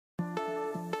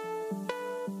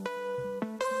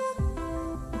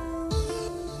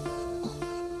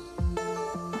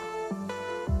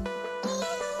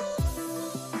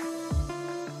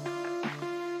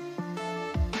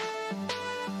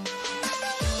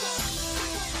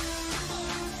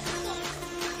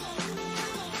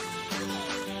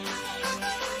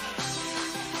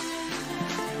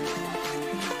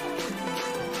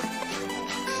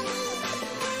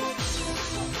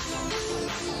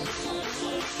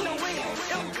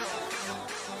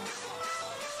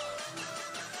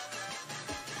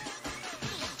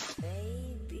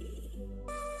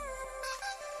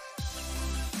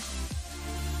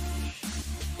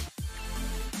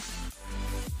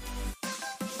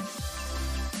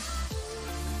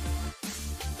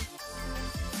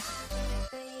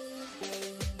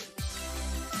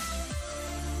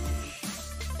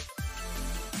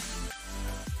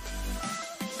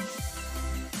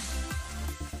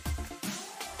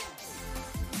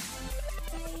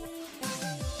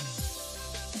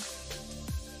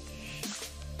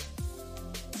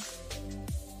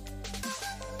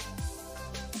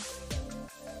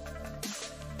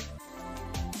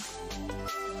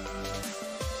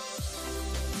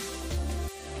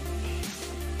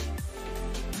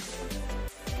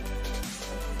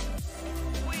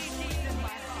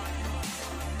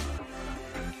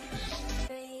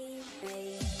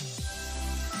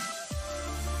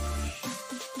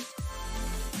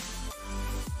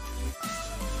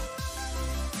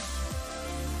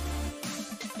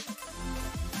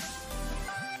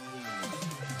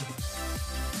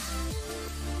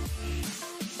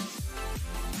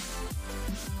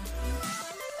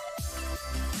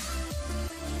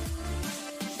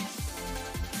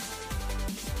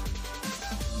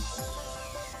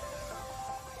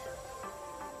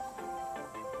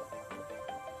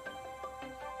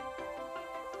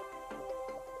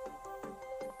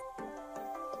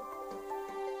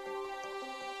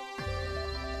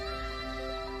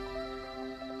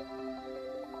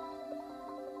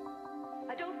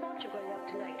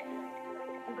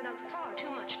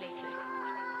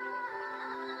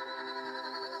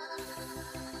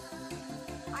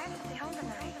I have to stay home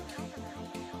tonight.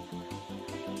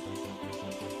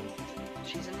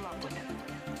 She's in love with him.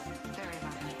 Very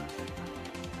much.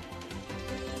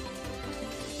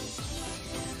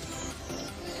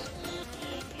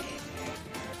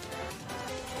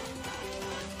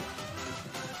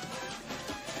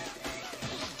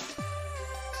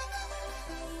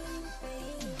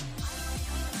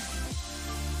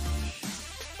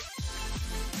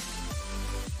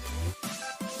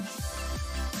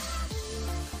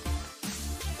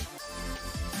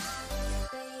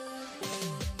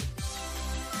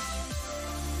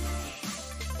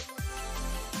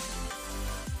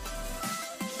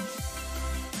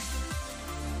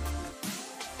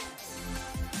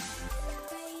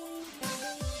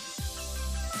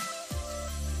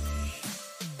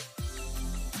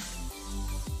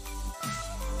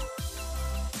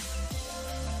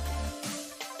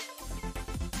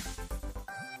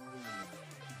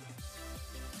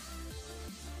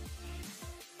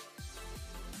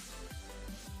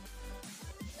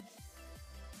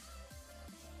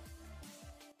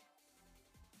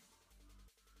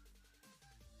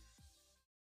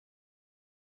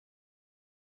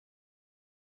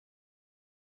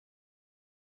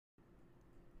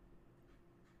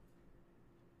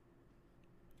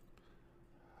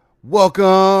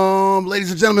 Welcome,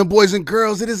 ladies and gentlemen, boys and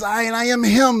girls. It is I, and I am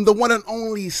him, the one and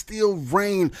only Steel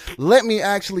Rain. Let me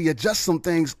actually adjust some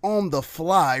things on the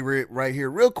fly right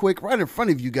here, real quick, right in front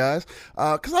of you guys,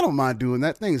 because I don't mind doing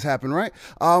that. Things happen, right?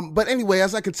 But anyway,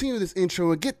 as I continue this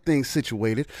intro and get things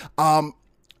situated, I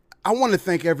want to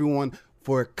thank everyone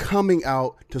for coming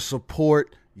out to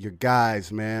support your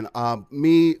guys, man.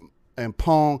 Me and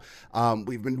Pong,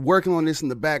 we've been working on this in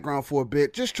the background for a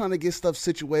bit, just trying to get stuff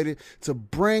situated to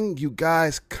bring you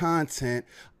guys content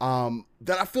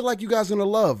that I feel like you guys are gonna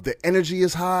love. The energy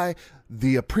is high,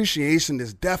 the appreciation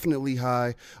is definitely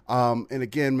high, and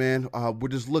again, man, we're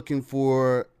just looking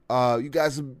for you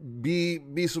guys to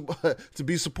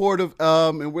be supportive,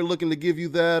 and we're looking to give you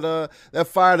that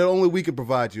fire that only we can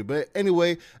provide you. But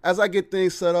anyway, as I get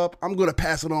things set up, I'm gonna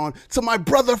pass it on to my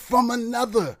brother from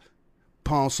another.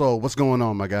 Pong Soul, what's going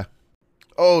on, my guy?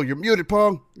 Oh, you're muted,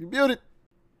 Pong. You're muted.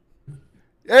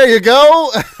 There you go.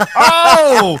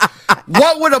 Oh,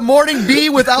 what would a morning be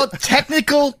without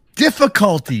technical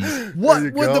difficulties?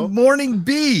 What would the morning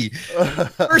be?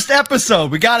 First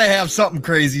episode, we got to have something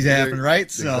crazy happen, right?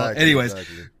 So, anyways,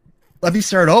 let me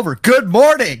start over. Good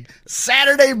morning,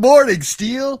 Saturday morning,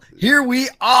 Steel. Here we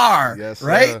are, yes,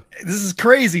 right? This is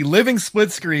crazy. Living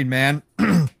split screen, man.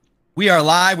 We are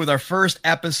live with our first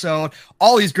episode.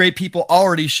 All these great people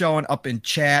already showing up in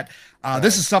chat.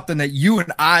 This is something that you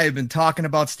and I have been talking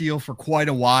about, Steel, for quite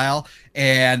a while.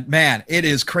 And, man, it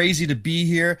is crazy to be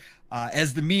here.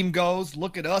 As the meme goes,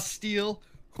 look at us, Steel.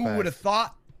 Who would have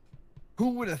thought?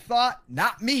 Who would have thought?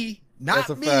 Not me. Not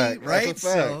me, fact. right? That's a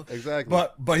fact. So, exactly.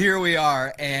 But here we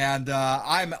are. And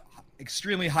I'm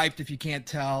extremely hyped, if you can't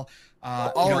tell.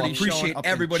 Already appreciate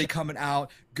everybody coming out.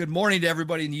 Good morning to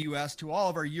everybody in the U.S., to all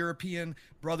of our European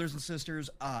brothers and sisters.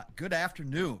 Good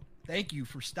afternoon. Thank you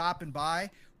for stopping by.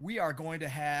 We are going to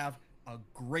have a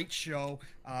great show.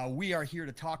 We are here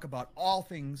to talk about all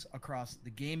things across the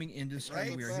gaming industry.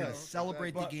 Right? We are here to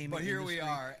celebrate the gaming industry. But here we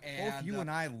are. And both you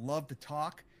and I love to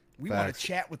talk. We want to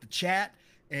chat with the chat,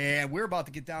 and we're about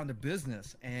to get down to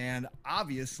business. And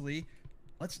obviously,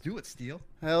 let's do it, Steel.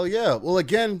 Hell yeah. Well,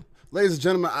 again, ladies and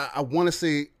gentlemen, I want to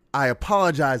say I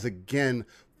apologize again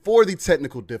for the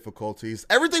technical difficulties.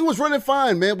 Everything was running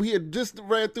fine, man. We had just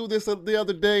ran through this the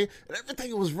other day, and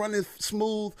everything was running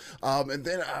smooth. And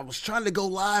then I was trying to go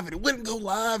live, and it wouldn't go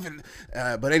live. And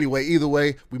but anyway, either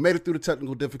way, we made it through the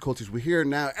technical difficulties. We're here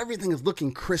now. Everything is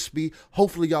looking crispy.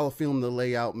 Hopefully, y'all are feeling the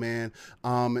layout, man.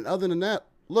 And other than that,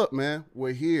 look, man,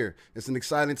 we're here. It's an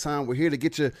exciting time. We're here to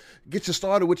get you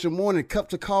started with your morning.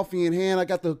 Cup of coffee in hand. I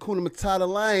got the Hakuna Matata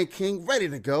Lion King ready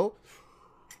to go.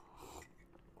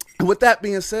 And with that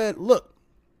being said, look,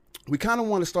 we kind of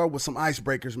want to start with some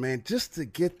icebreakers, man, just to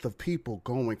get the people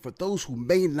going. For those who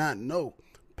may not know,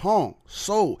 Pong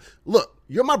Soul, look,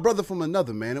 you're my brother from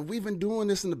another, man, and we've been doing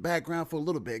this in the background for a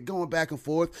little bit, going back and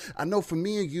forth. I know for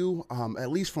me and you,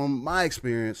 at least from my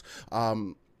experience,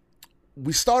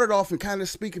 we started off and kind of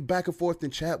speaking back and forth in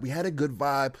chat. We had a good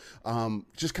vibe,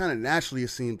 just kind of naturally, it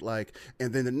seemed like.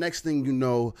 And then the next thing you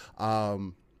know,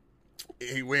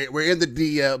 we're in the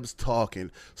DMs talking.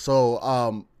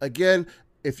 So, again,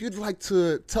 if you'd like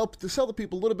to tell the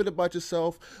people a little bit about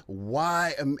yourself,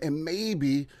 why, and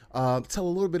maybe tell a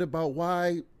little bit about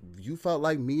why you felt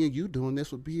like me and you doing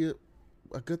this would be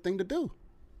a good thing to do.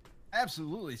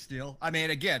 Absolutely, Steel. I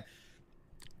mean, again,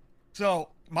 so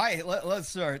Let's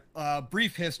start.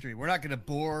 Brief history. We're not going to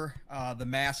bore the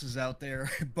masses out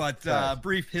there, but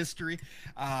brief history.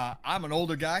 I'm an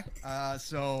older guy,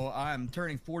 so I'm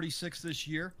turning 46 this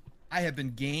year. I have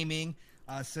been gaming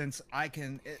since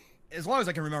as long as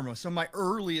I can remember. Some of my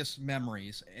earliest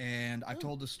memories, and I've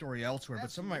told this story elsewhere,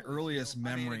 but some of my earliest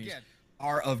memories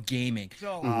are of gaming.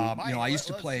 So, I used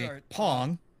to play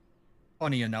Pong.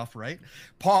 Funny enough, right?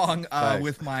 Pong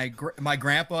with my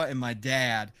grandpa and my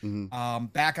dad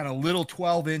back on a little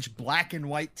 12-inch black and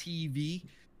white TV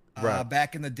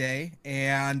back in the day.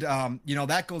 And,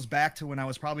 that goes back to when I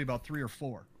was probably about 3 or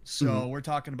 4. So we're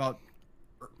talking about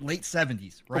late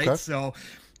 70s, right? Okay. So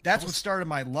that's what started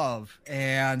my love.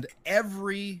 And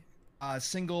every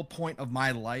single point of my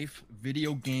life,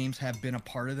 video games have been a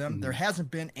part of them. There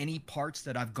hasn't been any parts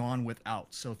that I've gone without.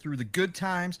 So through the good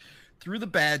times, through the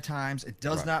bad times, it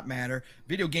does not matter.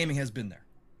 Video gaming has been there,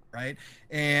 right?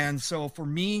 And so for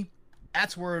me,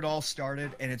 that's where it all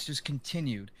started, and it's just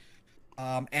continued.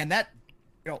 And that,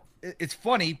 it's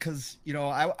funny because,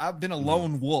 I've been a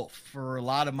lone wolf for a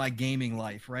lot of my gaming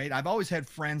life, right? I've always had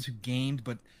friends who gamed,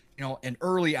 but, and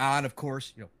early on, of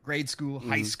course, grade school,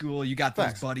 high school, you got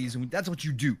those buddies, and that's what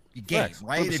you do. You game,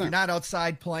 right? 100%. If you're not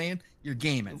outside playing, you're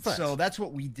gaming. So that's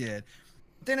what we did.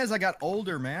 Then as I got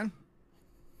older, man,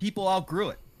 people outgrew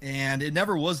it, and it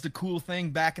never was the cool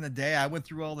thing back in the day. I went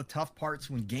through all the tough parts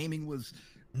when gaming was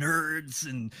nerds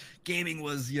and gaming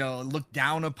was, looked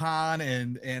down upon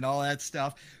and all that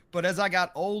stuff. But as I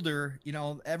got older,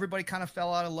 everybody kind of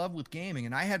fell out of love with gaming,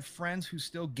 and I had friends who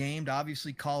still gamed.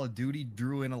 Obviously, Call of Duty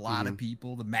drew in a lot of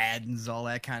people, the Maddens, all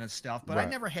that kind of stuff. But I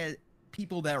never had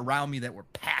people that around me that were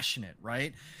passionate,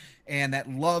 right? And that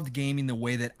loved gaming the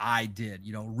way that I did,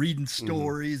 reading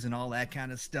stories and all that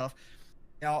kind of stuff.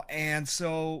 And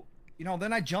so,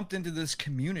 then I jumped into this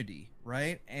community,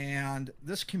 right? And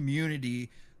this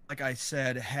community, like I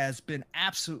said, has been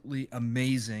absolutely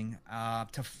amazing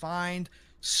to find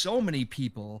so many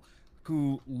people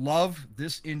who love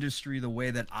this industry the way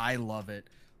that I love it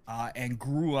and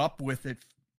grew up with it,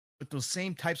 with those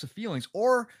same types of feelings.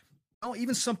 Or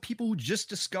even some people who just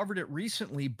discovered it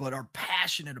recently but are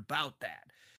passionate about that.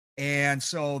 And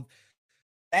so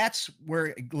that's where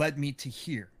it led me to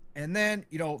here. And then,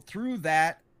 through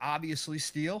that, obviously,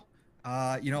 Steel,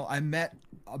 I met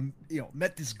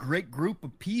this great group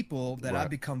of people that I've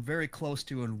become very close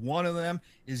to. And one of them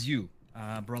is you,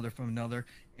 brother from another.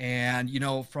 And,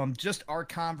 from just our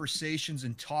conversations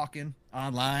and talking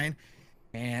online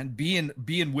and being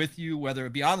with you, whether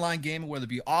it be online gaming, whether it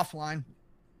be offline,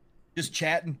 just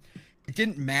chatting, it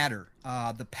didn't matter.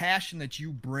 The passion that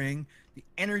you bring, the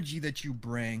energy that you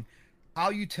bring, how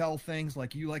you tell things,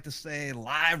 like you like to say,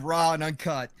 live, raw, and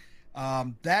uncut.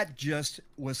 That just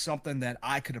was something that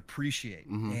I could appreciate.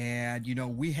 And,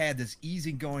 we had this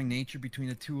easygoing nature between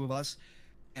the two of us.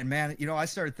 And man, I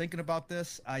started thinking about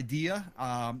this idea.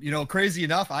 Crazy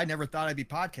enough, I never thought I'd be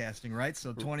podcasting, right?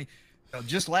 So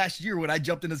just last year when I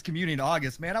jumped in this community in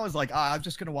August, man, I was like, I'm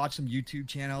just going to watch some YouTube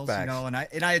channels, and I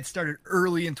had started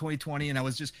early in 2020, and I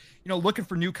was just, looking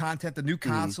for new content, the new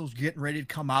consoles getting ready to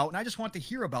come out, and I just wanted to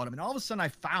hear about them. And all of a sudden I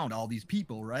found all these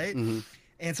people, right?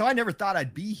 And so I never thought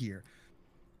I'd be here.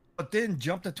 But then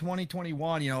jumped to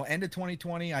 2021, end of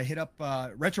 2020, I hit up,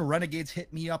 Retro Renegades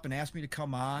hit me up and asked me to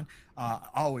come on.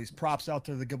 Always props out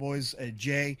to the good boys,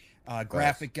 Jay,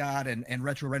 Graphic God, and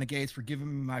Retro Renegades for giving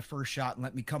me my first shot and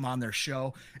let me come on their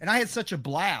show. And I had such a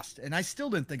blast, and I still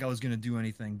didn't think I was going to do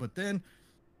anything. But then,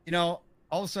 all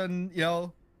of a sudden,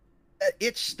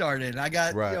 itch started. I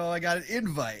got, I got an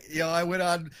invite. I went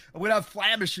on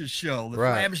Flamish's show, the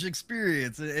Flamish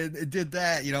Experience, and did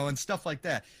that, and stuff like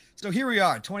that. So here we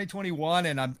are, 2021,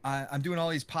 and I'm doing all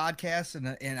these podcasts,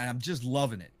 and I'm just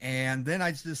loving it. And then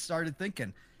I just started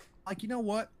thinking, like, you know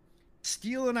what?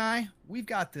 Steel and I, we've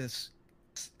got this,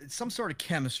 some sort of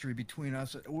chemistry between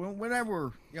us.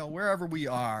 Whenever, wherever we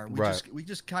are, we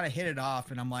just kind of hit it off.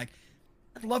 And I'm like,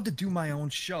 I'd love to do my own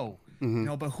show,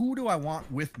 but who do I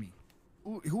want with me?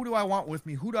 Who do I want with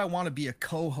me? Who do I want to be a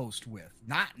co-host with?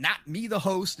 Not me, the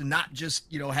host, and not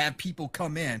just, have people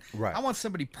come in. I want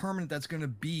somebody permanent that's going to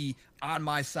be on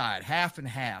my side, half and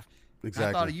half. Exactly.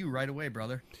 I thought of you right away,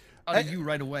 brother. Hey, here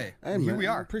we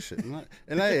are. I appreciate it.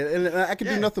 And I can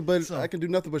do nothing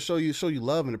but show you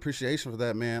love and appreciation for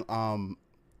that, man.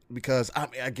 Because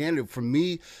again, for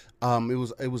me,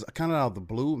 it was kind of out of the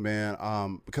blue, man.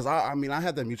 Because I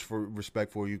had that mutual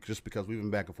respect for you just because we've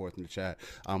been back and forth in the chat.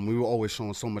 We were always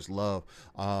showing so much love.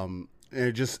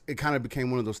 And it kind of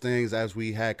became one of those things as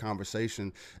we had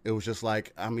conversation. It was just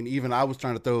like, I mean, even I was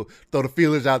trying to throw the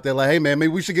feelers out there, like, hey man,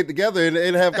 maybe we should get together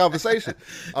and have conversation.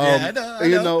 I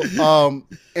know.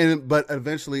 But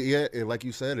eventually, yeah, like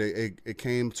you said, it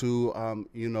came to,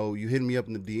 you hitting me up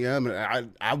in the DM,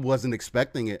 and I wasn't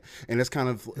expecting it, and it's kind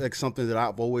of like something that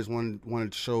I've always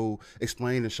wanted to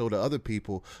explain and show to other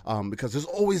people, because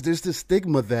there's this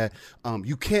stigma that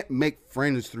you can't make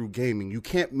friends through gaming, you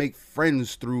can't make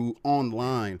friends through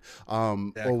online,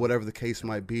 or whatever the case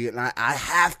might be, and I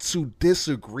have to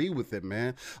disagree with it,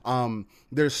 man.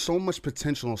 There's so much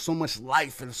potential, so much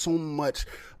life, and so much.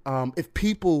 If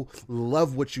people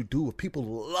love what you do, if people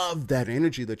love that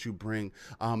energy that you bring,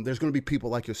 there's going to be people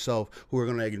like yourself who are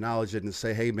going to acknowledge it and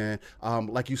say, hey, man,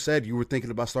 like you said, you were thinking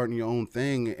about starting your own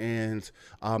thing. And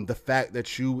the fact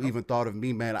that you even thought of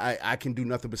me, man, I can do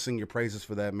nothing but sing your praises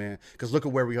for that, man. Because look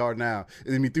at where we are now.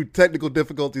 I mean, through technical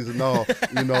difficulties and all,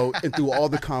 and through all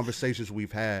the conversations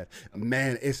we've had,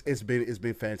 man, it's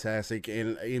been fantastic.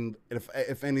 And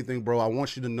if anything, bro, I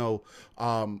want you to know,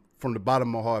 from the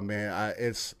bottom of my heart, man,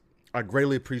 I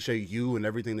greatly appreciate you and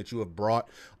everything that you have brought.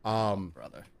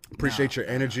 Brother. Appreciate your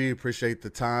energy, appreciate the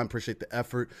time, appreciate the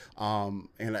effort. And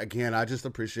again, I just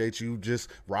appreciate you just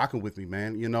rocking with me,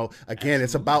 man. Again,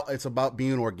 Absolutely. it's about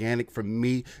being organic for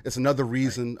me. It's another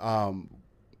reason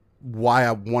why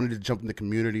I wanted to jump in the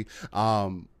community,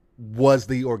 was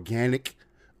the organic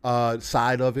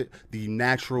side of it, the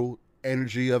natural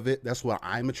energy of it. That's what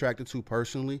I'm attracted to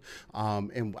personally,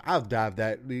 and I'll dive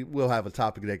that. We'll have a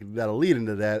topic that'll lead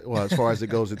into that, well, as far as it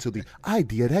goes into the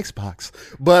idea at Xbox,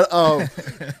 but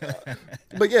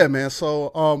yeah, man.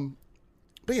 So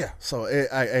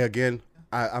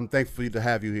I'm thankful to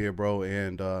have you here, bro,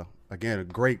 and again, a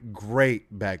great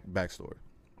backstory.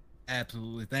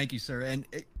 Absolutely. Thank you, sir. And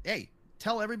hey,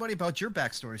 tell everybody about your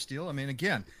backstory, Steele. I mean,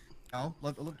 again,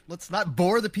 let's not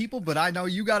bore the people, but I know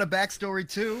you got a backstory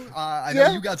too. I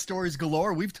know you got stories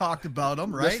galore. We've talked about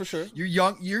them, right? Yes, for sure.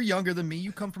 You're younger than me.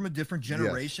 You come from a different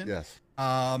generation. Yes.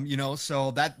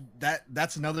 So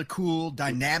that's another cool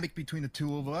dynamic between the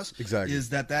two of us. Exactly. Is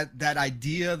that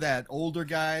idea that older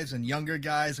guys and younger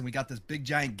guys, and we got this big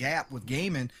giant gap with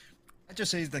gaming. That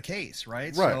just is the case,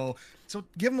 right? Right. So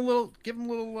give them a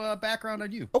little background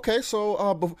on you. Okay,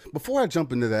 so before I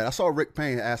jump into that, I saw Rick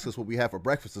Payne ask us what we had for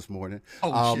breakfast this morning.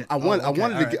 Oh shit! I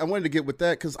wanted to get with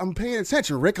that because I'm paying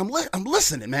attention, Rick. I'm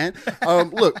listening, man.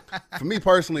 Look, for me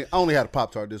personally, I only had a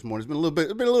Pop-Tart this morning. It's been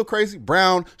a little crazy.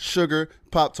 Brown sugar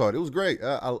Pop-Tart. It was great.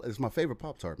 It's my favorite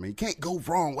Pop-Tart, man. You can't go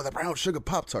wrong with a brown sugar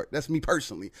Pop-Tart. That's me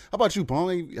personally. How about you,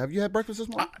 Pong? Have you had breakfast this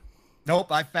morning?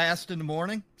 Nope, I fast in the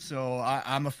morning, so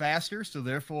I'm a faster, so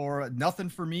therefore nothing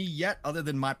for me yet other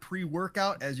than my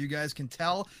pre-workout. As you guys can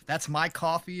tell, that's my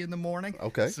coffee in the morning.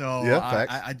 Okay. So yeah,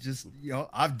 I just,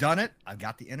 I've done it. I've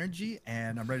got the energy,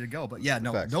 and I'm ready to go. But yeah,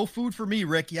 Facts. no food for me,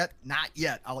 Rick, yet. Not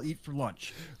yet. I'll eat for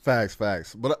lunch. Facts.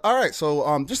 But all right,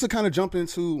 so just to kind of jump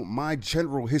into my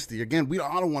general history. Again,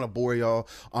 I don't want to bore y'all.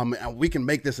 And we can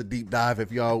make this a deep dive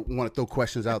if y'all want to throw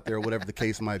questions out there, whatever the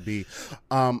case might be.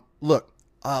 Look.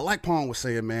 Like Pong was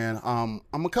saying, man, I'm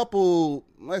a couple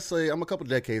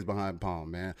decades behind Pong,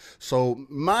 man. So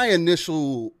my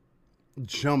initial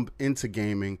jump into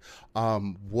gaming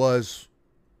was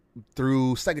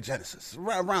through Sega Genesis.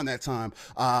 Around that time,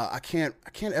 I can't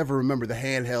ever remember the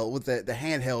handheld with the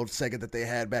handheld Sega that they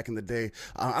had back in the day.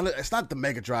 It's not the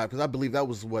Mega Drive, because I believe that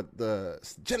was what the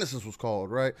Genesis was called,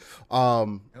 right?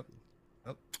 Yep.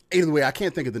 Either way, I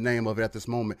can't think of the name of it at this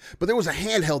moment. But there was a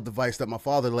handheld device that my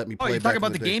father let me play. Oh, you're talking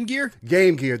about the Game Gear?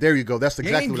 Game Gear. There you go. That's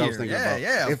exactly what I was thinking about.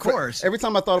 Yeah, of course. Every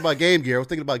time I thought about Game Gear, I was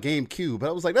thinking about GameCube. But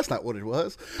I was like, that's not what it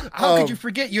was. How could you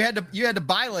forget? You had to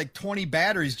buy like 20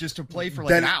 batteries just to play for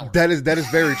like an hour. That is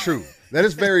very true. That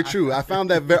is very true. I found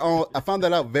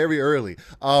that out very early.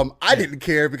 I didn't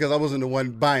care because I wasn't the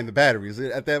one buying the batteries.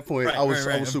 At that point, I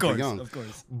was super young. Of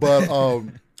course. But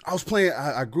I was playing.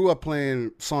 I grew up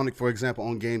playing Sonic, for example,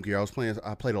 on Game Gear.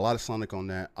 I played a lot of Sonic on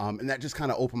that, and that just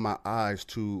kind of opened my eyes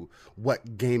to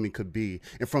what gaming could be.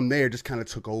 And from there, it just kind of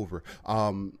took over.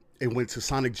 It went to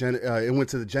it went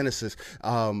to the Genesis.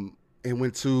 It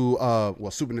went to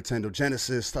Super Nintendo,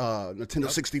 Genesis, Nintendo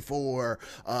 64,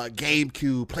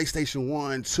 GameCube, PlayStation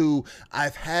 1, 2.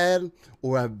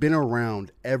 I've been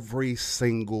around every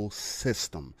single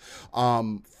system.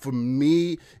 For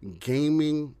me,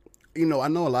 gaming. I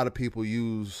know a lot of people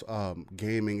use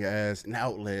gaming as an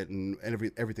outlet and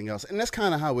everything else, and that's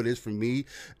kind of how it is for me,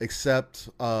 except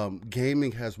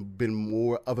gaming has been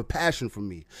more of a passion for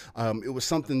me. It was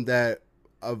something that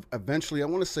eventually, I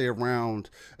want to say around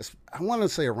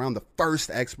the first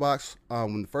Xbox,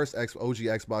 when the first OG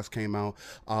Xbox came out,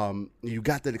 you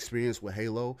got that experience with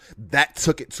Halo. That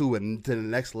took it to the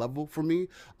next level for me.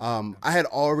 I had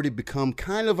already become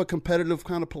kind of a competitive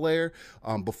kind of player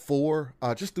before,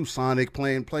 just through Sonic,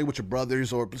 playing with your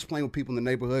brothers, or just playing with people in the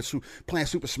neighborhood, playing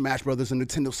Super Smash Brothers and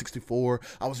Nintendo 64.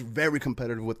 I was very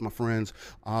competitive with my friends.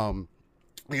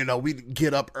 We'd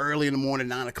get up early in the morning,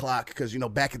 9 o'clock, because,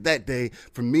 back at that day,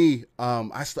 for me,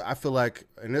 I feel like,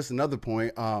 and that's another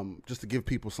point, just to give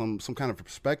people some kind of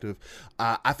perspective,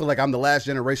 I feel like I'm the last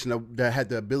generation that had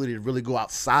the ability to really go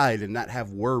outside and not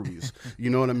have worries. You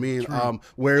know what I mean?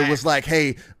 Where it was like,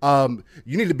 hey,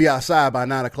 you need to be outside by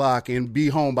 9 o'clock and be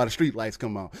home by the street lights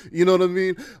come on. You know what I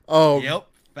mean? Yep.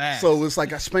 Facts. So it's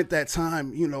like I spent that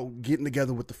time, getting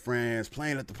together with the friends,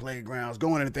 playing at the playgrounds,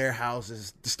 going into their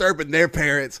houses, disturbing their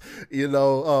parents,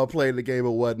 playing the game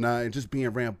and whatnot, and just being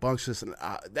rambunctious. And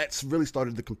that's really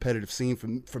started the competitive scene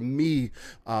for me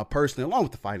personally, along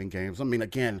with the fighting games. I mean,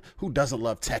 again, who doesn't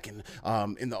love Tekken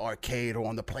in the arcade or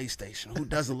on the PlayStation? Who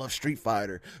doesn't love Street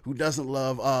Fighter? Who doesn't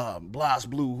love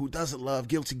BlazBlue? Who doesn't love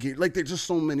Guilty Gear? Like, there's just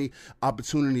so many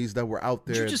opportunities that were out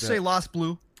there. Did you just say Lost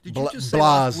Blue? Did you just say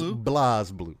BlazBlue?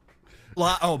 BlazBlue. All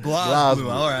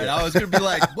right. I was gonna be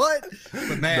like, what?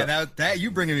 But man, that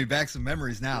you bringing me back some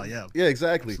memories now. Yeah. Yeah,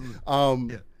 exactly.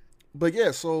 But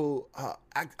yeah, so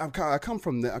I come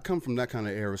from that. I come from that kind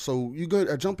of era. So you get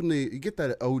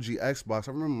that OG Xbox.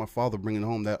 I remember my father bringing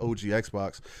home that OG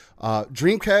Xbox,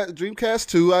 Dreamcast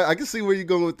 2. I can see where you're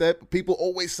going with that. People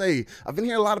always say, I've been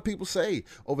hearing a lot of people say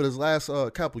over this last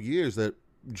couple years that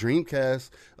Dreamcast,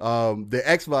 the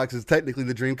Xbox is technically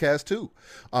the Dreamcast 2,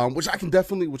 which I can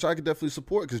definitely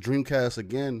support, because Dreamcast,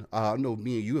 again, I know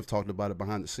me and you have talked about it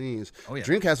behind the scenes. Oh, yeah.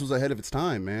 Dreamcast was ahead of its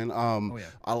time, man.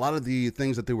 A lot of the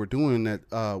things that they were doing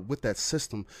with that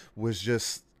system was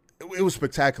just, it was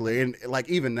spectacular. And like,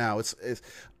 even now, it's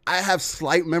I have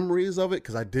slight memories of it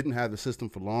because I didn't have the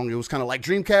system for long. It was kind of like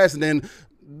Dreamcast, and then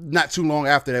not too long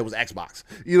after that was Xbox.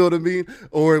 You know what I mean?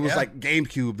 Or it was like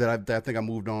GameCube that I think I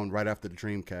moved on right after the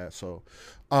Dreamcast. So,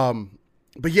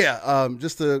 but yeah,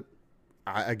 just to,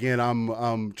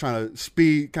 I'm trying to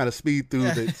speed through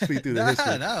the history.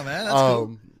 No, man, that's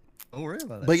cool. Don't worry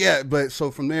about it. But so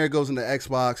from there it goes into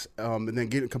Xbox, and then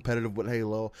getting competitive with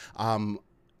Halo.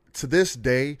 To this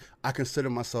day, I consider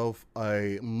myself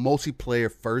a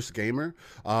multiplayer first gamer.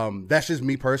 That's just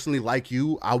me personally. Like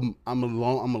you, I'm a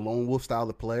lone wolf style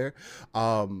of player.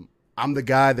 I'm the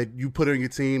guy that you put on your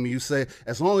team and you say,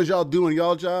 as long as y'all doing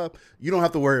y'all job, you don't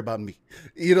have to worry about me.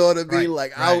 You know what I mean?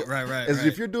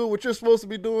 If you're doing what you're supposed to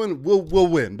be doing, we'll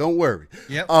win. Don't worry.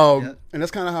 Yep. And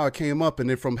that's kind of how I came up. And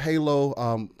then from Halo,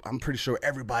 I'm pretty sure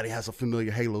everybody has a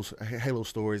familiar Halo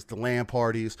stories, the LAN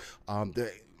parties,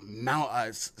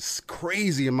 it's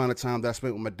crazy amount of time that I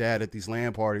spent with my dad at these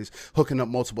LAN parties, hooking up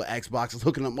multiple Xboxes,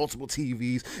 hooking up multiple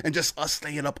TVs, and just us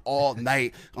staying up all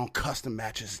night on custom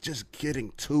matches, just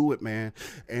getting to it, man.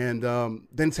 And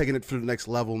then taking it to the next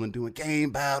level and doing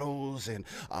game battles and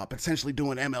potentially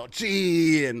doing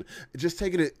MLG, and just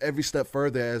taking it every step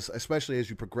further, especially as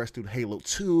you progress through Halo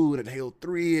 2 and then Halo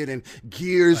 3, and then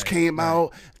Gears came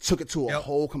out, took it to a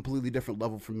whole completely different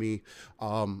level for me.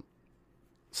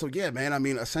 So yeah, man, I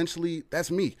mean, essentially that's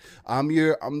me. I'm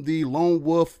the lone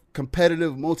wolf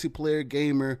competitive multiplayer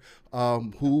gamer,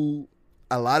 who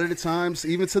a lot of the times,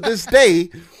 even to this day,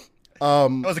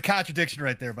 that was a contradiction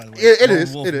right there, by the way. It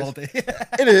is.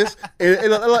 It is.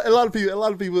 And a lot of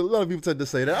people tend to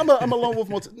say that I'm a lone wolf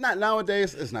multi. Not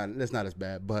nowadays. It's not as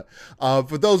bad. But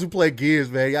for those who play Gears,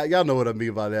 man, y'all know what I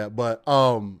mean by that. But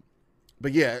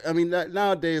yeah, I mean,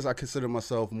 nowadays I consider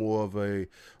myself more of a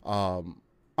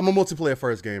I'm a multiplayer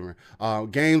first gamer.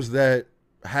 Games that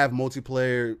have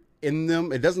multiplayer in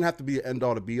them, it doesn't have to be an end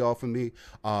all to be all for me.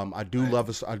 I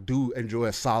do enjoy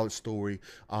a solid story,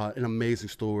 an amazing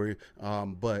story.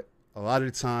 But a lot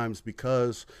of the times,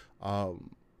 because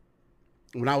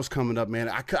when I was coming up, man,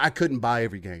 I couldn't buy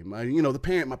every game. My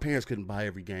parents couldn't buy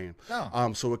every game.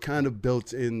 No. So it kind of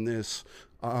built in this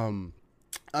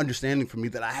understanding for me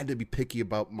that I had to be picky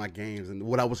about my games and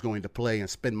what I was going to play and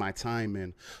spend my time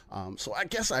in. So I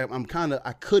guess I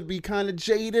could be kind of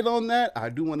jaded on that. I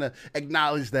do want to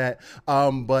acknowledge that.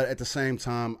 But at the same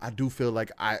time, I do feel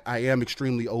like I am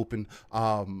extremely open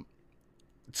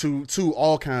to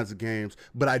all kinds of games,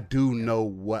 but I do know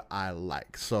what I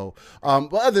like. So,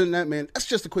 but other than that, man, that's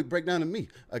just a quick breakdown of me.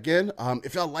 Again,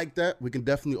 if y'all like that, we can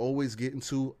definitely always get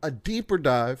into a deeper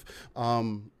dive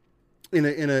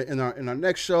in our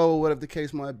next show, whatever the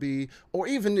case might be, or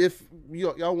even if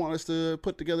y'all want us to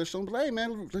put together something, like, hey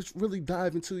man, let's really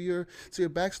dive into your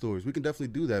backstories. We can definitely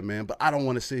do that, man. But I don't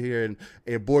want to sit here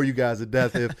and bore you guys to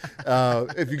death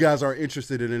if you guys aren't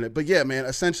interested in it. But yeah, man,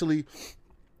 essentially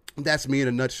that's me in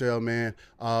a nutshell, man.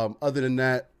 Other than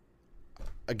that,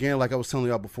 again, like I was telling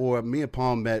y'all before, me and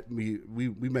Palm met. We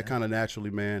met kind of naturally,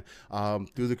 man.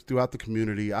 Throughout the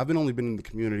community. I've only been in the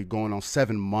community going on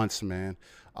 7 months, man.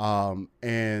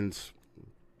 And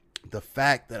the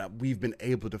fact that we've been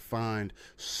able to find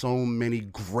so many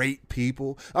great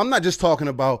people. I'm not just talking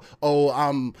about,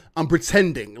 I'm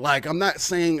pretending. Like, I'm not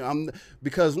saying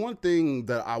because one thing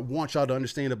that I want y'all to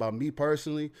understand about me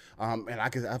personally, and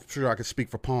I'm sure I can speak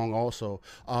for Pong also,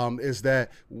 is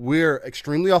that we're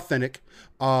extremely authentic.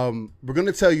 We're going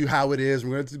to tell you how it is.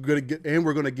 We're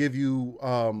going to give you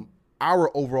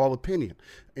our overall opinion.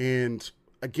 And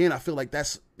again, I feel like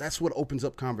that's what opens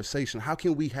up conversation. How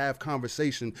can we have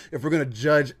conversation if we're going to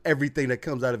judge everything that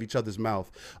comes out of each other's mouth?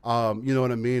 You know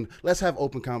what I mean? Let's have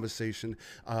open conversation.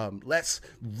 Let's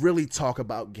really talk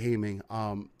about gaming.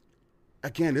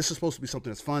 Again, this is supposed to be something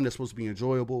that's fun. That's supposed to be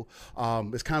enjoyable.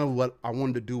 It's kind of what I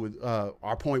wanted to do with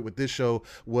our point with this show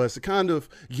was to kind of,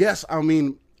 yes, I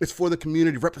mean, it's for the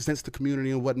community, represents the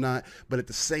community and whatnot. But at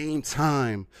the same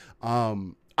time,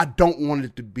 I don't want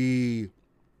it to be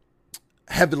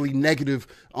heavily negative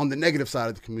on the negative side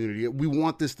of the community. We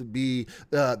want this to be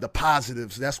the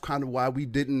positives. That's kind of why we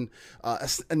didn't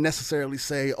necessarily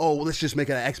say, oh, well, let's just make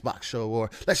it an Xbox show, or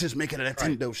let's just make it a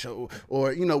Nintendo show,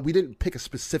 or, you know, we didn't pick a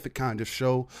specific kind of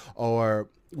show or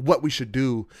what we should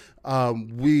do.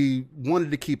 We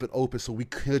wanted to keep it open so we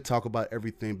could talk about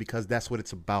everything, because that's what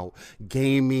it's about.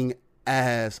 Gaming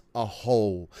as a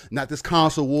whole, not this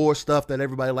console war stuff that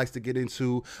everybody likes to get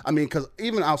into. I mean, because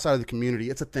even outside of the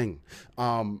community, it's a thing.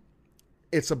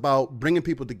 It's about bringing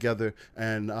people together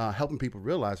and helping people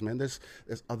realize, man, there's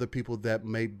other people that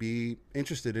may be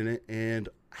interested in it, and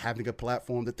having a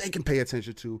platform that they can pay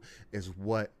attention to is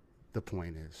what the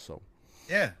point is. So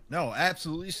yeah, no,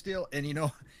 absolutely, still. And you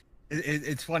know,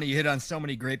 it's funny, you hit on so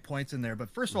many great points in there. But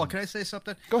first of all, can I say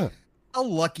something? Go ahead. How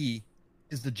lucky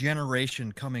is the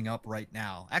generation coming up right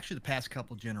now? Actually, the past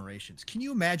couple generations. Can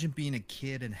you imagine being a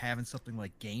kid and having something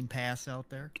like Game Pass out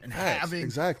there and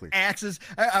having access?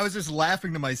 I was just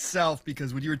laughing to myself,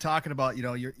 because when you were talking about,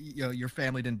 your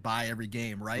family didn't buy every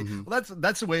game, right? Mm-hmm. Well,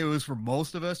 that's the way it was for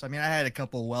most of us. I mean, I had a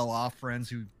couple well-off friends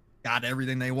who got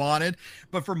everything they wanted,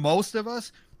 but for most of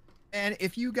us, and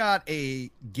if you got a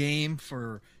game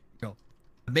for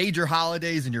major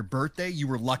holidays and your birthday, you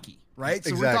were lucky. Right?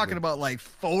 So we're talking about like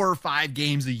 4 or 5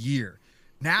 games a year.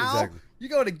 Now you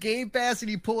go to Game Pass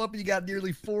and you pull up and you got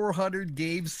nearly 400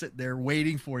 games sitting there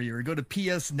waiting for you. Or go to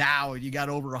PS Now and you got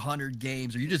over 100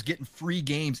 games. Or you're just getting free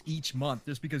games each month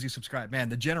just because you subscribe. Man,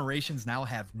 the generations now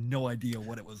have no idea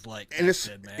what it was like. And it's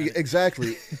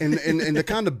exactly. and to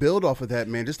kind of build off of that,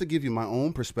 man, just to give you my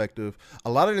own perspective, a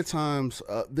lot of the times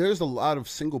there's a lot of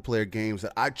single player games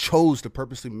that I chose to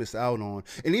purposely miss out on.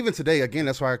 And even today, again,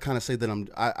 that's why I kind of say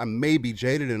that I may be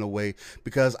jaded in a way,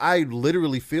 because I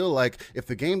literally feel like if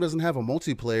the game doesn't have a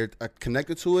multiplayer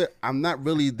connected to it, I'm not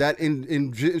really that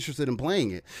interested in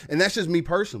playing it. And that's just me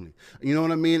personally. You know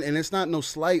what I mean? And it's not no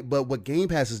slight, but what Game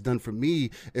Pass has done for me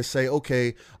is say,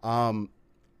 okay,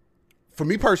 for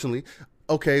me personally,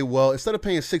 okay, well, instead of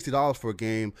paying $60 for a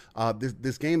game,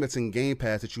 this game that's in Game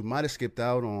Pass that you might have skipped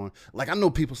out on, like, I know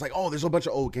people's like, oh, there's a bunch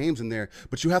of old games in there,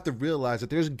 but you have to realize that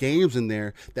there's games in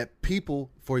there that people,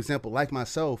 for example, like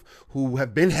myself, who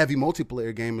have been heavy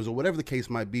multiplayer gamers or whatever the case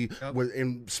might be,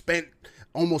 and spent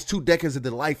almost 2 decades of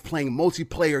their life playing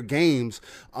multiplayer games,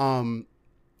 and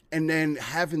then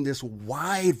having this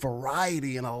wide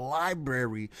variety and a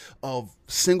library of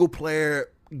single player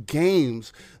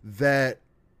games that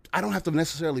I don't have to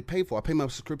necessarily pay for. I pay my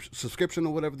subscription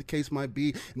or whatever the case might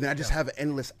be, and then I just have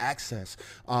endless access.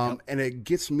 And it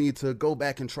gets me to go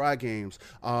back and try games,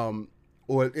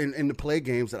 or in to play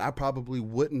games that I probably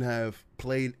wouldn't have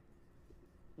played,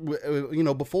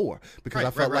 before, because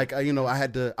I felt like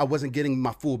I wasn't getting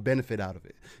my full benefit out of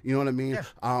it. You know what I mean?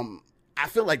 Yeah. I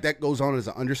feel like that goes on as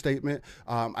an understatement.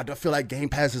 I don't feel like Game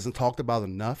Pass isn't talked about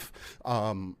enough.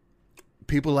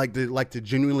 People like to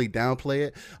genuinely downplay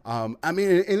it. I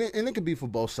mean, and it could be for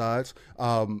both sides.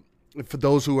 For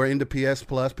those who are into PS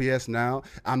Plus, PS Now,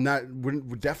 we're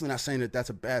definitely not saying that that's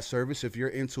a bad service if you're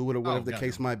into it or whatever the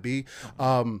case might be.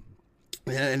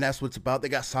 And that's what it's about. They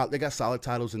got solid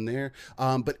titles in there,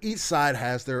 but each side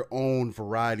has their own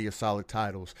variety of solid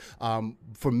titles.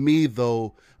 For me,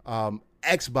 though,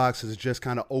 Xbox has just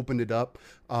kind of opened it up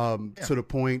to the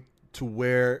point to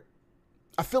where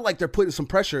I feel like they're putting some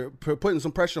pressure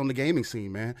on the gaming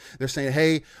scene, man. They're saying,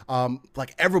 hey,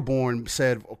 like Everborn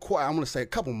said, I'm going to say a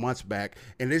couple months back,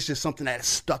 and it's just something that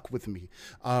stuck with me.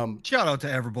 Shout out to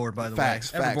Everborn, by the way.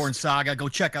 Everborn Saga, go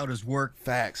check out his work.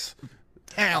 Facts.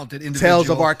 Talented individual. Tales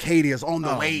of Arcadia's on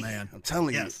the way. Man. I'm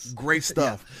telling you, great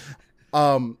stuff.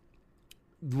 And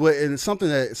it's something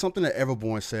that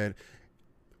Everborn said.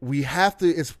 We have to.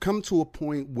 It's come to a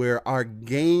point where our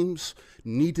games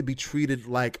need to be treated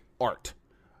like art,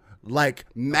 like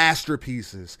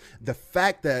masterpieces. The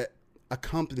fact that a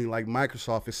company like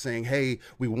Microsoft is saying, hey,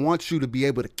 we want you to be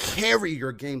able to carry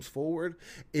your games forward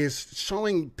is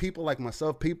showing people like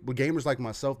myself, gamers like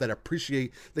myself that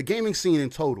appreciate the gaming scene in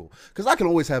total. Because I can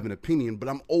always have an opinion, but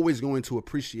I'm always going to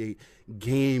appreciate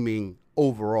gaming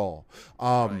overall.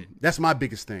 Right. That's my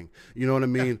biggest thing. You know what I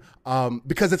mean?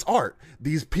 Because it's art.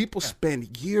 These people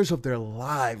spend years of their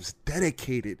lives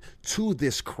dedicated to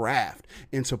this craft,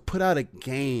 and to put out a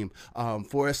game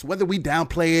for us, whether we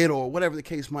downplay it or whatever the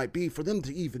case might be, for them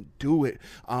to even do it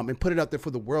and put it out there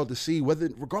for the world to see,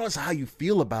 regardless of how you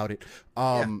feel about it.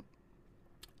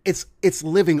 It's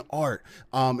living art,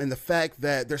 and the fact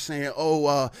that they're saying,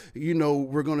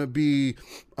 we're going to be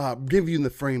giving you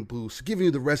the frame boost, giving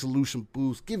you the resolution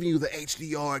boost, giving you the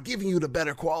HDR, giving you the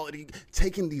better quality,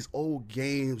 taking these old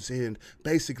games and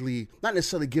basically not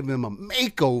necessarily giving them a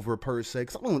makeover per se,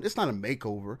 because it's not a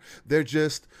makeover. They're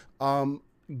just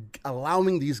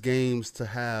allowing these games to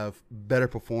have better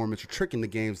performance, or tricking the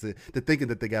games to thinking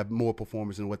that they got more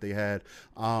performance than what they had,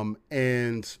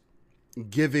 and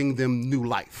giving them new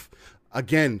life.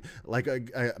 Again, like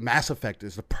Mass Effect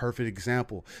is the perfect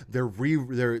example. They're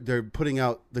putting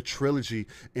out the trilogy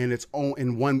in its own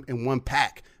in one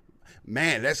pack.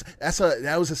 Man,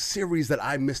 that was a series that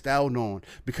I missed out on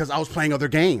because I was playing other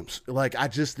games. Like, I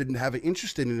just didn't have an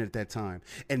interest in it at that time.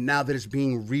 And now that it's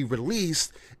being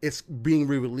re-released,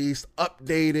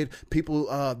 updated. People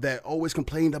that always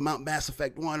complained about Mass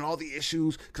Effect 1 and all the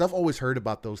issues, because I've always heard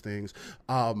about those things.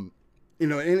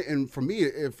 And for me,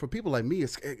 for people like me,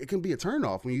 it can be a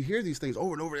turnoff when you hear these things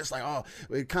over and over. It's like,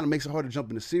 it kind of makes it hard to jump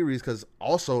in the series, because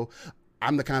also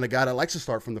I'm the kind of guy that likes to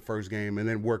start from the first game and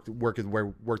then work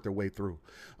their way through.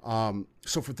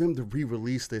 So for them to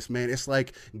re-release this, man, it's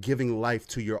like giving life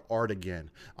to your art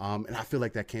again. And I feel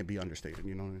like that can't be understated.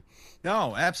 You know what I mean?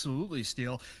 No, absolutely,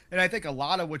 Steele. And I think a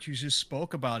lot of what you just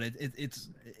spoke about, it's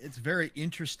very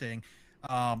interesting.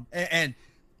 And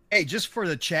hey, just for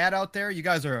the chat out there, you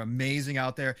guys are amazing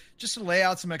out there. Just to lay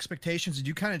out some expectations, and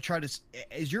you kind of try to,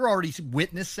 as you're already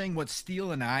witnessing what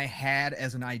Steele and I had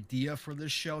as an idea for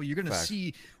this show, you're going to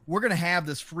see, we're going to have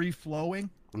this free flowing,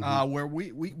 where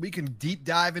we can deep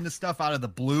dive into stuff out of the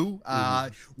blue.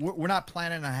 We're not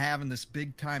planning on having this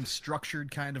big time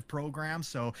structured kind of program.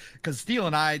 So, because Steele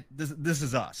and I, this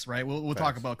is us, right? We'll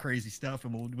talk about crazy stuff,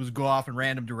 and we'll go off in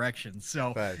random directions.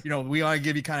 So, we want to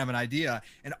give you kind of an idea.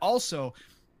 And also,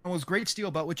 what was great, Steele,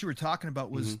 about what you were talking about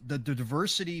was the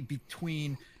diversity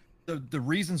between the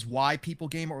reasons why people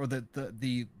game, or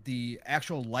the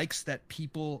actual likes that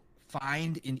people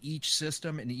find in each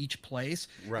system, in each place.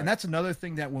 Right. And that's another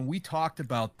thing that when we talked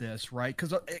about this, right,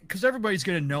 because everybody's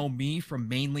going to know me from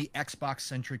mainly Xbox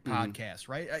centric podcasts,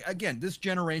 right? Again, this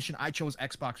generation, I chose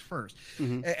Xbox first.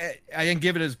 I didn't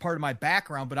give it as part of my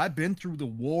background, but I've been through the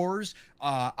wars.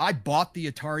 I bought the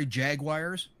Atari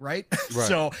Jaguars, right?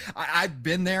 So I've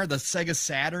been there. The Sega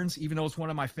Saturns, even though it's one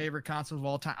of my favorite consoles of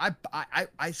all time,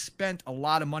 I spent a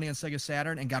lot of money on Sega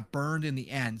Saturn and got burned in the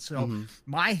end. So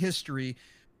my history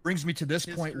brings me to this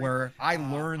point where I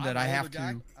learned that I have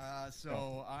to,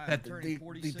 that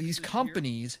these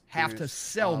companies have to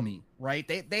sell me, right?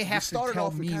 They have to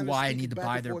tell me why I need to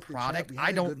buy their product.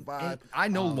 I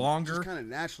no longer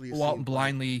go out and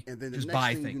blindly just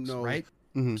buy things, right?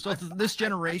 So this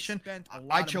generation,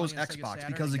 I chose Xbox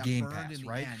because of Game Pass,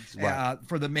 right?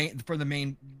 For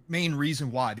the main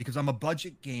reason why, because I'm a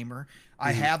budget gamer.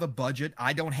 I have a budget.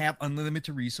 I don't have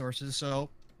unlimited resources, so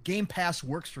Game Pass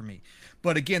works for me.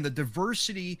 But again, the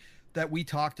diversity that we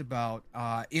talked about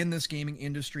in this gaming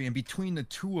industry, and between the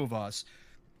two of us,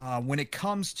 when it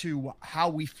comes to how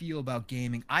we feel about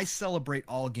gaming, I celebrate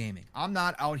all gaming. I'm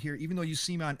not out here, even though you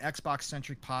see me on Xbox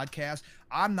centric podcast,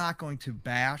 I'm not going to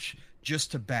bash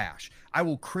just to bash. I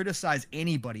will criticize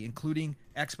anybody, including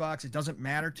Xbox. It doesn't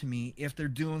matter to me if they're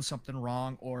doing something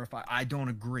wrong or if I don't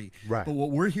agree. Right. But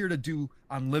what we're here to do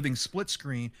on Living Split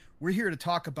Screen, we're here to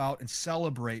talk about and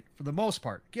celebrate for the most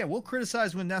part. Yeah, we'll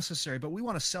criticize when necessary, but we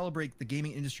want to celebrate the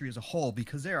gaming industry as a whole,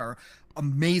 because they are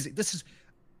amazing.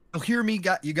 You'll hear me,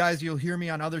 you'll hear me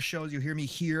on other shows. You'll hear me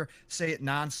here say it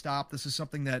nonstop. This is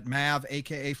something that Mav,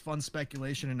 aka Fun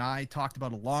Speculation, and I talked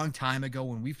about a long time ago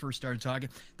when we first started talking.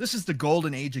 This is the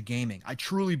golden age of gaming. I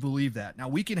truly believe that. Now,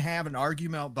 we can have an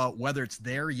argument about whether it's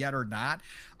there yet or not.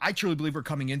 I truly believe we're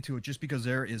coming into it just because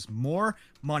there is more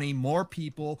money, more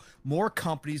people, more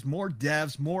companies, more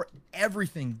devs, more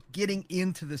everything getting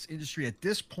into this industry at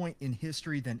this point in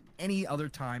history than any other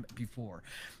time before.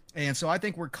 And so I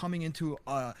think we're coming into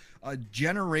a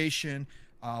generation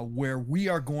where we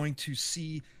are going to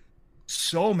see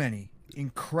so many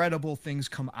incredible things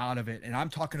come out of it. And I'm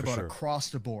talking about across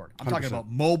the board. I'm 100%. Talking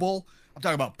about mobile. I'm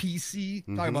talking about PC.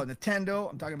 I'm talking about Nintendo.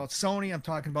 I'm talking about Sony. I'm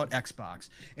talking about Xbox.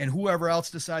 And whoever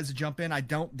else decides to jump in, I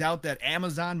don't doubt that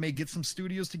Amazon may get some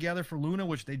studios together for Luna,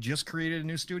 which they just created a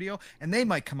new studio, and they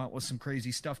might come out with some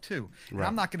crazy stuff too. Right. And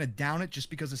I'm not going to down it just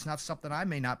because it's not something I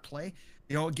may not play.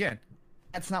 You know, again,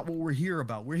 that's not what we're here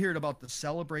about. We're here about the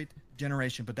celebrate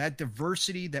generation, but that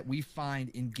diversity that we find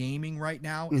in gaming right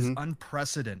now is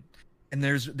unprecedented. And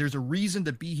there's a reason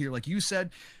to be here. Like you said,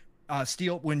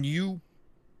 Steele, when you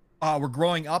were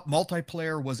growing up,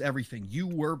 multiplayer was everything. You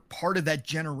were part of that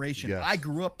generation. Yes. I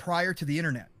grew up prior to the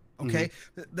internet. Okay.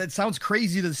 That sounds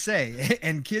crazy to say.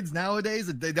 And kids nowadays,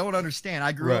 they don't understand.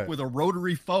 I grew up with a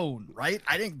rotary phone, right?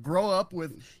 I didn't grow up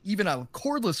with even a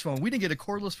cordless phone. We didn't get a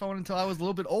cordless phone until I was a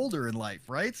little bit older in life,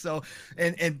 right? So,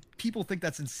 and people think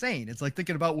that's insane. It's like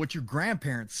thinking about what your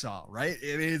grandparents saw, right?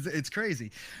 It's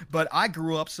crazy. But I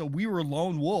grew up, so we were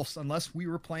lone wolves unless we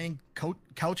were playing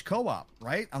couch co-op,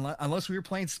 right? Unless we were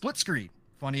playing split screen.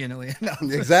 Funny enough.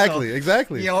 Exactly.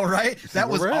 You know, right? That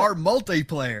was our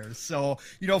multiplayer. So,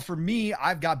 you know, for me,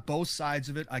 I've got both sides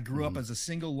of it. I grew up as a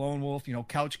single lone wolf, you know,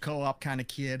 couch co-op kind of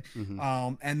kid,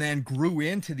 and then grew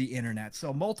into the internet.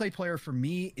 So multiplayer for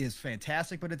me is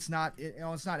fantastic, but it's not,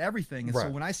 it's not everything. And so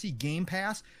when I see Game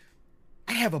Pass,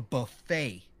 I have a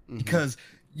buffet because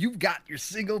you've got your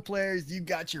single players, you've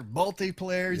got your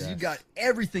multiplayers, you've got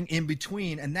everything in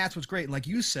between, and that's what's great. And like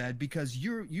you said, because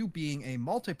you being a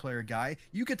multiplayer guy,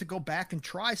 you get to go back and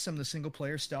try some of the single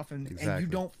player stuff, and you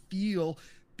don't feel,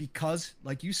 because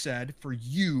like you said, for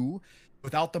you,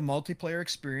 without the multiplayer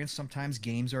experience, sometimes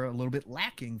games are a little bit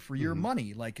lacking for your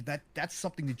money. Like that's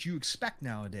something that you expect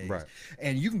nowadays. Right.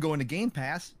 And you can go into Game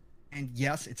Pass, and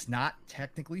yes, it's not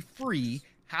technically free.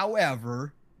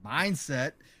 However,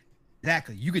 mindset.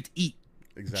 Exactly. You get to eat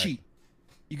cheap.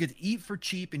 You get to eat for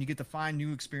cheap, and you get to find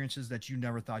new experiences that you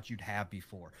never thought you'd have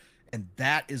before. And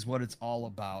that is what it's all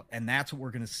about. And that's what we're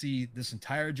going to see this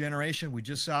entire generation. We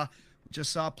just saw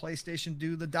PlayStation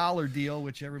do the dollar deal,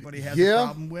 which everybody has a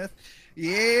problem with.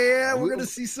 Yeah, we're going to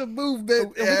see some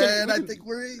movement. And I think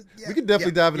we could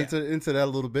definitely dive into that a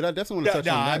little bit. I definitely want to touch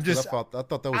on that because I thought that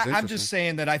was interesting. I'm just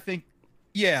saying that I think,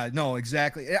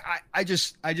 exactly. I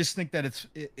just think that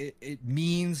it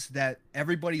means that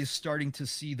everybody is starting to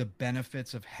see the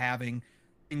benefits of having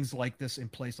things like this in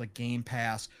place, like Game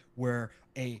Pass, where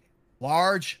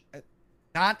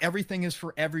not everything is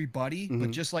for everybody,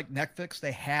 but just like Netflix,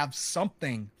 they have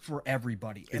something for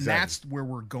everybody. And that's where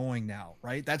we're going now,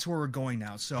 right? That's where we're going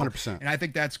now. So, 100%. And I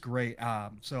think that's great.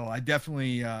 So I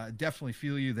definitely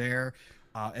feel you there.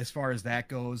 As far as that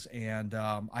goes, and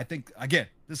I think again,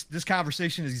 this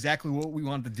conversation is exactly what we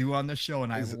wanted to do on this show,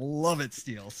 and I love it,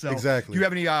 Steele. So, do you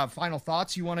have any final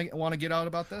thoughts you want to get out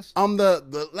about this?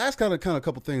 The last kind of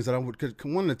couple things that I wanted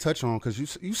to touch on, because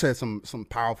you said some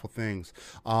powerful things,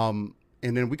 and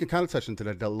then we can kind of touch into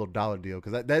that little dollar deal,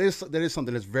 because that is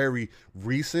something that's very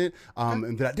recent,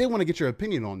 and that I did want to get your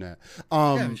opinion on that.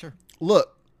 Sure.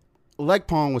 Look, like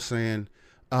Pong was saying.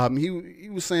 He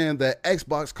was saying that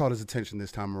Xbox caught his attention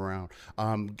this time around.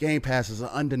 Game Pass is an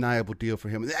undeniable deal for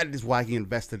him. That is why he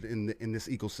invested in this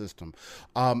ecosystem.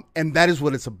 And that is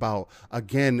what it's about.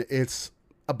 Again, it's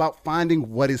about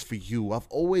finding what is for you. I've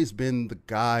always been the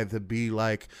guy to be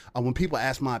like, when people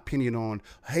ask my opinion on,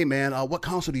 hey man, what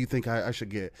console do you think I should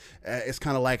get? It's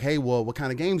kind of like, hey, well, what kind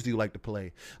of games do you like to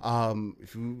play?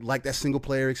 If you like that single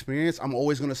player experience, I'm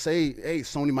always going to say, hey,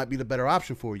 Sony might be the better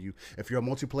option for you. If you're a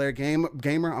multiplayer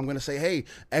gamer, I'm going to say, hey,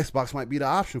 Xbox might be the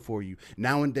option for you.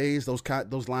 Nowadays,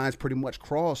 those lines pretty much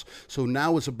cross. So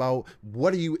now it's about,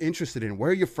 what are you interested in?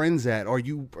 Where are your friends at? Are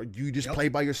you just play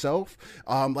by yourself?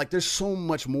 Like there's so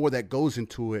much more that goes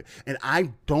into it, and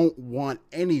I don't want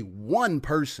any one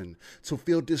person to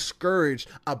feel discouraged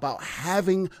about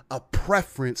having a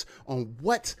preference on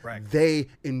what they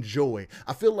enjoy.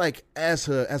 I feel like as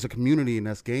a community and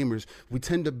as gamers, we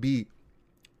tend to be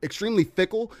extremely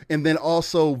fickle and then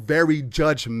also very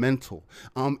judgmental.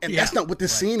 And that's not what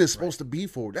this scene is supposed to be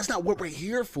for. That's not what we're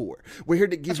here for. We're here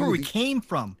to give. That's where we came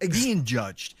from, being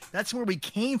judged. That's where we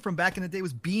came from back in the day,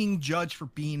 was being judged for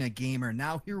being a gamer.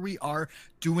 Now here we are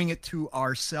doing it to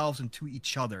ourselves and to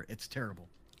each other. It's terrible.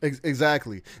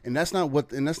 Exactly, and that's not what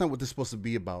this is supposed to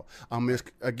be about. It's,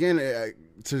 again, to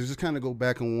just kind of go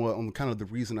back on kind of the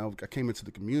reason I came into the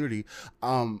community.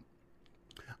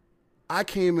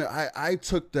 I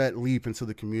took that leap into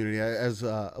the community as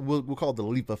we'll call it the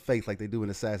leap of faith, like they do in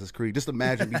Assassin's Creed. Just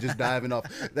imagine me just diving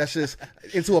off. That's just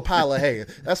into a pile of hay.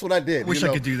 That's what I did.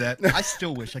 I could do that. I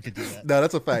still wish I could do that. No,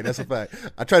 that's a fact. That's a fact.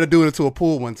 I tried to do it into a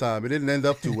pool one time. It didn't end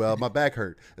up too well. My back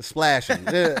hurt. It's splashing.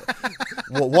 Yeah.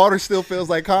 Well, water still feels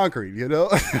like concrete, you know?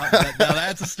 Now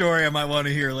that's a story I might want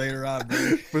to hear later on.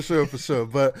 Bro. For sure.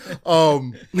 But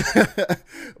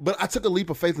but I took a leap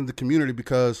of faith in the community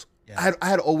because I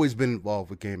had always been involved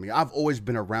with gaming. I've always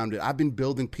been around it. I've been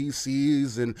building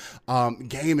PCs and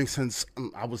gaming since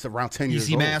I was around 10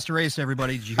 years old. PC Master Race,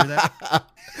 everybody. Did you hear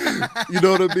that? You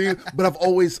know what I mean? But I've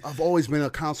always been a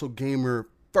console gamer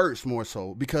first, more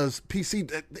so, because PC,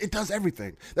 it does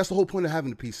everything. That's the whole point of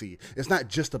having a PC. It's not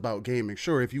just about gaming.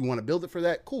 Sure, if you want to build it for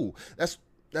that, cool. That's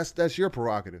your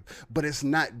prerogative. But it's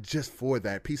not just for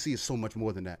that. PC is so much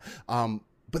more than that.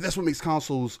 But that's what makes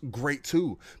consoles great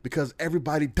too, because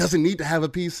everybody doesn't need to have a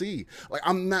PC. Like,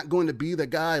 I'm not going to be the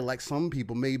guy like some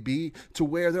people may be, to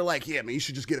where they're like, yeah, man, you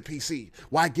should just get a PC.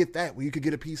 Why get that when you could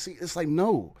get a PC? It's like,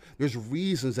 no, there's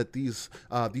reasons that these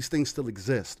things still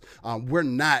exist.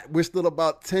 We're still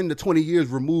about 10 to 20 years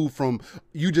removed from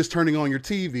you just turning on your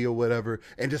TV or whatever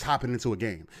and just hopping into a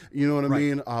game. You know what I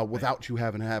mean? Without you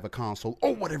having to have a console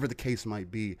or whatever the case might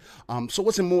be. So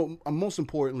what's most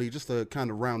importantly, just to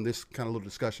kind of round this kind of little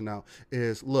discussion out,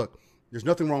 is, look, there's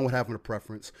nothing wrong with having a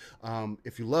preference.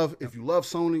 If you love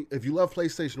Sony, if you love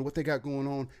PlayStation and what they got going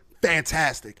on,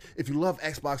 fantastic. If you love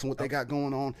Xbox and what they got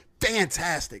going on,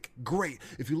 fantastic, great.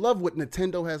 If you love what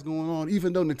Nintendo has going on,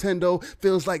 even though Nintendo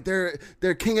feels like they're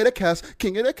king of the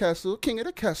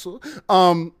castle,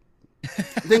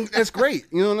 then that's great.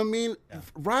 You know what I mean?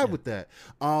 Ride with that.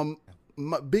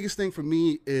 My biggest thing for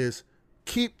me is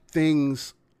keep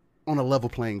things on a level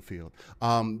playing field.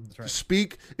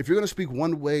 Speak, if you're going to speak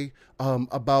one way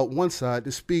about one side,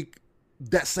 to speak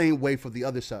that same way for the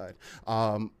other side.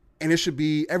 And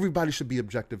everybody should be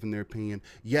objective in their opinion.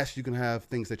 Yes, you can have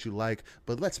things that you like,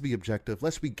 but let's be objective.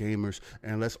 Let's be gamers,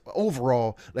 and let's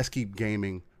keep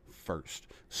gaming first.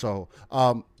 So,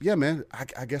 yeah, man,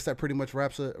 I guess that pretty much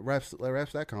wraps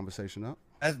that conversation up.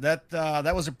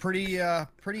 That was a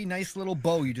pretty nice little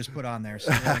bow you just put on there.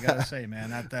 So I gotta say,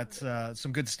 man, that's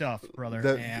some good stuff, brother.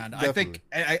 And definitely. I think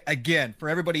again, for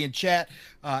everybody in chat,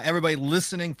 everybody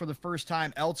listening for the first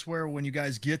time elsewhere, when you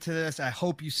guys get to this, I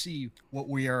hope you see what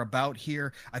we are about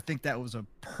here. I think that was a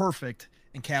perfect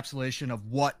encapsulation of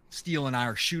what Steele and I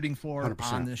are shooting for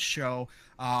 100%. On this show.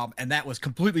 And that was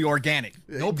completely organic.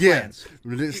 No plans.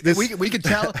 We could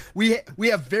tell we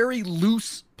have very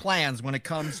loose plans when it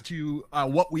comes to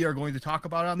what we are going to talk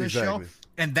about on this show.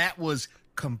 And that was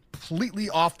completely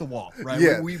off the wall, right?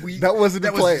 Yeah, that wasn't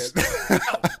the plan.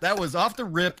 That was off the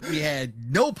rip. We had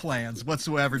no plans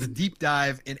whatsoever to deep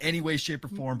dive in any way, shape, or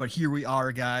form. But here we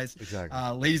are, guys. Exactly.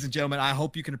 Ladies and gentlemen, I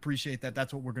hope you can appreciate that.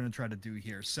 That's what we're going to try to do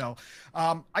here. So,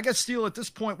 I guess, Steele, at this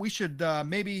point, we should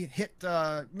maybe hit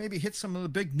some of the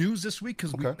big news this week,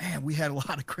 because we had a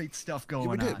lot of great stuff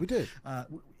going on. We did.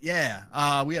 We had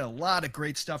a lot of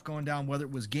great stuff going down, whether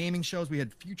it was gaming shows. We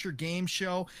had Future Game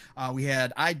Show. We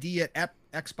had ID at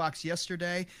Xbox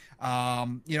yesterday,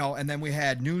 and then we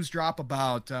had news drop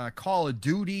about Call of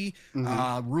Duty.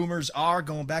 Rumors are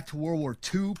going back to World War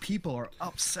II. People are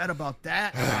upset about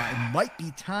that. It might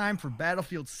be time for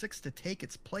Battlefield 6 to take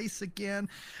its place again.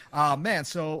 Man,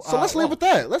 so let's leave with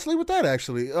that. Let's leave with that,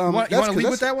 actually. You want to leave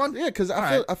with that one? Yeah, because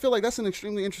I feel like that's an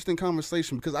extremely interesting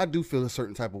conversation, because I do feel a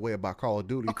certain type of way about Call of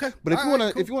Duty. Okay. But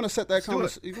if you want to set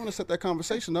that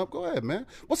conversation up, go ahead, man.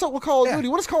 What's up with Call of Duty?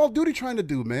 What is Call of Duty trying to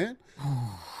do, man?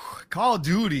 Call of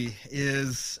Duty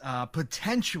is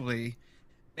potentially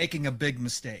making a big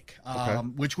mistake,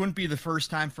 which wouldn't be the first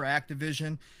time for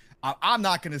Activision. I'm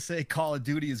not going to say Call of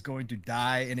Duty is going to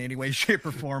die in any way, shape,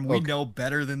 or form. We know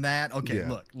better than that. Okay,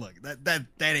 look, that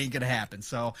ain't going to happen.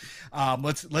 So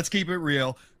let's keep it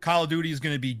real. Call of Duty is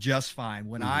going to be just fine.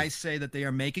 When I say that they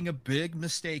are making a big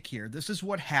mistake here, this is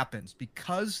what happens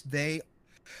because they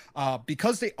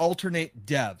alternate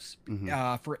devs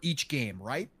for each game,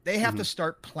 right? They have to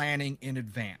start planning in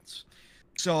advance.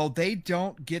 So they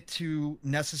don't get to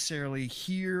necessarily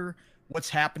hear what's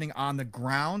happening on the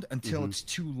ground until it's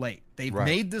too late. They've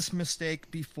made this mistake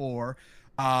before.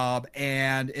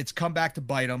 and it's come back to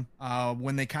bite them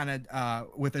when they kind of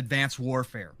with Advanced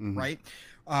Warfare, right?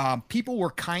 People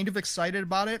were kind of excited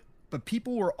about it, but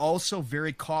people were also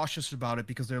very cautious about it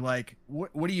because they're like,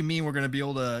 what do you mean we're going to be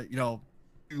able to,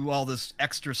 do all this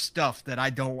extra stuff that I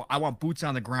want boots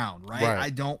on the ground, right? I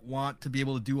don't want to be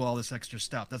able to do all this extra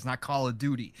stuff. That's not Call of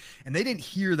Duty. And they didn't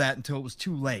hear that until it was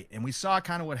too late. And we saw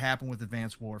kind of what happened with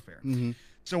Advanced Warfare.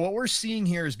 So what we're seeing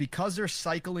here is because they're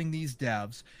cycling these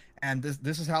devs, and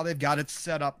this is how they've got it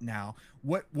set up now,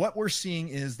 what we're seeing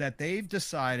is that they've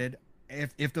decided,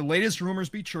 if the latest rumors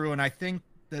be true, and I think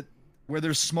that where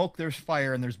there's smoke, there's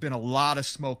fire, and there's been a lot of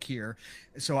smoke here.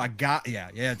 So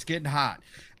it's getting hot.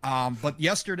 But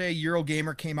yesterday,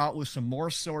 Eurogamer came out with some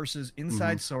more sources,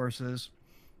 inside sources.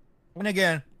 And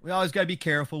again, we always got to be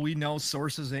careful. We know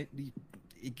sources, it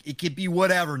could be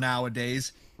whatever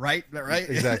nowadays, right?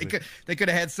 Exactly. They could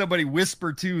have had somebody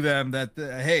whisper to them that,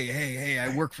 hey,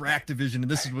 I work for Activision, and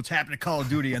this is what's happening to Call of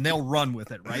Duty, and they'll run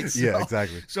with it, right? Yeah,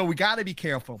 exactly. So we got to be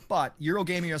careful. But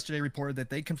Eurogamer yesterday reported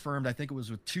that they confirmed, I think it was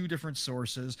with 2 different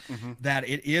sources, that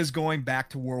it is going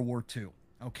back to World War II.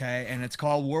 Okay, and it's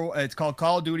called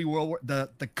Call of Duty World War.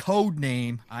 The code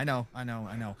name, I know.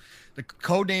 The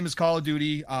code name is Call of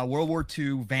Duty World War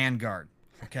II Vanguard.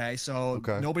 Okay, so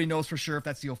nobody knows for sure if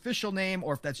that's the official name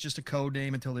or if that's just a code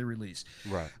name until they release.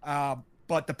 Right.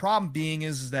 But the problem being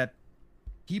is that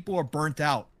people are burnt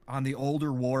out on the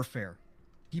older warfare.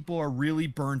 People are really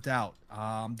burnt out.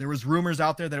 There was rumors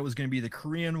out there that it was going to be the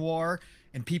Korean War,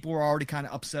 and people were already kind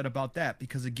of upset about that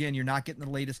because, again, you're not getting the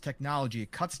latest technology.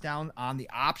 It cuts down on the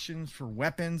options for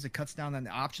weapons. It cuts down on the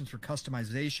options for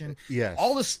customization. Yes.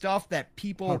 All the stuff that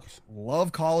people 100%.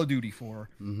 love Call of Duty for,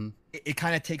 it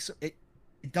kind of takes it.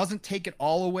 It doesn't take it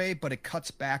all away, but it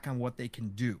cuts back on what they can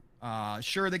do.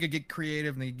 Sure, they could get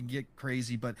creative and they can get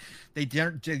crazy, but they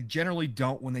generally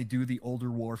don't when they do the older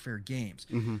warfare games.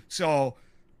 So,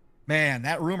 man,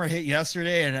 that rumor hit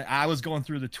yesterday, and I was going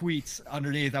through the tweets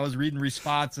underneath. I was reading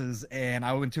responses, and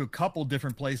I went to a couple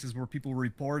different places where people were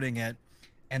reporting it,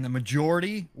 and the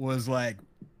majority was like,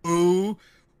 ooh,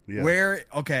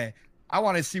 okay, I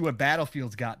want to see what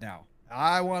Battlefield's got now.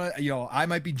 I want to, I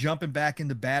might be jumping back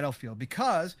into Battlefield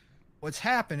because what's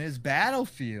happened is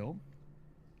Battlefield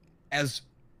has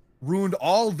ruined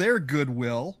all their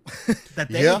goodwill that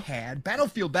they had.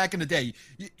 Battlefield back in the day,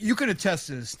 you can attest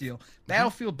to this, Steele.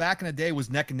 Battlefield back in the day was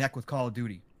neck and neck with Call of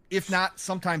Duty, if not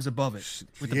sometimes above it.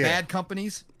 With the bad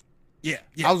companies,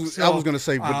 I was going to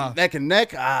say, but neck and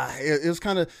neck, it was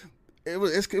kind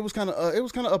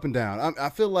of up and down. I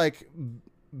feel like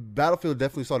Battlefield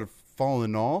definitely started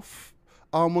falling off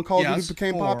when Call of Duty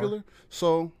became popular.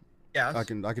 So yeah, I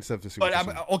can step to see.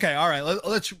 But okay, all right.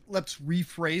 Let's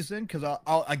rephrase then, because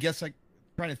I guess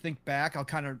trying to think back. I'll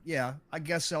kind of I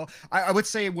guess so. I would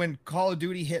say when Call of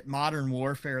Duty hit Modern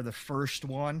Warfare, the first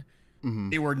one,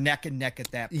 they were neck and neck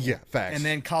at that point. Yeah, facts. And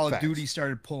then Call of Duty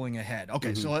started pulling ahead.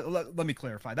 Okay, so let me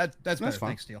clarify. That's better.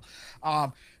 Thanks, Steele.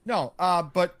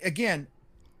 But again,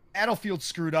 Battlefield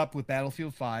screwed up with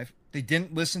Battlefield 5. They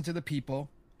didn't listen to the people.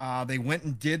 They went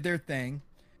and did their thing.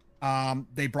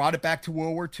 They brought it back to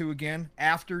World War II again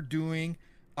after doing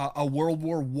a World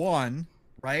War I,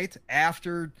 right?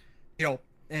 After,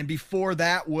 and before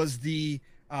that was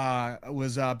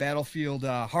Battlefield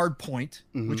Hardpoint,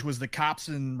 which was the cops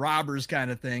and robbers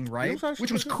kind of thing, right?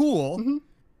 Which was cool.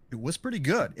 It was pretty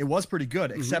good.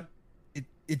 Except it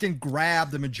didn't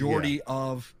grab the majority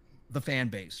of the fan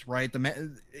base, right?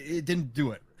 It didn't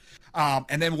do it.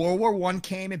 And then World War I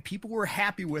came, and people were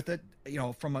happy with it.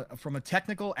 From a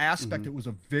technical aspect, it was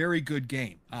a very good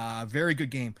game. But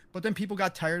then people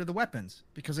got tired of the weapons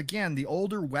because, again, the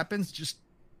older weapons just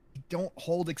don't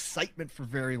hold excitement for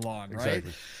very long, right?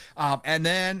 Exactly. And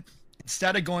then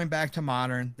instead of going back to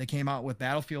modern, they came out with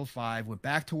Battlefield 5, went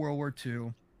back to World War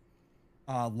II,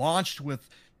 launched with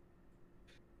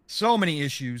so many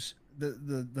issues.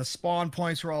 The spawn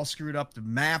points were all screwed up. The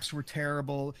maps were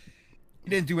terrible. They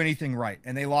didn't do anything right,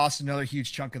 and they lost another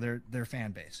huge chunk of their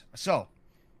fan base. So,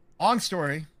 long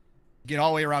story, get all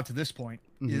the way around to this point,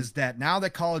 is that now that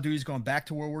Call of Duty is going back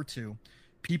to World War II,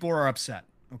 people are upset,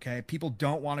 okay? People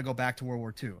don't want to go back to World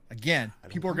War II. Again,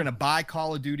 people are going to buy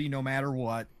Call of Duty no matter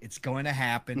what. It's going to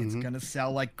happen. It's going to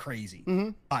sell like crazy.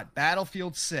 But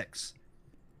Battlefield 6,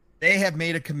 they have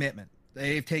made a commitment.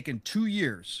 They've taken 2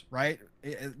 years, right?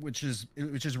 Which is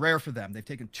rare for them. They've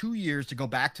taken 2 years to go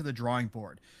back to the drawing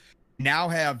board. Now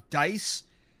have DICE,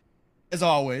 as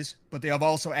always, but they have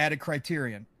also added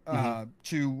Criterion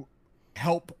to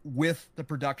help with the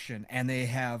production, and they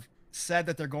have said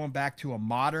that they're going back to a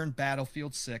modern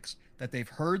Battlefield 6 that they've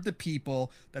heard the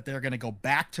people, that they're going to go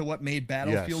back to what made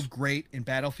Battlefield great in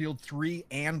Battlefield 3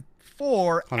 and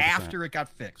 4 100%. After it got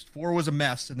fixed. 4 was a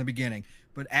mess in the beginning,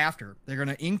 but after, they're going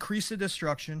to increase the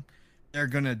destruction. They're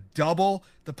going to double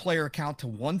the player count to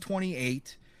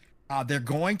 128. They're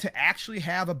going to actually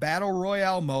have a battle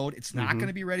royale mode. It's not going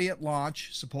to be ready at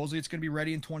launch. Supposedly it's going to be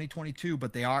ready in 2022,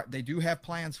 but they do have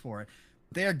plans for it.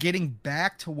 They are getting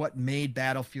back to what made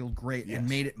Battlefield great and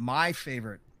made it my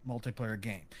favorite multiplayer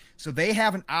game. So they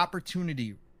have an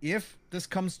opportunity, if this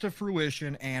comes to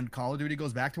fruition and Call of Duty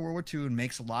goes back to World War II and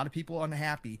makes a lot of people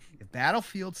unhappy, if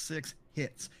Battlefield 6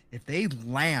 hits, if they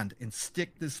land and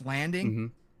stick this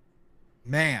landing,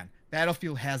 man,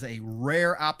 Battlefield has a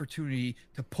rare opportunity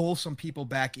to pull some people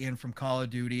back in from Call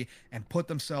of Duty and put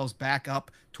themselves back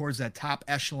up towards that top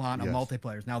echelon of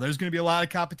multiplayers. Now, there's going to be a lot of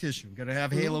competition. We're going to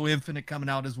have Halo Infinite coming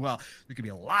out as well. There's going to be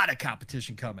a lot of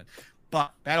competition coming.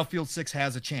 But Battlefield 6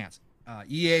 has a chance.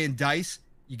 EA and DICE,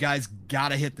 you guys got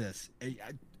to hit this.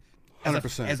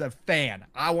 100%. As a fan,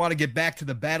 I want to get back to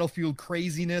the Battlefield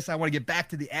craziness. I want to get back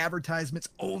to the advertisements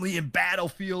only in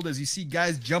Battlefield, as you see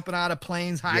guys jumping out of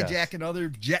planes, hijacking other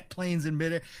jet planes in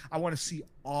midair. I want to see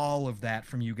all of that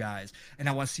from you guys, and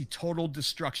I want to see total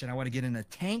destruction. I want to get in a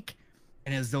tank,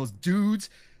 and as those dudes,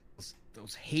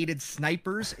 those hated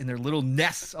snipers in their little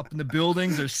nests up in the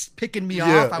buildings, they're picking me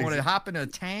off. I want to hop in a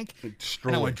tank and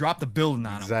I want to drop the building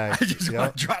on them. I just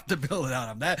want to drop the building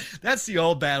on them. That's the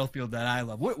old Battlefield that I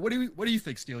love. What do you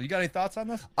think, Steele? You got any thoughts on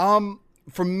this?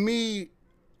 For me,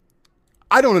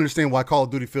 I don't understand why Call of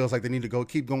Duty feels like they need to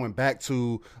keep going back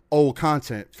to old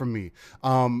content. For me,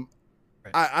 I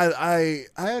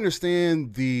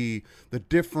understand the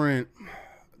different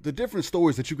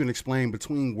stories that you can explain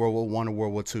between World War I and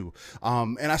World War II.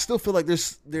 And I still feel like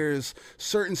there's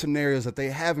certain scenarios that they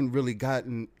haven't really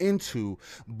gotten into.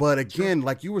 But again,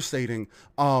 like you were stating,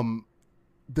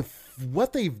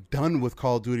 what they've done with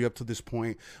Call of Duty up to this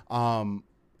point,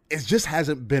 it just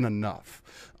hasn't been enough.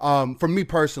 For me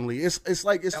personally, it's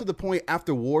to the point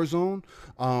after Warzone,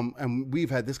 and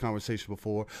we've had this conversation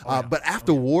before, but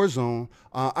after Warzone,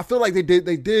 I feel like they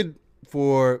did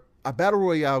for a battle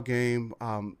royale game,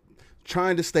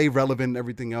 trying to stay relevant and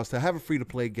everything else, to have a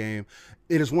free-to-play game.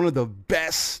 It is one of the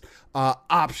best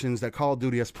options that Call of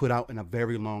Duty has put out in a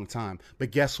very long time. But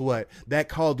guess what? That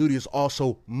Call of Duty is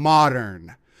also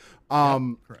modern.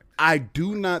 I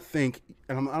do not think,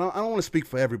 and I don't want to speak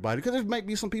for everybody, because there might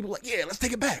be some people like, let's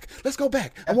take it back. Let's go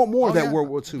back. I want more of that World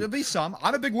War II. There'll be some.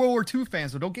 I'm a big World War II fan,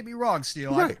 so don't get me wrong,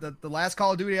 Steele. Right. The last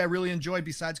Call of Duty I really enjoyed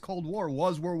besides Cold War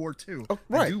was World War II.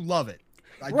 Right. I do love it.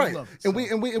 I do love it.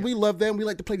 And we love that, and we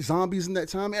like to play zombies in that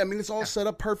time. I mean, it's all set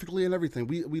up perfectly and everything.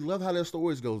 We love how their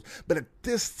stories goes. But at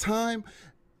this time,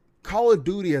 Call of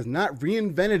Duty has not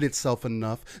reinvented itself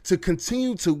enough to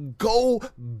continue to go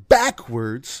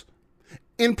backwards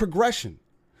in progression.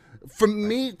 For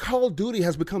me, Call of Duty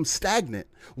has become stagnant.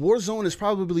 Warzone is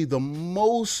probably the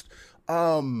most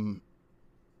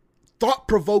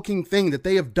thought-provoking thing that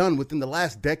they have done within the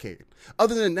last decade.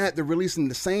 Other than that, they're releasing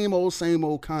the same old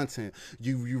content.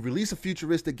 You release a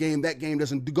futuristic game, that game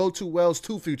doesn't go too well, it's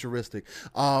too futuristic,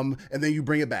 and then you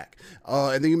bring it back.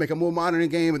 And then you make a more modern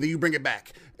game, and then you bring it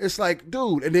back. It's like,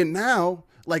 dude, and then now,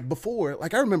 like before,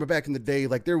 like I remember back in the day,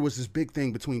 like there was this big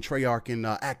thing between Treyarch and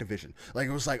Activision. Like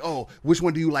it was like, oh, which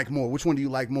one do you like more? Which one do you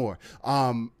like more?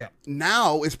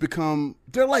 Now it's become,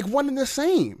 they're like one and the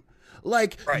same.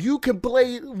 Like you can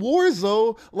play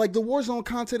Warzone, like the Warzone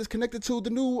content is connected to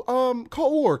the new Cold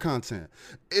War content.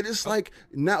 It is like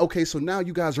now, okay, so now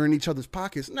you guys are in each other's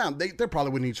pockets. Now they're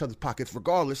probably in each other's pockets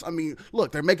regardless. I mean,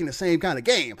 look, they're making the same kind of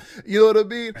game. You know what I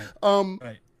mean?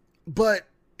 But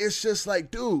it's just like,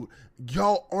 dude,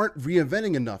 y'all aren't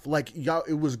reinventing enough. Like y'all,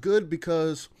 it was good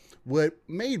because what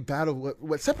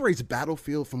separates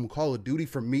Battlefield from Call of Duty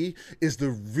for me is the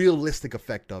realistic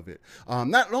effect of it.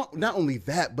 Not only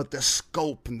that, but the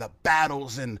scope and the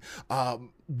battles and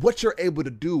what you're able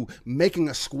to do, making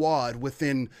a squad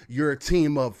within your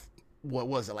team of, what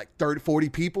was it, like 30, 40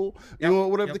 people,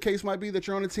 whatever the case might be that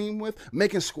you're on a team with,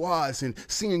 making squads and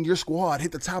seeing your squad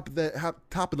hit the top of the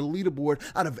leaderboard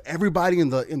out of everybody in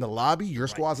the lobby, your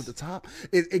squad's at the top.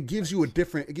 It gives you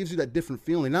that different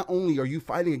feeling. Not only are you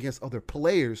fighting against other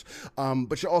players,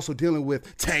 but you're also dealing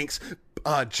with tanks,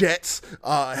 jets,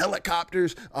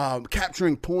 helicopters,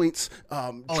 capturing points,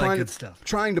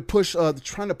 trying to push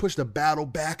the battle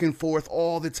back and forth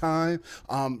all the time,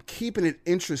 keeping it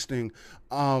interesting.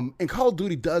 And Call of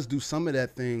Duty does do some of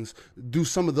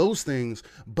those things,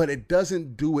 but it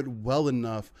doesn't do it well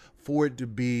enough for it to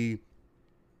be,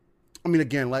 I mean,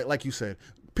 again, like you said,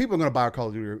 people are going to buy Call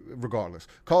of Duty regardless.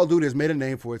 Call of Duty has made a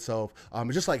name for itself.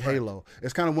 It's just like Halo.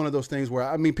 It's kind of one of those things where,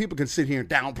 I mean, people can sit here and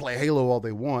downplay Halo all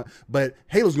they want, but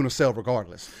Halo's going to sell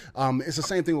regardless. It's the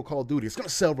same thing with Call of Duty. It's going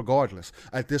to sell regardless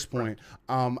at this point.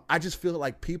 I just feel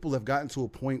like people have gotten to a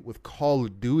point with Call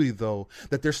of Duty, though,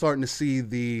 that they're starting to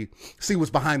see what's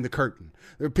behind the curtain.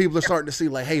 People are starting to see,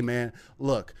 like, hey, man,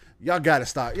 look, y'all got to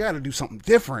stop. You got to do something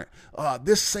different.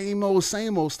 This same old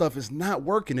stuff is not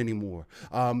working anymore.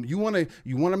 You want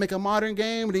to make a modern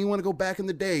game, then you want to go back in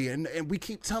the day. And we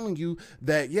keep telling you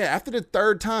that, yeah, after the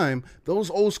third time, those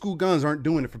old school guns aren't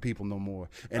doing it for people no more.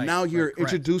 And now you're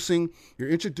introducing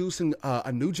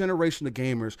a new generation of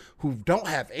gamers who don't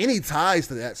have any ties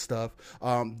to that stuff,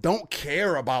 don't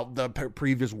care about the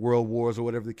previous world wars or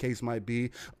whatever the case might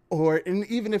be. And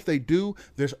even if they do,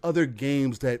 there's other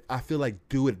games that I feel like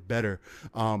do it better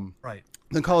than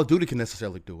Call of Duty can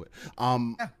necessarily do it.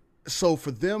 So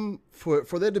for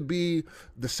there to be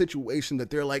the situation that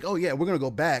they're like, oh yeah, we're gonna go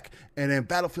back, and then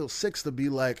Battlefield 6 to be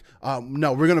like,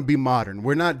 no, we're gonna be modern.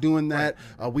 We're not doing that.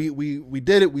 We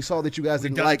did it. We saw that you guys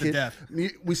didn't like it.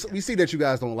 We see that you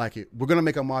guys don't like it. We're gonna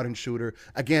make a modern shooter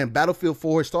again. Battlefield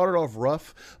 4 started off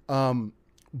rough,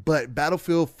 but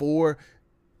Battlefield 4.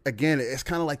 Again, it's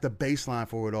kind of like the baseline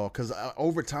for it all, because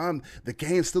over time, the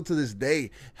game still to this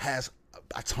day has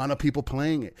a ton of people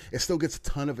playing it. It still gets a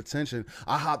ton of attention.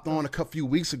 I hopped on a few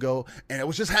weeks ago, and it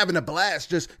was just having a blast,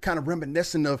 just kind of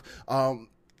reminiscent of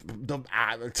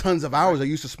the tons of hours I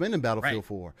used to spend in Battlefield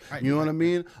 4. You know what I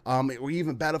mean? Or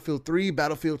even Battlefield 3,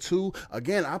 Battlefield 2.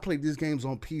 Again, I played these games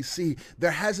on PC.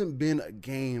 There hasn't been a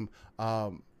game...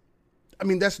 I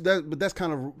mean, but that's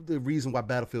kind of the reason why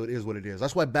Battlefield is what it is.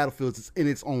 That's why Battlefield is in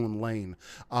its own lane.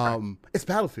 It's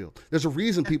Battlefield. There's a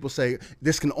reason people say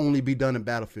this can only be done in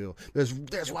Battlefield. There's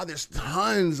why there's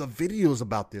tons of videos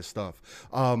about this stuff.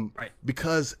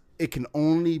 Because it can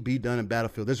only be done in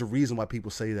Battlefield. There's a reason why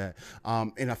people say that.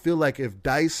 And I feel like if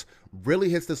DICE really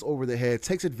hits this over the head,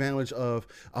 takes advantage of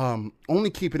only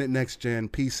keeping it next gen,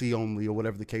 PC only, or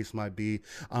whatever the case might be,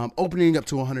 opening up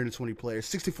to 120 players,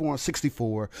 64 on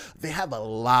 64, they have a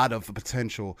lot of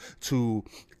potential to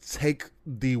take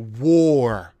the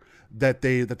war that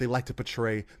they like to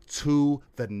portray to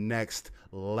the next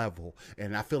level.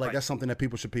 And I feel like that's something that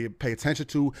people should pay attention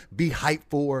to, be hyped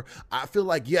for. I feel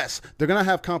like, yes, they're going to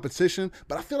have competition,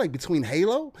 but I feel like between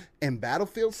Halo and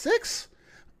Battlefield 6,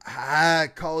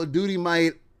 Call of Duty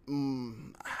might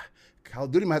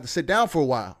have to sit down for a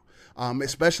while,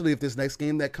 especially if this next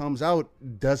game that comes out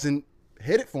doesn't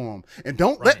hit it for them. And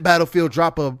don't let Battlefield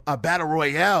drop a battle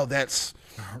royale that's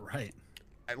good.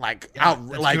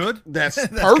 That's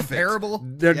perfect. Comparable.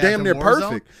 They're damn near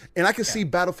perfect. And I can see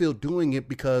Battlefield doing it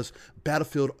because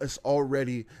Battlefield is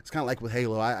already, it's kind of like with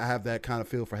Halo. I have that kind of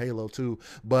feel for Halo too.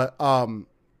 But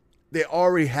they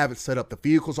already have it set up. The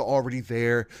vehicles are already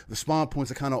there. The spawn points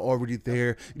are kind of already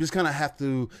there. You just kind of have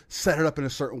to set it up in a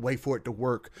certain way for it to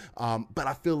work. But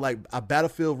I feel like a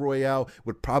Battlefield Royale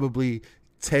would probably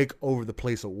take over the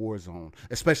place of Warzone,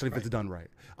 especially if it's done right.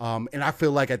 And I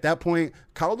feel like at that point,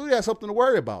 Call of Duty has something to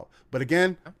worry about. But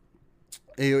again,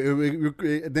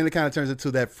 then it kind of turns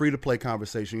into that free-to-play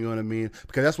conversation, you know what I mean?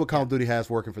 Because that's what Call of Duty has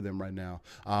working for them right now.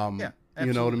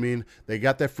 You know what I mean? They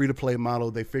got that free-to-play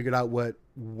model. They figured out what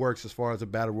works as far as the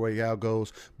Battle Royale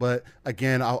goes. But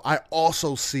again, I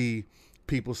also see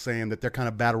people saying that they're kind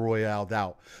of Battle Royale'd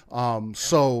out.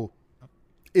 So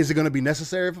is it going to be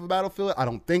necessary for Battlefield? I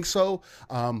don't think so.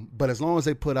 But as long as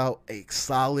they put out a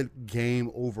solid game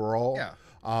overall,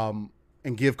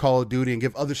 and give Call of Duty and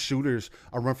give other shooters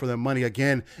a run for their money,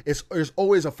 again, there's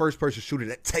always a first-person shooter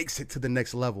that takes it to the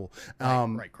next level.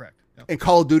 Correct. Yep. And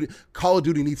Call of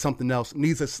Duty needs something else.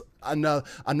 Needs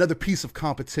another piece of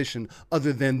competition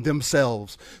other than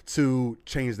themselves to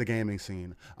change the gaming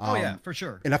scene. For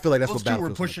sure. And I feel like that's what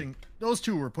Battlefield's pushing. Those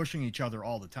two were pushing each other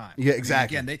all the time. Yeah,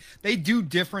 exactly. I mean, again, they do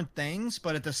different things,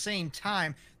 but at the same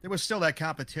time, there was still that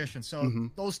competition. So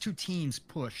those two teams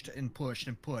pushed and pushed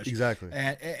and pushed. Exactly.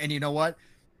 And you know what?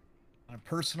 On a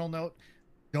personal note,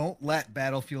 don't let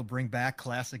Battlefield bring back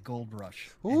classic Gold Rush.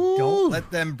 Don't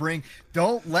let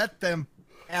them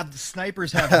have the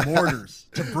snipers have mortars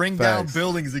to bring down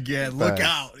buildings again. Look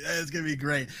out. It's going to be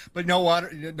great. But no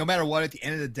matter what, at the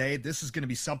end of the day, this is going to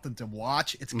be something to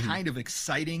watch. It's kind of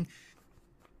exciting.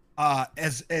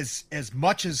 As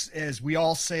much as we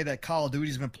all say that Call of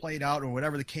Duty's been played out or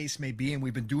whatever the case may be, and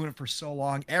we've been doing it for so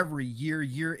long, every year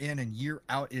in and year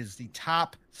out is the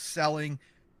top selling,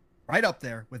 right up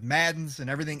there with Maddens and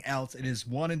everything else. It is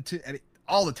 1 and 2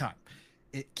 all the time.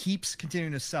 It keeps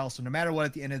continuing to sell. So no matter what,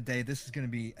 at the end of the day, this is going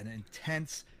to be an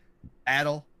intense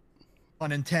battle,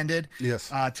 unintended,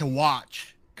 to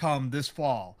watch come this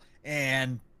fall.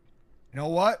 And You know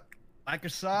what?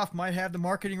 Microsoft might have the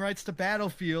marketing rights to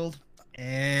Battlefield,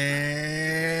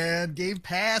 and Game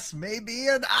Pass may be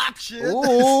an option.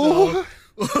 So,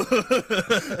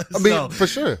 I mean, for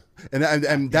sure,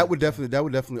 and that would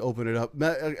definitely open it up.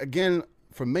 Again,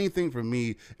 main thing for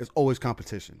me is always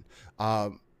competition.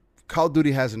 Call of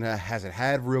Duty hasn't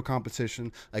had real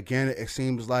competition. Again, it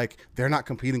seems like they're not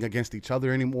competing against each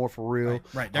other anymore for real.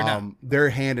 Right. They're not. They're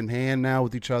hand in hand now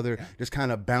with each other, just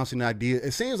kind of bouncing ideas.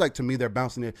 It seems like to me they're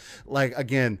bouncing it. Like,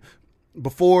 again,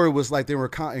 before it was like they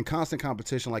were in constant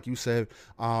competition, like you said,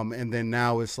 and then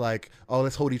now it's like, oh,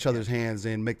 let's hold each other's hands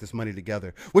and make this money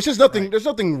together. Which is nothing. Right. There's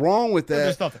nothing wrong with that.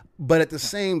 There's nothing. But at the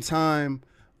same time,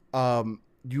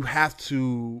 you have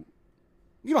to.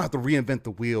 You don't have to reinvent the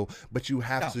wheel, but you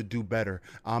have to do better.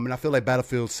 And I feel like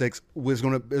Battlefield 6 is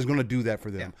gonna do that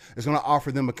for them. It's gonna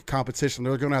offer them a competition.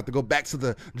 They're gonna have to go back to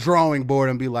the drawing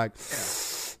board and be like,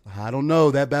 I don't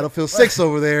know, that Battlefield 6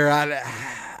 over there.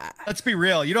 Let's be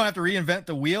real. You don't have to reinvent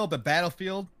the wheel, but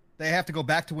Battlefield, they have to go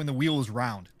back to when the wheel was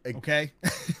round. Okay.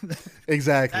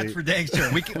 Exactly. That's for dang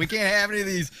sure. We can't have any of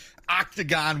these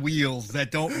octagon wheels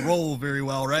that don't roll very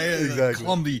well, right? Exactly.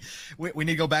 Clumsy. We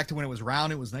need to go back to when it was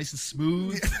round. It was nice and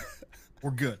smooth.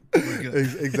 We're good. We're good.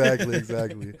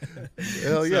 Exactly.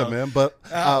 Hell yeah, man. But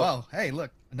well, hey,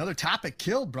 look, another topic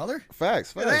killed, brother.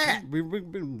 Facts.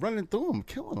 We've been running through them,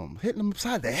 killing them, hitting them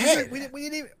upside the head. We didn't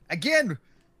even, again,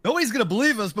 nobody's gonna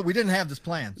believe us, but we didn't have this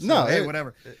plan. So, no, hey,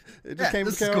 whatever. It just came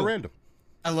cool. Random.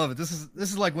 I love it. This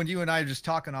is like when you and I are just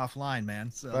talking offline, man.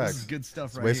 So Facts. This is good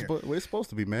stuff right here. We're supposed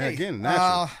to be, man. Hey, again,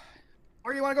 natural.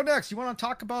 Where do you want to go next? You want to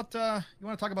talk about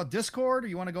Discord, or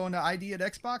you want to go into ID at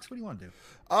Xbox? What do you want to do?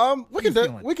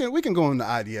 We can go into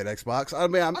ID at Xbox. I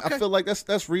mean, I feel like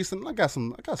that's recent. I got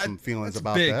some feelings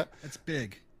about big. that. That's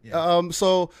big. Yeah.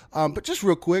 But just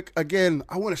real quick, again,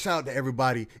 I want to shout out to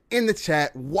everybody in the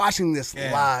chat watching this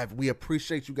live. We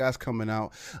appreciate you guys coming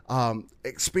out,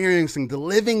 experiencing the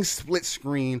living split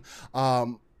screen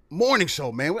morning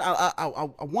show, man. I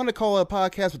want to call it a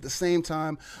podcast, but at the same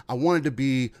time, I wanted to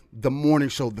be the morning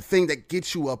show, the thing that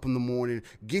gets you up in the morning,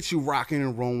 gets you rocking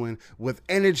and rolling with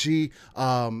energy,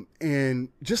 and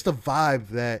just a vibe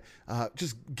that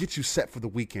just gets you set for the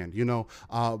weekend, you know?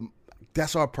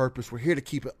 That's our purpose. We're here to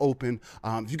keep it open.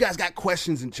 If you guys got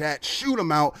questions in chat, shoot them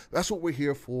out. That's what we're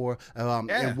here for.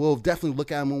 And we'll definitely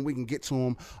look at them when we can get to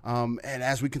them. And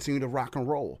as we continue to rock and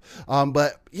roll.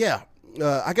 But yeah,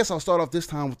 I guess I'll start off this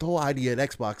time with the whole ID at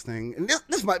Xbox thing. And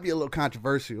this might be a little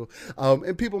controversial.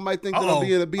 And people might think that I'm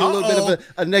being a little bit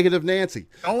of a negative Nancy.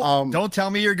 Don't tell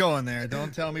me you're going there.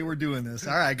 Don't tell me we're doing this.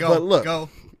 All right, go. But look,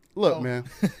 go. Man.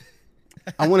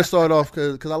 I want to start off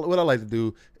because what I like to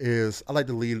do is I like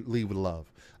to lead with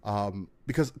love.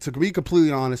 Because to be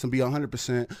completely honest and be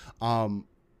 100%,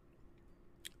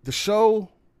 the show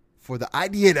for the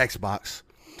ID at Xbox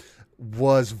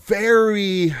was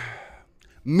very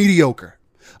mediocre.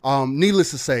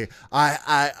 Needless to say,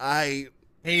 I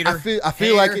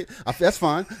feel like it. That's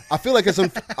fine. I feel like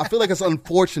it's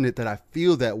unfortunate that I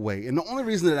feel that way, and the only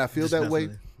reason that I feel that way.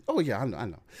 Oh yeah, I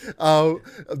know.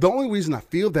 The only reason I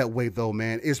feel that way though,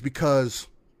 man, is because,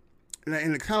 and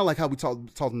it's kind of like how we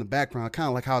talked in the background, kind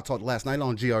of like how I talked last night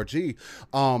on GRG.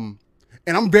 And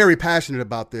I'm very passionate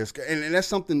about this, and that's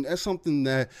something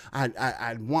that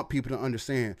I want people to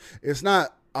understand. It's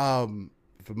not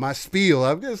for my spiel.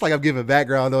 It's like I'm giving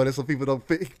background on it so people don't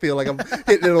feel like I'm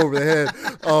hitting it over the head.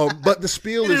 But the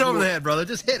spiel is over the head, brother.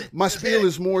 Just hit it. My spiel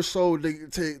is more so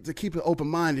to keep it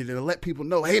open-minded and to let people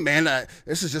know, hey, man,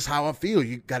 this is just how I feel.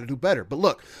 You got to do better. But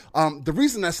look, the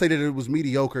reason I say that it was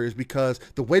mediocre is because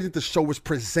the way that the show was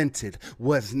presented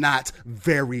was not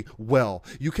very well.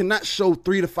 You cannot show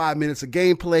 3 to 5 minutes of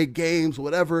gameplay, games,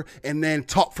 whatever, and then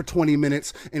talk for 20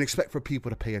 minutes and expect for people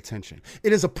to pay attention.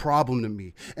 It is a problem to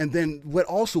me. And then what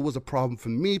also was a problem for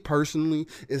me personally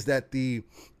is that the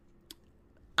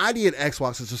ID at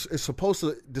Xbox is supposed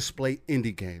to display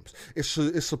indie games. It's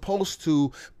supposed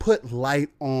to put light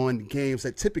on games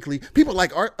that typically people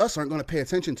like us aren't going to pay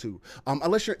attention to,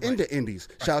 unless you're into indies.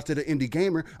 Shout out to the indie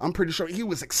gamer. I'm pretty sure he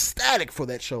was ecstatic for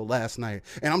that show last night,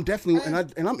 and I'm definitely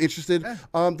and I'm interested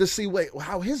to see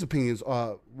how his opinions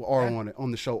are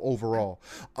on the show overall.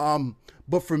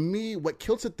 But for me, what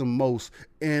kills it the most,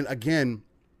 and again,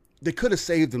 they could have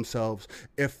saved themselves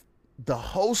if the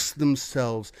hosts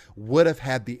themselves would have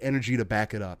had the energy to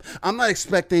back it up. I'm not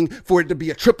expecting for it to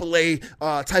be a AAA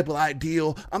type of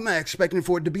ideal. I'm not expecting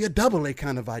for it to be a AA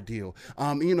kind of ideal.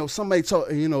 Somebody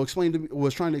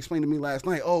was trying to explain to me last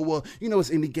night, oh, well, it's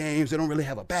indie games. They don't really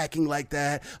have a backing like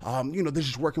that. They're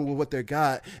just working with what they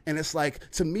got. And it's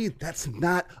like, to me, that's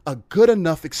not a good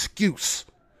enough excuse.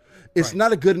 It's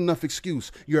not a good enough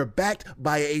excuse. You're backed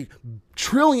by a $1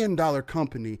 trillion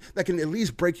company that can at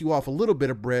least break you off a little bit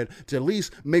of bread to at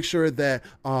least make sure that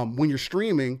when you're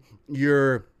streaming,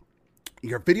 your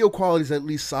video quality is at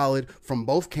least solid from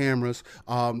both cameras,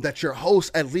 that your hosts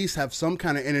at least have some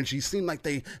kind of energy, seem like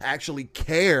they actually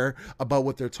care about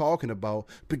what they're talking about,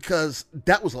 because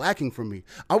that was lacking for me.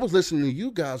 I was listening to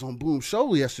you guys on Boom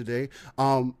Show yesterday.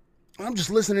 I'm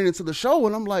just listening into the show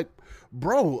and I'm like,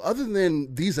 bro, other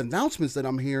than these announcements that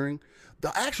I'm hearing,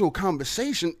 the actual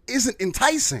conversation isn't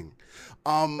enticing.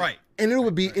 Right. And it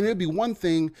would be one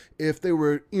thing if they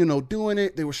were, doing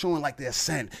it, they were showing like the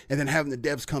ascent and then having the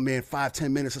devs come in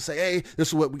 5-10 minutes and say, hey, this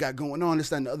is what we got going on, this,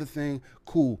 that, and the other thing,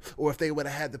 cool. Or if they would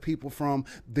have had the people from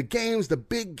the games, the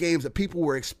big games that people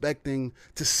were expecting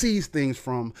to see things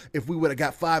from, if we would have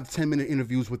got 5-10 minute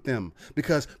interviews with them,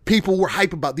 because people were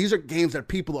hype about, these are games that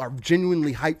people are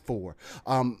genuinely hyped for.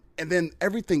 And then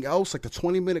everything else, like the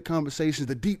 20-minute conversations,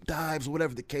 the deep dives,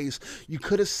 whatever the case, you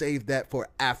could have saved that for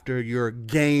after your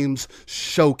games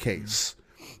showcase.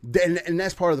 And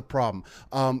that's part of the problem.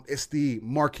 It's the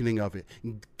marketing of it.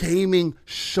 Gaming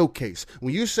showcase.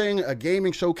 When you're saying a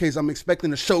gaming showcase, I'm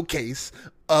expecting a showcase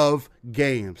of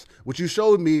games. What you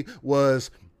showed me was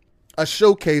a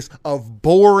showcase of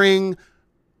boring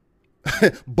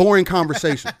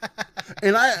conversation.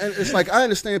 And it's like, I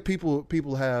understand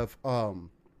people have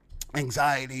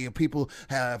anxiety, and people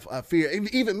have fear.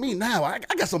 Even me now, I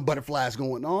got some butterflies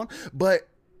going on, but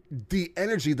the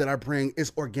energy that I bring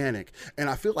is organic. And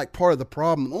I feel like part of the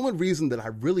problem, the only reason that I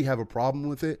really have a problem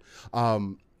with it,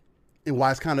 and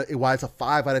why it's a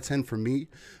 5 out of 10 for me,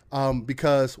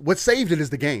 because what saved it is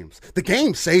the games. The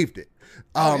game saved it.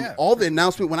 All the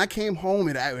announcement, when I came home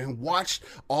and watched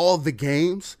all the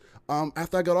games,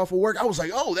 after I got off of work, I was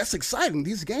like, oh, that's exciting.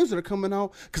 These games that are coming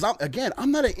out. Because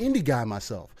I'm not an indie guy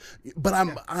myself, but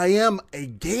I am a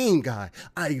game guy.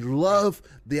 I love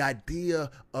the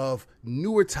idea of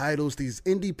newer titles, these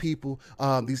indie people,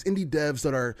 these indie devs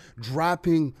that are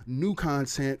dropping new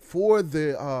content for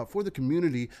the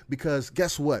community, because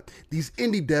guess what? These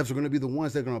indie devs are going to be the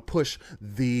ones that are going to push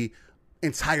the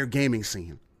entire gaming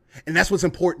scene. And that's what's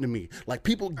important to me. Like,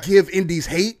 people give indies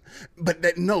hate, but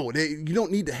you don't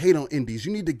need to hate on indies.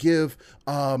 You need to give,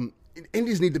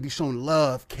 indies need to be shown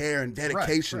love, care, and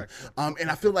dedication. Right. And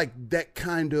I feel like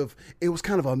it was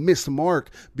kind of a missed mark,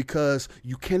 because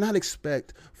you cannot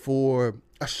expect for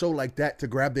a show like that to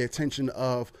grab the attention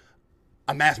of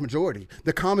a mass majority.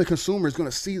 The common consumer is going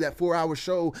to see that 4-hour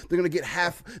show. They're going to get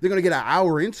an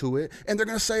hour into it, and they're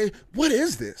going to say, what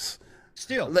is this?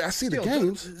 I see the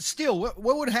games. Still,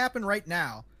 what would happen right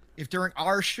now if during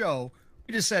our show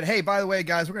we just said, hey, by the way,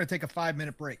 guys, we're going to take a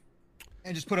 5-minute break,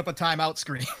 and just put up a timeout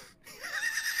screen?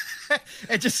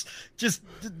 And just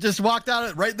walked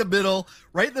out right in the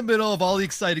middle of all the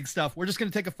exciting stuff. We're just going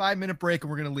to take a 5-minute break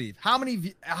and we're going to leave. How many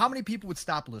people would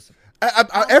stop listening?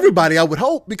 Everybody, I would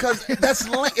hope, because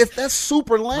that's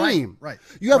super lame. Right.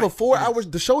 You have a 4 hours.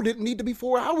 The show didn't need to be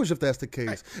 4 hours if that's the case.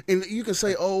 Right. And you can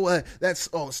say,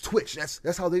 it's Twitch.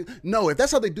 That's how they. No, if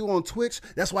that's how they do on Twitch,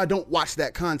 that's why I don't watch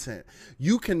that content.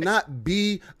 You cannot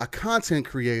be a content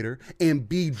creator and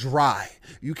be dry.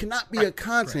 You cannot be a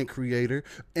content creator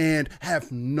and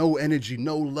have no energy,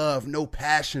 no love, no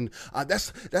passion.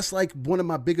 That's like one of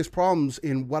my biggest problems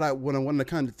in when I wanted to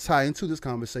kind of tie into this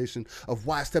conversation of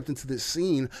why I stepped into this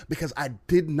scene, because I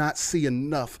did not see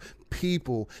enough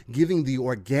people giving the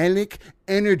organic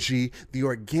energy, the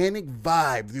organic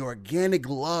vibe, the organic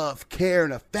love, care,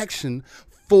 and affection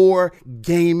for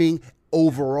gaming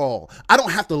overall. I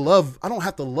don't have to love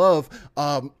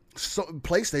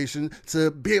PlayStation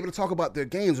to be able to talk about their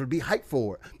games or be hyped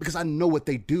for it, because I know what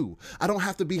they do. I don't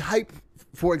have to be hyped,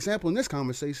 for example, in this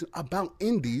conversation about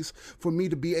indies, for me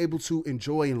to be able to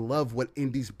enjoy and love what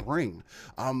indies bring,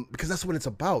 because that's what it's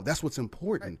about. That's what's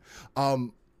important.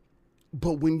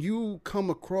 But when you come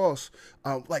across,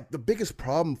 like, the biggest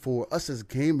problem for us as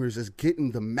gamers is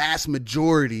getting the mass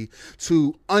majority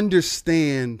to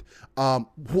understand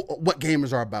what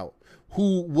gamers are about,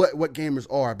 what gamers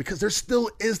are, because there still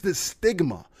is this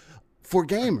stigma for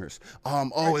gamers.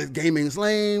 Gaming is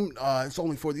lame. It's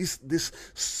only for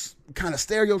this kind of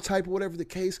stereotype or whatever the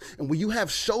case. And when you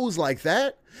have shows like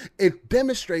that, it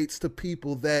demonstrates to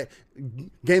people that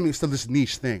gaming is still this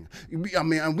niche thing. I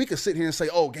mean, we could sit here and say,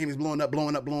 oh, gaming's blowing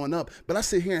up. But I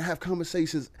sit here and have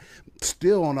conversations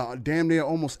still on a damn near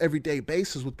almost everyday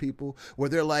basis with people where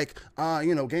they're like,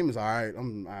 gaming's all right.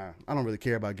 I don't really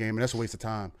care about gaming. That's a waste of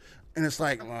time. And it's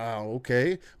like, wow,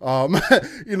 okay.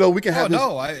 We can have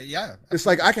It's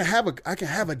like I can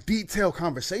have a detailed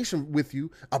conversation with you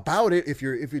about it if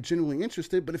you're genuinely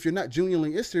interested. But if you're not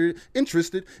genuinely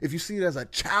interested, if you see it as a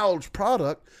child's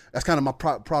product, that's kind of my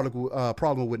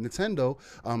problem with Nintendo,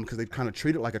 because they kind of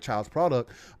treat it like a child's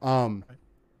product.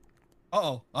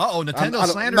 Nintendo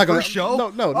slander for show?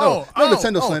 No,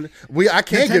 Nintendo slander. I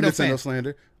can't give Nintendo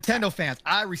slander. Nintendo fans,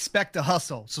 I respect the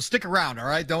hustle, so stick around, all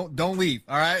right? Don't leave,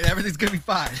 all right? Everything's gonna be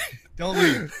fine. Don't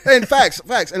leave. And facts,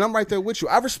 and I'm right there with you.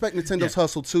 I respect Nintendo's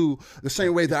hustle too, the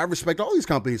same way that I respect all these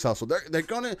companies' hustle. They're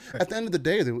gonna, at the end of the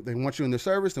day, they want you in their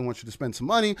service, they want you to spend some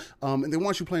money, and they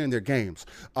want you playing their games,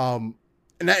 and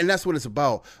that's what it's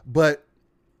about. But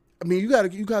I mean, you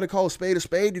gotta call a spade a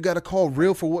spade. You gotta call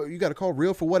real for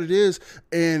what it is,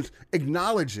 and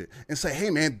acknowledge it, and say,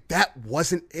 hey man, that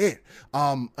wasn't it.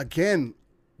 Again.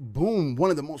 Boom,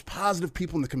 one of the most positive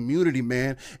people in the community,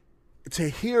 man. To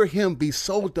hear him be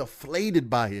so deflated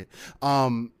by it,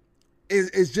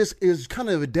 is kind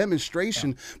of a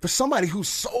demonstration for somebody who's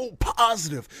so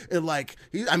positive. And like,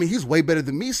 he's way better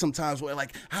than me sometimes. Where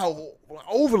like how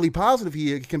overly positive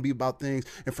he can be about things,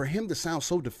 and for him to sound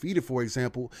so defeated, for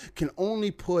example, can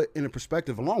only put in a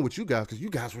perspective, along with you guys, because you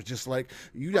guys were just like,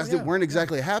 weren't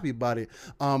exactly happy about it.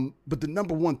 But the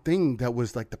number one thing that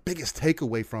was like the biggest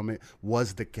takeaway from it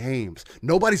was the games.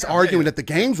 Nobody's arguing that the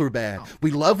games were bad.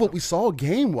 We love what we saw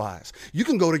game wise. You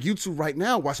can go to YouTube right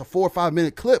now, watch a 4 or 5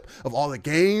 minute clip of all the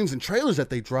games and trailers that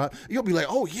they dropped. You'll be like,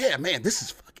 oh yeah, man, this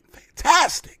is fucking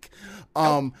fantastic.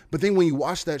 But then when you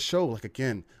watch that show, like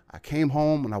again, I came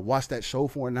home and I watched that show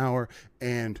for an hour,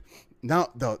 and now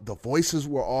the voices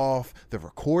were off, the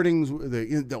recordings,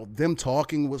 them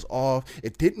talking was off.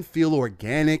 It didn't feel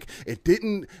organic. It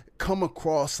didn't come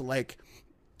across like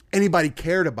anybody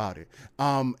cared about it.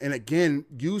 And again,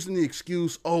 using the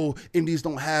excuse, indies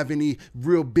don't have any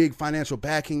real big financial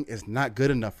backing, is not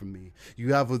good enough for me.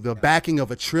 You have the backing of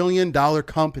 $1 trillion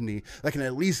company that can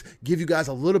at least give you guys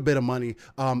a little bit of money.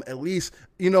 At least,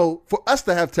 for us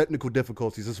to have technical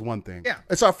difficulties is one thing. Yeah.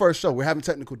 It's our first show. We're having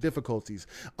technical difficulties.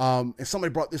 And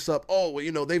somebody brought this up.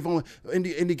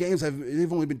 Indie games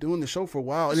they've only been doing the show for a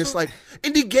while. And it's like,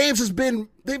 indie games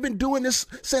they've been doing this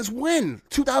since when?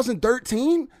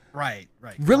 2013? Right.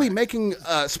 Really making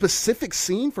a specific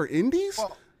scene for indies?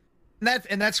 Well,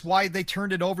 that's why they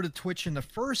turned it over to Twitch in the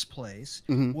first place,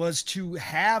 was to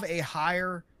have a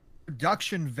higher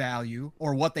production value,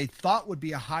 or what they thought would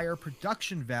be a higher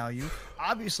production value.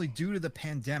 Obviously, due to the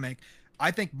pandemic,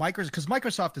 I think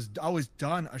Microsoft has always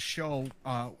done a show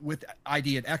with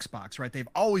ID at Xbox, right? They've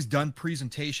always done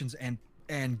presentations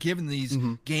and given these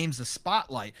games a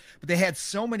spotlight, but they had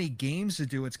so many games to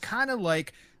do. It's kind of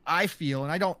like, I feel,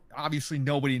 and obviously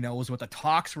nobody knows what the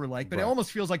talks were like, but It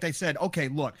almost feels like they said, okay,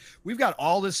 look, we've got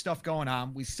all this stuff going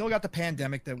on. We still got the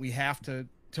pandemic that we have to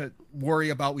worry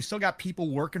about. We still got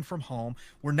people working from home.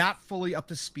 We're not fully up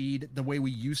to speed the way we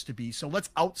used to be. So let's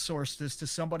outsource this to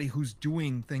somebody who's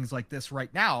doing things like this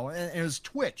right now. And it's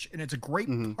Twitch, and it's a great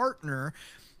partner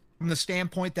from the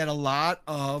standpoint that a lot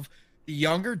of the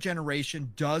younger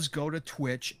generation does go to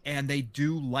Twitch, and they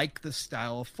do like the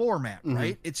style of format,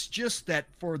 right? It's just that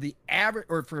for the average,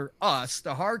 or for us,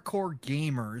 the hardcore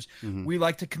gamers, we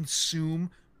like to consume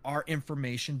our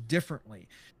information differently.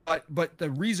 But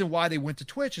the reason why they went to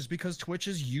Twitch is because Twitch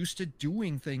is used to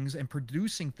doing things and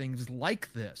producing things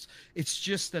like this. It's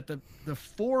just that the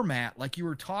format, like you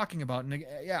were talking about, and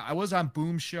I was on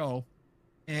Boom Show,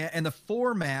 and the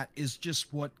format is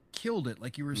just what killed it,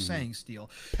 like you were saying, Steele.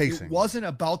 Pacing. It wasn't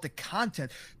about the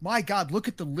content. My God, look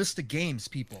at the list of games,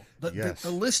 people. The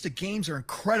list of games are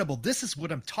incredible. This is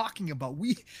what I'm talking about.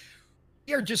 We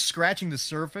are just scratching the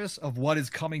surface of what is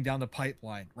coming down the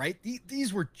pipeline, right?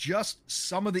 These were just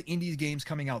some of the indie games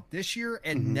coming out this year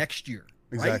and next year.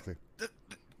 Exactly. Right?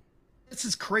 This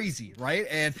is crazy, right?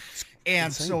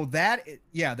 And so that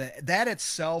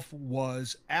itself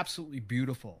was absolutely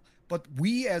beautiful. But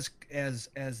we as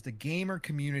the gamer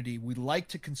community, we like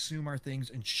to consume our things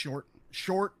in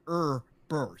shorter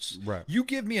bursts. Right. You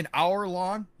give me an hour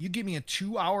long, you give me a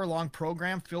 2-hour long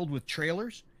program filled with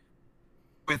trailers,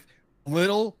 with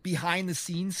little behind the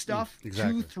scenes stuff,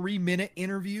 2-3 minute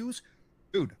interviews.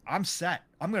 Dude, I'm set.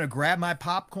 I'm going to grab my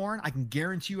popcorn. I can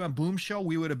guarantee you on Boom Show,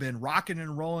 we would have been rocking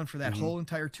and rolling for that whole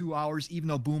entire 2 hours, even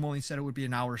though Boom only said it would be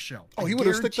an hour show. Oh, he would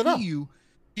have sticked it up.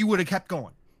 He would have kept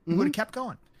going. He would have kept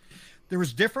going. There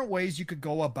was different ways you could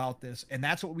go about this, and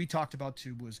that's what we talked about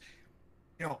too, was,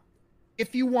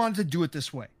 if you wanted to do it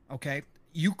this way, okay,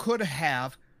 you could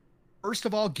have, first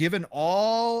of all, given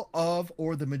all of,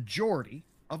 or the majority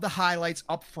of the highlights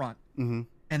up front, and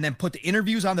and then put the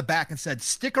interviews on the back and said,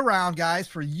 stick around, guys,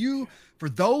 for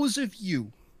those of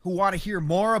you who want to hear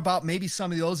more about maybe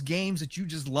some of those games that you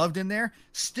just loved in there,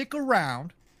 stick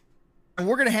around. And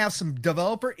we're going to have some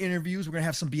developer interviews. We're going to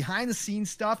have some behind the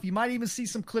scenes stuff. You might even see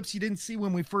some clips you didn't see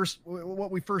when we first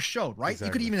showed, right? Exactly.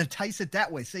 You could even entice it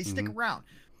that way. Say, stick around.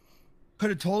 Could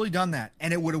have totally done that.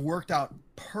 And it would have worked out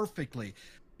perfectly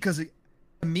because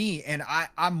me, and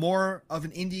I'm more of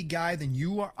an indie guy than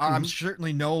you are. I'm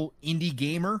certainly no indie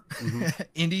gamer.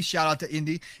 Indie, shout out to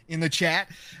Indie in the chat.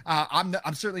 I'm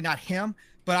certainly not him.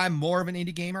 But I'm more of an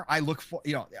indie gamer. I look for,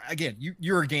 again,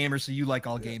 you're a gamer, so you like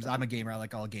all games. I'm a gamer. I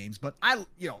like all games. But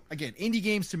again, indie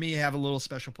games to me have a little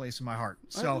special place in my heart.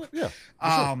 So,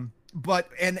 but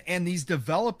these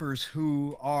developers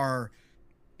who are,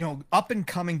 up and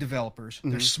coming developers,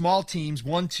 they're small teams,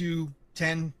 1, 2,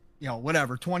 10,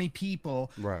 20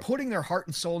 people, putting their heart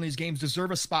and soul in these games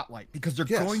deserve a spotlight because they're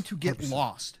going to get 100%.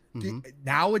 Lost.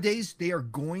 Nowadays, they are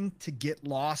going to get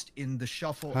lost in the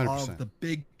shuffle 100%. Of the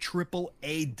big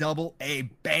AAA, AA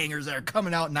bangers that are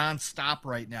coming out nonstop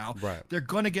right now. They're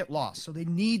going to get lost. So they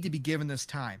need to be given this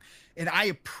time. And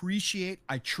I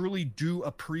truly do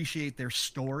appreciate their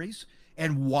stories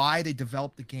and why they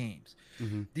developed the games.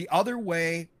 The other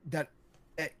way that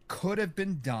it could have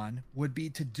been done would be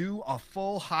to do a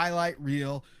full highlight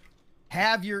reel,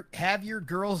 have your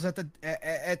girls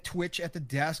at Twitch at the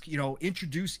desk,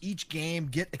 introduce each game,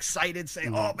 get excited, say,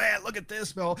 oh man, look at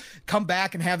this, Bill, come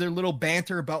back and have their little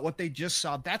banter about what they just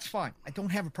saw. That's fine. I don't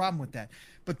have a problem with that.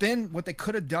 But then what they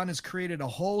could have done is created a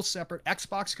whole separate,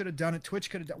 Xbox could have done it, Twitch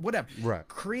could have done whatever.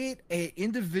 Create a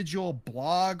individual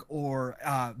blog or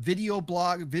video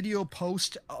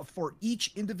post for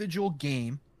each individual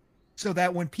game, so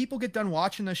that when people get done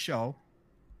watching the show,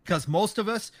 because most of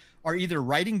us are either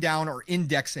writing down or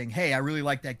indexing, hey, I really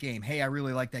like that game. Hey, I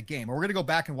really like that game. Or we're going to go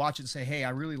back and watch it and say, hey, I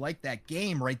really like that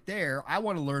game right there. I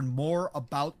want to learn more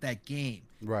about that game.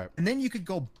 And then you could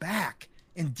go back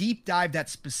and deep dive that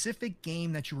specific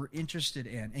game that you were interested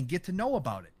in and get to know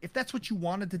about it. If that's what you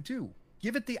wanted to do,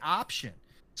 give it the option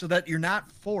so that you're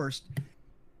not forced.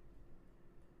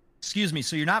 So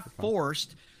you're not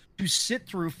forced to sit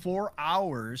through 4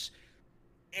 hours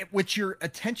with your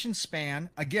attention span.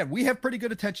 Again, we have pretty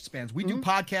good attention spans. We do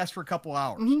podcasts for a couple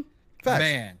hours.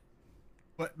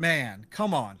 Man,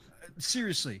 come on.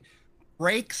 Seriously.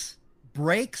 Breaks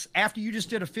after you just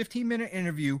did a 15-minute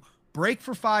interview, break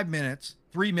for 5 minutes,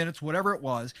 3 minutes, whatever it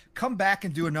was, come back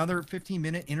and do another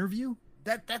 15-minute interview.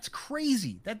 That's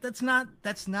crazy. That's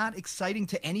not exciting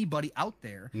to anybody out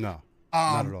there. No.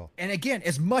 Not at all. And again,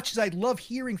 as much as I love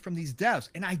hearing from these devs,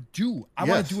 and I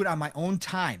want to do it on my own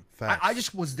time. I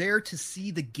just was there to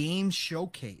see the game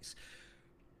showcase.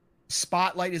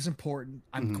 Spotlight is important.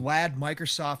 I'm glad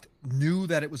Microsoft knew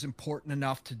that it was important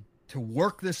enough to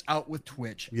work this out with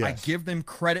Twitch. I give them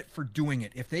credit for doing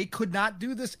it. If they could not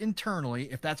do this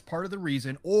internally, if that's part of the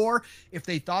reason, or if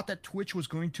they thought that Twitch was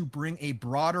going to bring a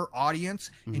broader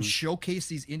audience and showcase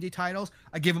these indie titles,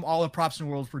 I give them all the props in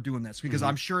the world for doing this, because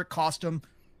I'm sure it cost them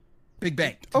big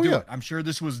bank to do it. I'm sure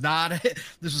this was not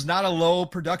a low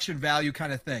production value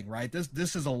kind of thing, right?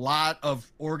 This is a lot of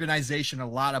organization, a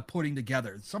lot of putting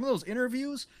together. Some of those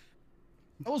interviews,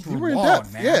 those were long, in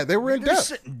depth. Man. Yeah, they were in depth.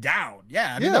 Sitting down.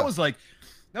 Yeah, I mean that was like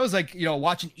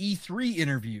watching E3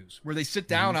 interviews where they sit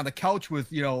down on the couch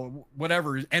with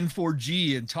whatever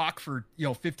N4G and talk for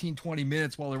 15 20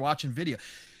 minutes while they're watching video.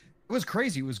 It was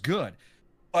crazy. It was good.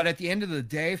 But at the end of the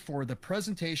day, for the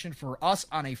presentation for us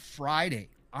on a Friday,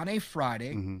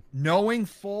 knowing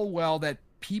full well that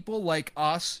people like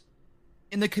us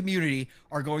in the community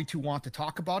are going to want to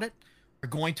talk about it, are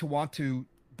going to want to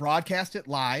broadcast it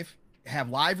live, have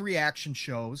live reaction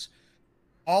shows,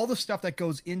 all the stuff that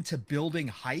goes into building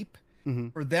hype,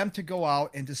 for them to go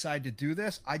out and decide to do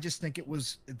this, I just think it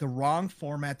was the wrong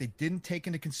format. They didn't take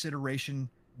into consideration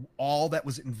all that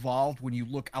was involved when you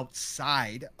look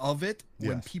outside of it,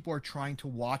 when people are trying to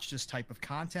watch this type of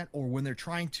content, or when they're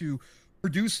trying to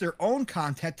produce their own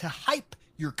content to hype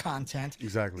your content.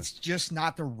 Exactly. It's just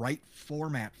not the right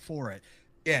format for it.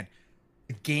 Again,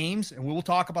 the games, and we'll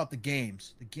talk about the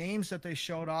games that they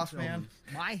showed off, man.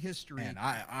 My history, man,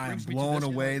 I'm blown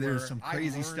away. There's some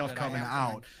crazy stuff coming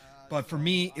out, but for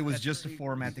me, it was just a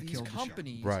format that killed the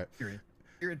show. Right.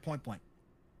 Period. Point blank.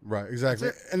 Right,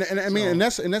 exactly, and I mean, and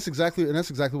that's exactly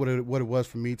what it was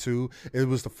for me too. It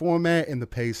was the format and the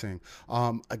pacing.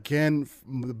 Again,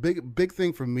 the big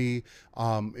thing for me,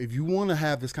 if you want to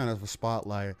have this kind of a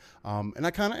spotlight, and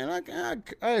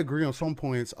I agree on some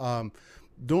points.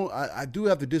 I do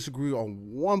have to disagree on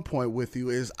one point with you.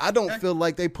 Is I don't feel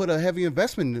like they put a heavy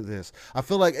investment into this. I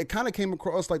feel like it kind of came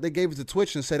across like they gave it to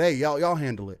Twitch and said, "Hey, y'all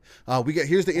handle it.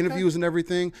 Here's the interviews and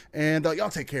everything, and y'all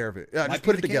take care of it. Just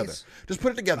put it together. Just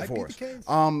put it together for us."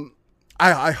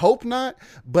 I hope not,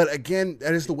 but again,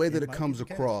 that is the way that it comes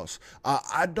across.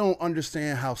 I don't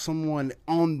understand how someone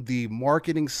on the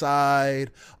marketing side,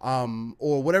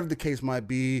 or whatever the case might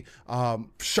be,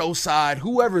 show side,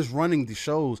 whoever's running the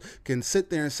shows, can sit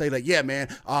there and say like, "Yeah, man,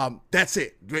 that's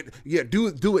it. Yeah,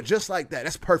 do it just like that.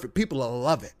 That's perfect. People will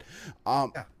love it."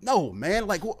 No, man,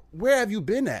 like where have you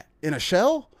been at? In a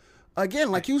shell?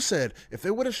 Again, like you said, if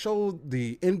they would have showed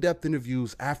the in-depth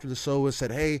interviews after the show and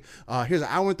said, "Hey, here's an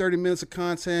hour and 30 minutes of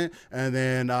content, and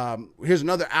then here's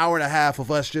another hour and a half of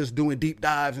us just doing deep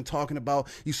dives and talking about,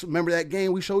 you remember that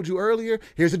game we showed you earlier?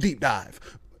 Here's a deep dive."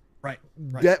 Right.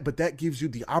 But that gives you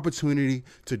the opportunity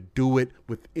to do it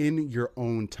within your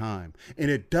own time.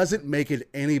 And it doesn't make it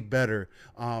any better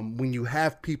when you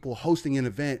have people hosting an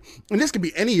event. And this could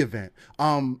be any event.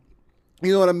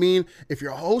 You know what I mean? If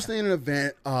you're hosting an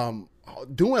event,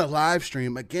 doing a live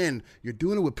stream, again, you're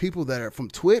doing it with people that are from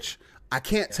Twitch. I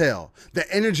can't tell.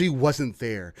 The energy wasn't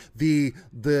there. The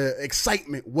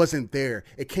excitement wasn't there.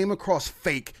 It came across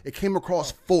fake. It came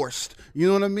across forced. You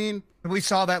know what I mean? We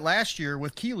saw that last year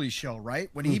with Keely's show, right?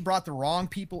 When he brought the wrong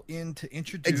people in to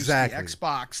introduce the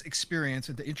Xbox experience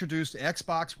and to introduce the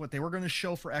Xbox, what they were going to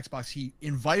show for Xbox. He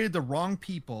invited the wrong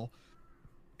people.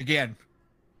 Again,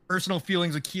 personal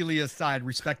feelings of Keely aside,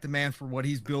 respect the man for what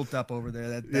he's built up over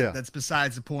there. That's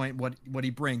besides the point, what he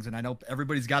brings. And I know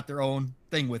everybody's got their own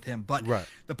thing with him. But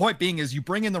the point being is you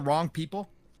bring in the wrong people,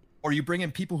 or you bring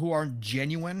in people who aren't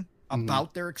genuine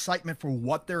about their excitement for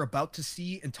what they're about to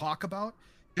see and talk about,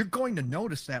 you're going to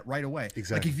notice that right away.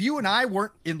 Exactly. Like if you and I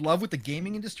weren't in love with the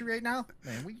gaming industry right now,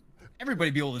 man, everybody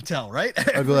be able to tell, right?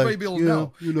 Everybody be able to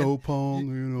know. You know,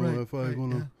 Pong, if I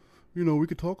want to... You know, we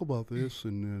could talk about this,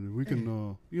 and we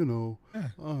can,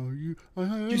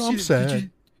 I'm sad.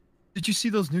 Did you see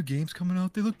those new games coming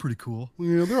out? They look pretty cool.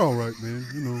 Yeah, they're all right, man.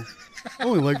 You know, I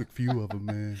only like a few of them,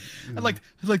 man. I'd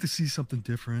like to see something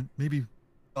different. Maybe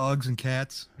dogs and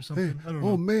cats or something. Hey, I don't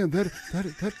know. Man, that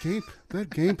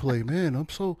gameplay, man. I'm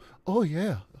so. Oh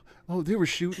yeah. Oh, they were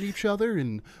shooting each other,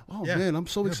 and man, I'm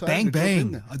so excited.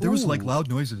 Bang bang. There was like loud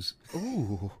noises.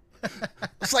 Ooh.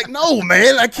 It's like, no,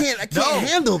 man, I can't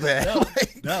handle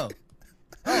that. No.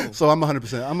 So I'm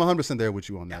 100%. I'm 100% there with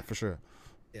you on that for sure.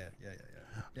 Yeah.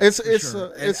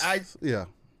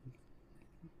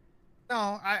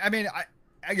 No, I mean,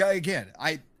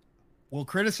 I will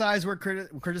criticize where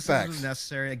criticism is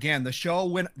necessary. Again, the show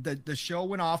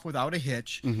went off without a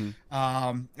hitch.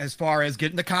 As far as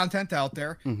getting the content out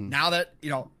there. Now that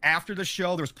after the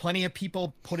show, there's plenty of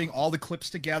people putting all the clips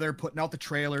together, putting out the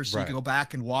trailers, so you can go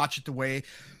back and watch it the way.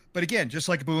 But again, just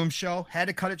like a Boom show, had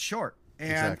to cut it short.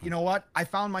 And you know what? I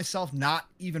found myself not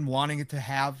even wanting it to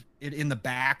have it in the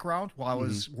background while I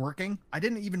was working. I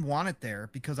didn't even want it there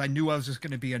because I knew I was just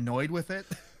going to be annoyed with it.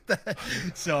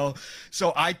 so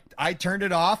I turned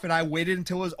it off and I waited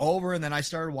until it was over, and then I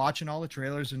started watching all the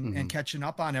trailers and catching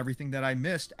up on everything that I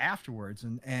missed afterwards.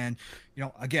 And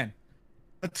again,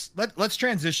 let's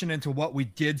transition into what we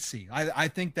did see. I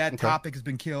think that topic has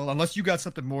been killed, unless you got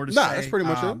something more to say. That's pretty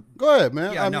much it. Go ahead,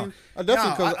 man.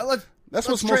 That's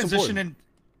what's most important.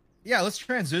 Let's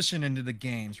transition into the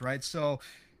games, right? So,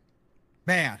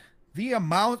 man, the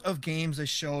amount of games they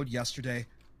showed yesterday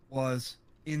was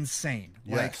insane.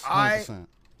 Yes, like 100%. I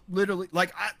literally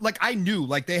I knew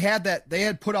they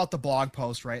had put out the blog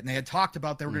post, right, and they had talked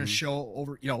about they were going to show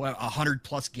over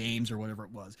 100+ games or whatever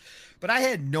it was, but I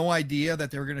had no idea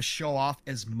that they were going to show off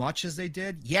as much as they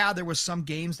did. Yeah, there was some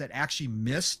games that actually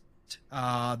missed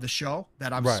the show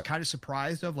that I was kind of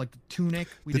surprised of, like the Tunic.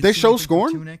 Did they show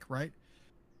Scorn? Tunic, right?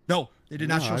 No, they did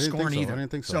not show Scorn either. I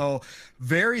didn't think so. So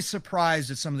very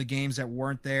surprised at some of the games that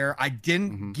weren't there. I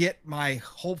didn't get my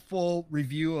hopeful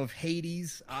review of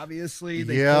Hades. Obviously,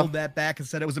 they pulled that back and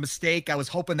said it was a mistake. I was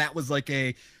hoping that was like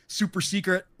a super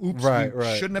secret. Oops,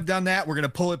 we shouldn't have done that. We're going to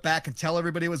pull it back and tell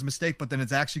everybody it was a mistake, but then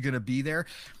it's actually going to be there.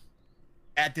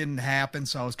 That didn't happen,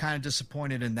 so I was kind of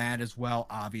disappointed in that as well.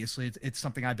 Obviously, it's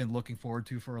something I've been looking forward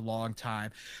to for a long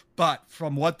time. But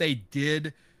from what they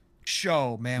did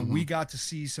show, man, we got to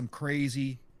see some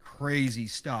crazy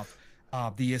stuff.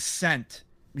 The Ascent.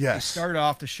 Yes. They started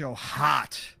off the show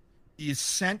hot. The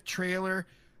Ascent trailer.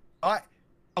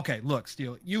 Okay, look,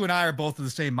 Steele, you and I are both of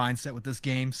the same mindset with this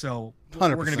game, so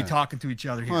 100%. We're going to be talking to each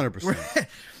other here. 100%.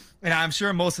 And I'm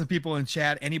sure most of the people in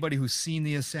chat, anybody who's seen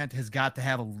The Ascent has got to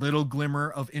have a little glimmer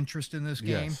of interest in this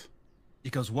game. Yes.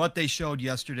 Because what they showed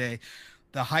yesterday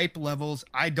the hype levels,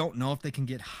 I don't know if they can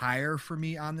get higher for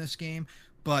me on this game,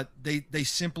 but they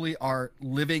simply are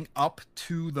living up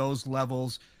to those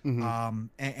levels,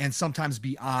 and sometimes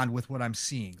beyond with what I'm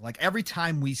seeing. Like every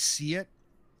time we see it,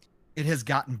 it has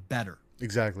gotten better.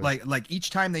 Exactly. Like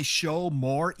each time they show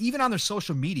more, even on their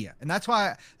social media. And that's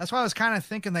why I was kind of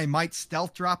thinking they might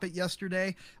stealth drop it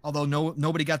yesterday, although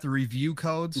nobody got the review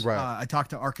codes. Right. I talked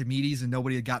to Archimedes and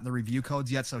nobody had gotten the review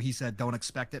codes yet, so he said don't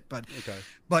expect it. But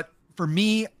for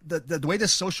me, the way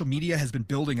this social media has been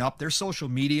building up, their social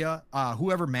media,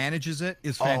 whoever manages it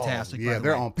is fantastic. Yeah,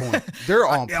 they're on point. They're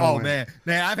on point. Oh man,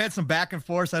 I've had some back and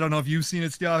forth. I don't know if you've seen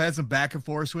it still. I've had some back and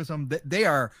forth with them. They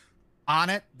are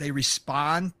on it. They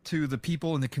respond to the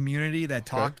people in the community that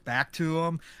talked back to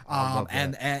them,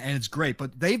 and it's great.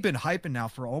 But they've been hyping now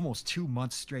for almost 2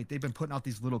 months straight. They've been putting out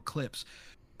these little clips.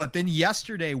 But then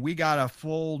yesterday we got a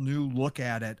full new look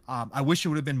at it. I wish it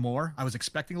would have been more. I was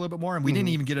expecting a little bit more, and we didn't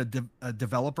even get a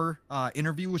developer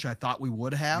interview, which I thought we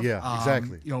would have. Yeah,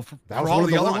 exactly. You know, for all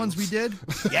the other ones we did.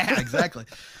 Yeah, exactly.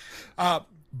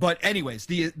 But anyways,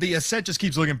 the Ascent just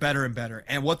keeps looking better and better.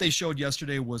 And what they showed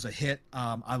yesterday was a hit.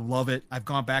 I love it. I've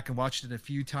gone back and watched it a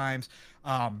few times.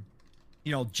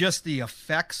 You know, just the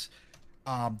effects,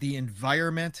 the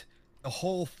environment, the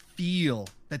whole feel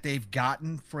that they've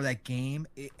gotten for that game.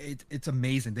 It's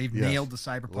amazing. They've nailed the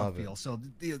cyberpunk feel. So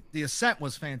the Ascent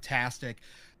was fantastic.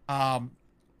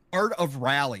 Art of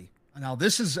Rally. Now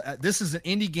this is an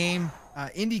indie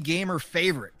gamer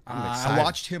favorite. I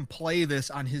watched him play this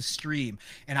on his stream,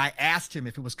 and I asked him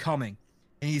if it was coming,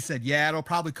 and he said, "Yeah, it'll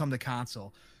probably come to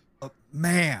console." But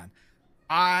man,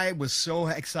 I was so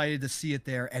excited to see it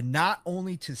there, and not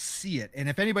only to see it. And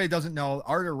if anybody doesn't know,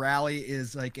 Art of Rally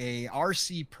is like a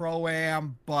RC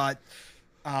Pro-Am, but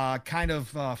kind of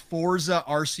Forza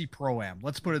RC Pro-Am.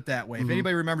 Let's put it that way. If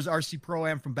anybody remembers RC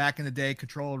Pro-Am from back in the day,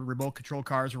 remote control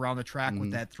cars around the track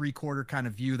with that 3/4 kind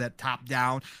of view, that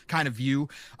top-down kind of view,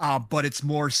 but it's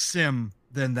more sim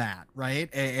than that, right?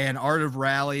 And Art of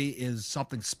Rally is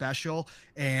something special.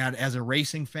 And as a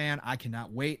racing fan, I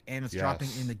cannot wait. And it's dropping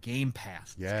in the Game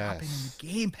Pass. It's dropping in the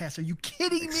Game Pass. Are you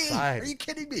kidding me? Are you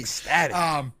kidding me? Ecstatic.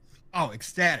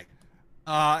 Ecstatic.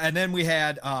 And then we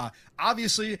had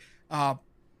obviously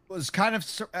was kind of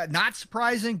not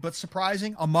surprising, but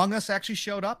surprising. Among Us actually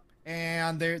showed up,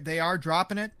 and they are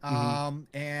dropping it, and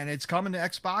it's coming to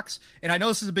Xbox. And I know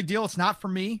this is a big deal. It's not for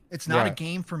me. It's not a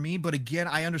game for me. But again,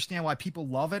 I understand why people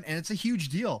love it, and it's a huge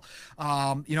deal.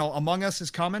 You know, Among Us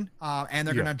is coming, and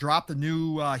they're gonna drop the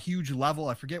new huge level.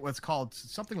 I forget what it's called.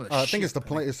 Something with a ship. I think it's the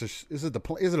plane. Is it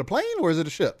a plane or is it a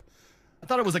ship? I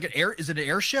thought it was like an air. Is it an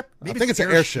airship? Maybe I think it's an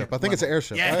airship. I think it's an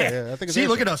airship. Yeah. I think it's See,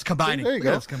 look at us combining. There you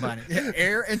go. Combining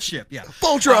air and ship. Yeah.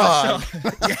 Voltron.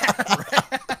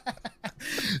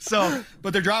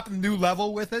 But they're dropping a new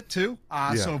level with it too.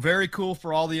 So very cool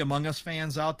for all the Among Us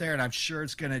fans out there, and I'm sure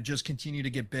it's going to just continue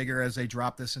to get bigger as they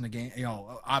drop this in the game. You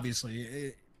know,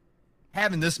 obviously,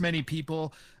 having this many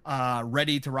people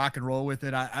ready to rock and roll with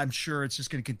it, I'm sure it's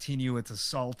just going to continue its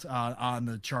assault on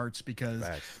the charts because.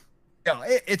 You know,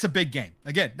 it's a big game.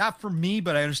 Again, not for me,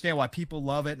 but I understand why people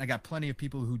love it, and I got plenty of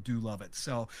people who do love it.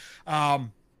 So,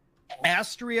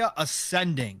 Astria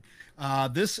Ascending.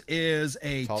 This is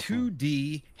a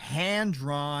 2D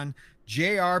hand-drawn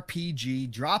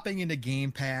JRPG dropping into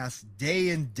Game Pass day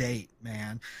and date,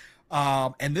 man.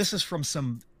 And this is from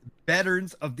some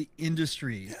veterans of the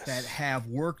industry that have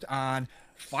worked on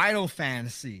Final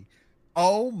Fantasy.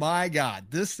 Oh my God!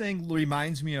 This thing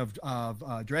reminds me of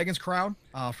Dragon's Crown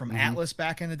from Atlas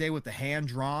back in the day with the hand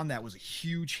drawn. That was a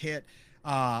huge hit.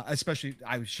 Especially,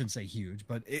 I shouldn't say huge,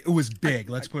 but it was big.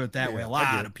 Let's put it that way. A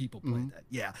lot of people played that.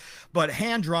 Yeah. But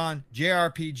hand drawn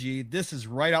JRPG. This is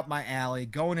right up my alley.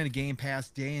 Going into Game Pass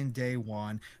day in, day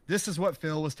one. This is what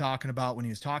Phil was talking about when he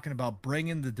was talking about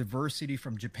bringing the diversity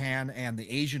from Japan and the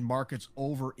Asian markets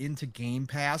over into Game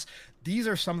Pass. These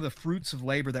are some of the fruits of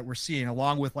labor that we're seeing,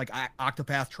 along with like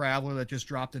Octopath Traveler that just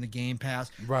dropped into Game Pass.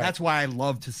 Right. That's why I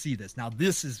love to see this. Now,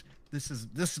 this is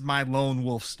my lone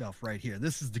wolf stuff right here.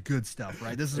 This is the good stuff,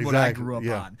 right? This is what I grew up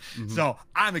on. So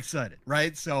I'm excited,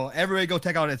 right? So everybody go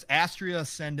check out it. It's Astria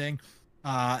Ascending.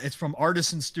 It's from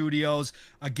Artisan Studios.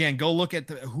 Again, go look at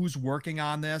who's working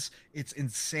on this. It's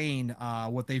insane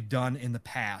what they've done in the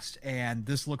past, and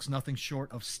this looks nothing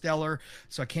short of stellar.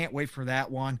 So I can't wait for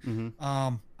that one.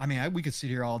 I mean, we could sit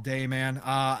here all day, man.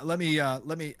 Let me.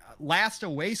 Last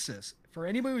Oasis. For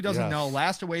anybody who doesn't know,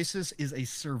 Last Oasis is a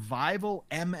survival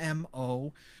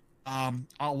MMO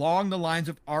along the lines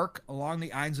of Ark, along the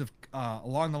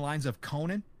lines of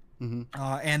Conan.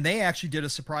 and they actually did a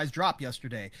surprise drop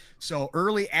yesterday. So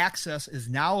early access is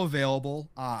now available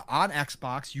on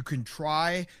Xbox. You can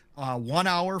try 1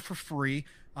 hour for free.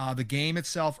 The game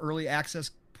itself, early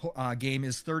access game,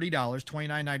 is $30,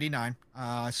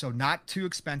 $29.99. So not too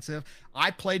expensive.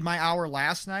 I played my hour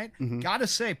last night. Gotta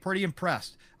say, pretty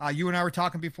impressed. You and I were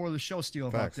talking before the show, Steele,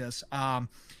 about this.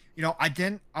 You know,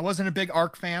 I wasn't a big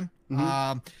Ark fan.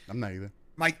 I'm not either.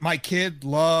 My kid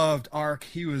loved Ark.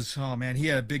 He was, oh man, he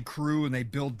had a big crew and they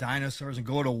build dinosaurs and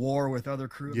go to war with other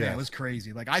crew. Yeah. Man, it was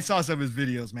crazy. Like, I saw some of his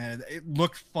videos, man. It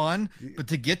looked fun, but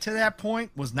to get to that point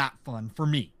was not fun for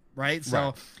me, right?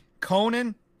 So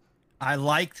Conan, I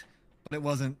liked, but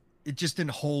it just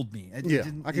didn't hold me. It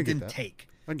didn't take.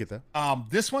 I get that.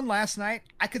 This one last night,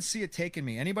 I could see it taking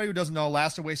me. Anybody who doesn't know,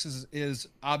 Last Oasis is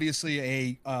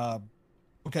obviously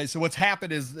okay, so what's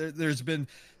happened is there's been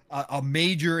a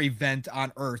major event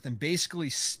on Earth and basically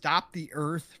stopped the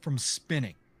Earth from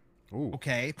spinning. Ooh.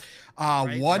 Okay.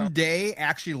 One day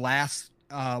actually lasts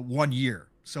 1 year.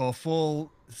 So a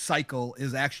full cycle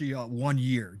is actually 1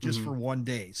 year just for 1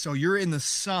 day. So you're in the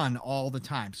sun all the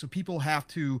time. So people have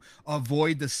to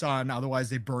avoid the sun. Otherwise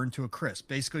they burn to a crisp.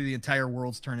 Basically the entire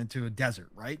world's turned into a desert,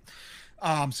 right?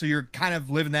 So you're kind of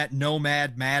living that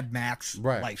nomad Mad Max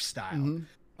lifestyle.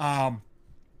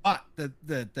 But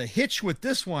the hitch with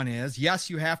this one is,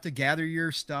 yes, you have to gather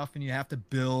your stuff and you have to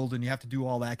build and you have to do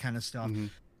all that kind of stuff.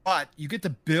 But you get to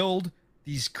build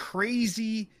these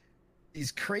crazy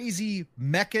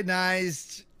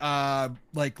mechanized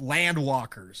like land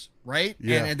walkers, right?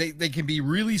 Yeah. And they can be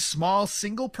really small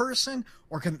single person,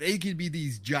 or they could be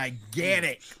these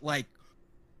gigantic, like,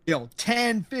 you know,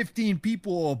 10, 15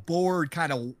 people aboard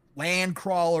kind of land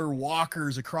crawler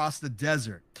walkers across the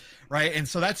desert, right? And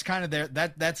so that's kind of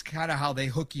that's kind of how they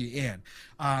hook you in.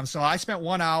 So I spent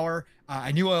 1 hour.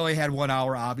 I knew I only had 1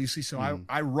 hour, obviously, so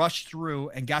I rushed through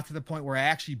and got to the point where I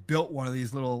actually built one of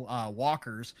these little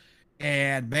walkers,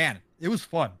 and man, it was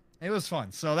fun. It was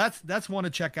fun. So that's one to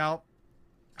check out.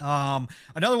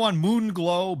 Another one,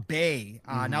 Moonglow Bay.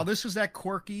 Now this was that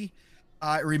quirky.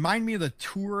 It reminded me of the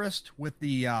Tourist with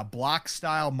the block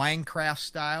style, Minecraft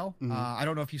style. I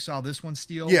don't know if you saw this one,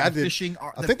 Steele. Yeah, I did.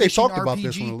 I think they talked about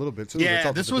this one a little bit too.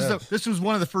 Yeah, this was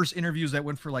one of the first interviews that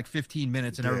went for like 15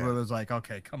 minutes, and everybody was like,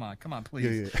 "Okay, come on,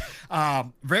 please." Yeah.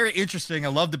 Very interesting. I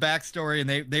love the backstory,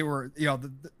 and they were, you know,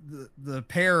 the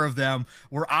pair of them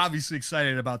were obviously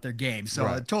excited about their game, so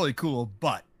totally cool.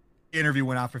 But interview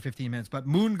went out for 15 minutes. But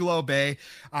Moonglow Bay,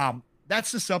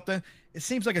 that's just something. It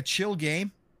seems like a chill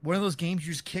game. One of those games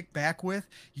you just kick back with.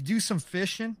 You do some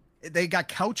fishing. They got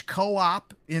couch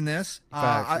co-op in this.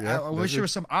 I wish there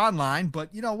was some online, but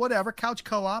you know, whatever. Couch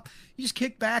co-op. You just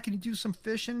kick back and you do some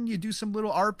fishing. You do some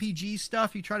little RPG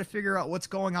stuff. You try to figure out what's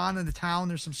going on in the town.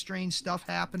 There's some strange stuff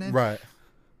happening. Right.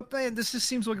 But man, this just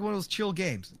seems like one of those chill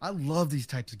games. I love these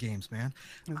types of games, man.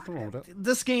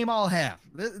 This game I'll have.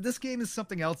 This game is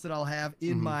something else that I'll have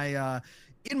in my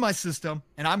system,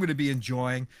 and I'm going to be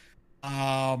enjoying.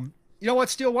 You know what,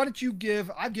 Steele? Why don't you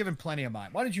I've given plenty of mine.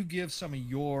 Why don't you give some of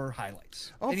your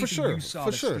highlights? Oh, Anything for sure. You saw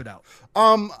that stood out?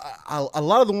 A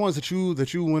lot of the ones that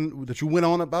you went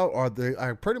on about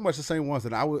are pretty much the same ones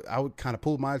that I would kind of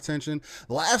pull my attention.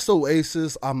 Last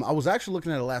Oasis, I was actually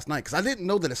looking at it last night because I didn't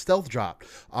know that it stealth dropped.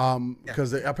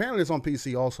 Because apparently it's on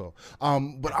PC also.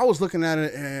 But I was looking at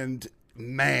it and,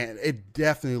 man, it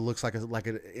definitely looks like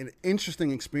an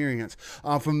interesting experience.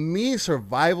 For me,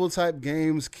 survival type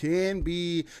games can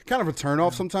be kind of a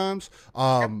turnoff sometimes.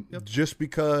 Just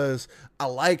because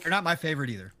they're not my favorite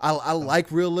either. I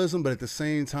like realism, but at the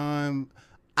same time,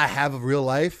 I have a real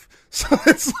life, so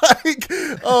it's like,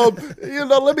 you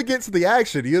know, let me get to the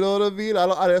action. You know what I mean?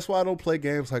 That's why I don't play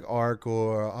games like Ark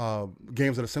or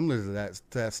games that are similar to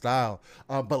that style.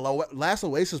 But Last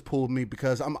Oasis pulled me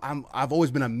because I've always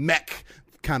been a mech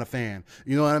kind of fan.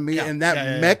 You know what I mean? Yeah, and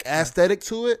that mech aesthetic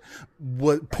to it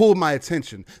would pull my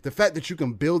attention. The fact that you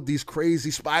can build these crazy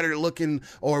spider looking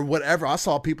or whatever. I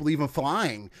saw people even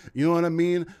flying. You know what I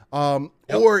mean?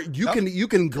 Or you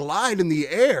can glide in the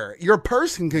air. Your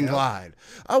person can glide.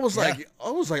 I was like,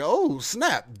 oh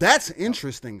snap, that's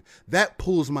interesting. That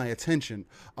pulls my attention.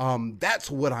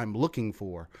 That's what I'm looking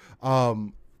for.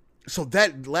 So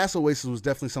that Last Oasis was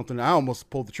definitely something that I almost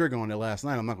pulled the trigger on it last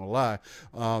night. I'm not gonna lie,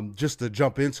 just to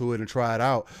jump into it and try it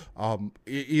out.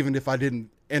 Even if I didn't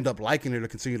end up liking it or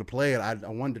continue to play it, I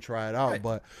wanted to try it out.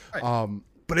 But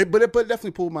but it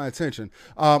definitely pulled my attention.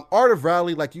 Art of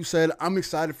Rally, like you said, I'm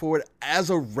excited for it as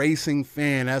a racing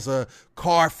fan, as a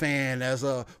car fan, as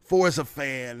a Forza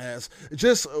fan, as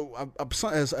just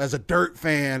as a dirt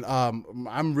fan. I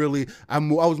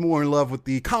was more in love with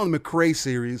the Colin McRae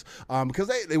series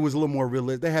because they was a little more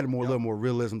realistic. They had a little more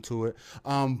realism to it.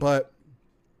 But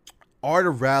Art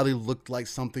of Rally looked like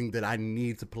something that I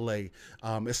need to play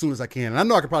as soon as I can. And I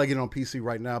know I could probably get it on PC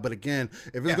right now, but again,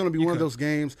 if it's going to be one of those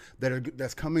games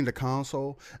that's coming to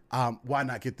console, why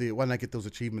not get those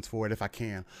achievements for it if I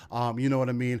can? You know what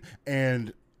I mean?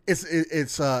 And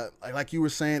it's like you were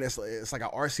saying, it's like an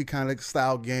RC kind of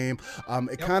style game.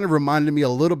 It kind of reminded me a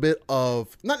little bit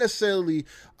of, not necessarily,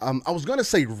 I was going to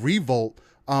say Revolt,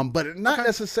 but not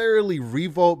necessarily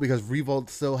Revolt, because Revolt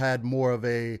still had more of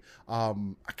a I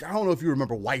don't know if you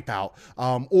remember Wipeout,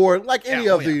 or like any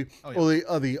of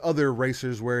the other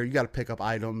racers where you got to pick up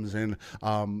items and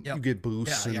you get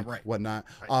boosts and whatnot.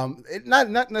 Right.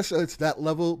 Not necessarily to that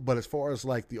level, but as far as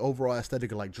like the overall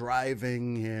aesthetic of like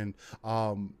driving and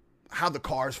how the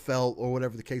cars felt or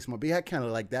whatever the case might be, had kind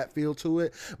of like that feel to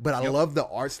it. But I love the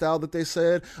art style that they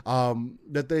said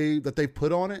that they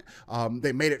put on it.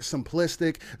 They made it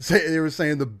simplistic. They were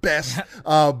saying the best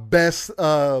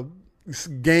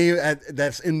game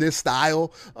that's in this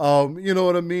style. You know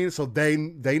what I mean? So they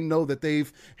know that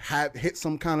they've hit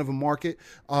some kind of a market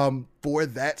for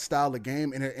that style of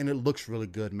game, and it looks really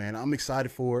good, man. I'm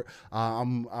excited for it.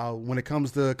 When it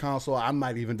comes to console, I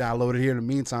might even download it here in the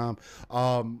meantime,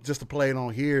 just to play it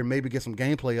on here and maybe get some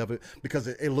gameplay of it, because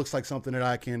it looks like something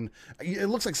that it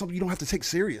looks like something you don't have to take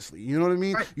seriously. You know what I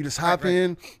mean? Right. You just hop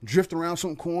in, drift around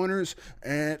some corners,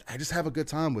 and I just have a good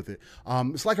time with it.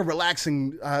 It's like a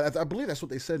relaxing, I believe that's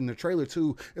what they said in the trailer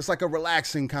too. It's like a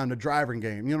relaxing kind of driving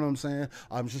game. You know what I'm saying?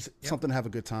 Just something to have a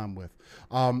good time with.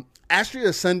 Astria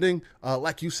Ascending,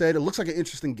 like you said, it looks like an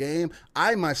interesting game.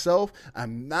 I myself,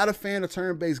 I'm not a fan of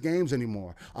turn-based games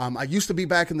anymore. I used to be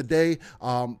back in the day,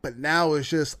 but now it's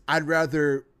just, I'd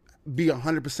rather be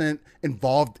 100%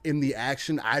 involved in the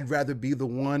action. I'd rather be the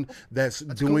one that's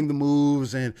doing the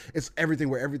moves, and it's everything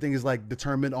where everything is like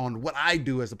determined on what I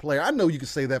do as a player. I know you could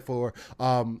say that for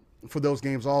those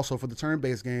games also, for the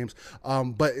turn-based games,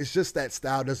 but it's just that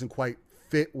style doesn't quite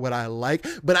fit what I like,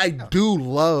 but I do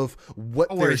love what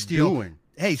they're doing.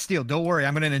 Hey, Steele, don't worry.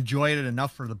 I'm going to enjoy it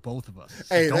enough for the both of us.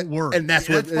 So hey, don't worry. And that's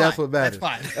what matters. That's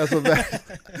fine. That's what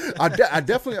matters. I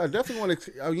definitely want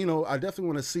to, I definitely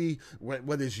want to see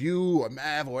whether it's you or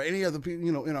Mav or any other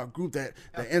people, in our group that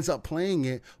ends up playing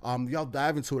it. Y'all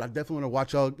dive into it. I definitely want to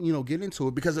watch y'all, get into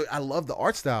it, because I love the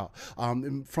art style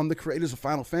from the creators of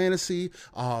Final Fantasy.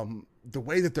 The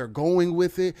way that they're going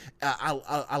with it,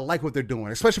 I like what they're doing,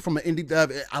 especially from an indie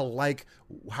dev. I like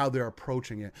how they're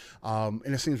approaching it, and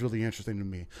it seems really interesting to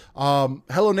me.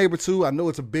 Hello Neighbor 2, I know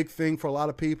it's a big thing for a lot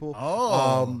of people.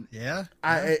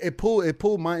 It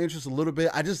pulled my interest a little bit.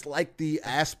 I just like the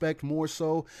aspect more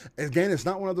so. Again, it's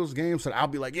not one of those games that I'll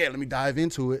be like, yeah, let me dive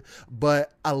into it,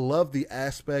 but I love the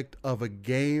aspect of a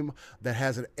game that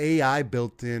has an AI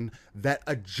built in that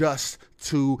adjusts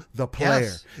to the player.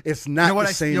 Yes. It's not the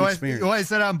same experience. What I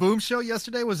said on Boom Show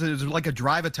yesterday was it was like a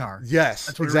Drivatar. Yes,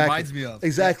 that's what it reminds me of.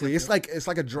 Exactly. It's like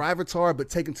a Drivatar, but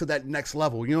taken to that next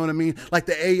level. You know what I mean? Like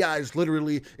the AI is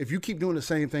literally, if you keep doing the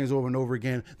same things over and over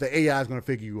again, the AI is going to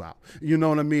figure you out. You know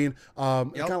what I mean?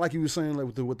 Kind of like you were saying, like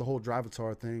with the whole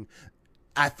Drivatar thing.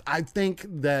 I think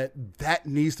that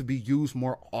needs to be used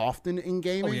more often in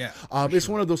gaming. It's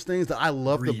one of those things that I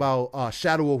loved about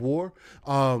Shadow of War.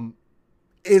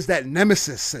 Is that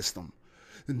Nemesis system.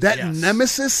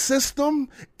 Nemesis system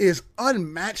is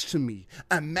unmatched to me.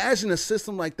 Imagine a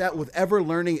system like that with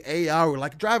ever-learning AI or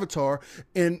like Drivatar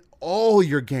in all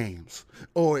your games,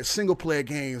 or single-player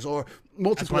games, or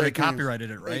multiplayer That's why they games. Copyrighted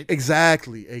it, right?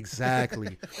 Exactly.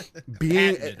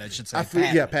 Patented, I should say.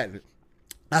 Patented.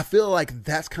 I feel like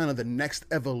that's kind of the next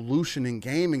evolution in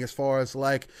gaming, as far as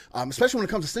like, especially when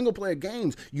it comes to single player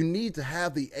games, you need to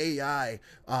have the AI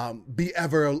be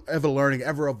ever learning,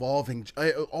 ever evolving,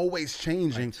 always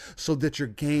changing, so that your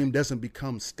game doesn't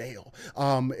become stale.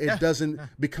 It doesn't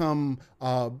become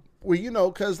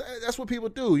because that's what people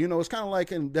do. It's kind of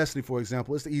like in Destiny, for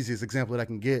example. It's the easiest example that I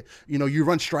can get. You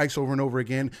run strikes over and over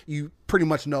again. You pretty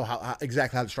much know how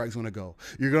exactly how the strike's going to go.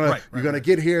 You're gonna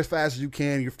get here as fast as you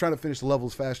can. You're trying to finish the level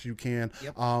as fast as you can,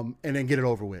 and then get it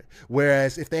over with.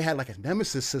 Whereas if they had like a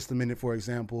Nemesis system in it, for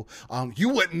example, you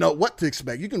wouldn't know what to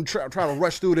expect. You can try to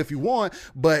rush through it if you want,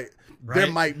 but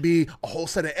there might be a whole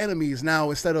set of enemies now.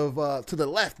 Instead of to the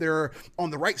left, they're on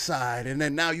the right side, and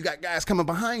then now you got guys coming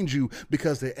behind you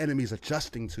because the enemy enemies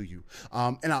adjusting to you.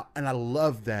 And I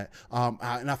love that.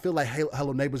 And I feel like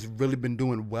Hello Neighbors really been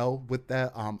doing well with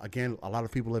that. Again, a lot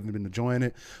of people have been enjoying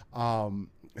it.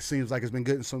 It seems like it's been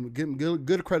getting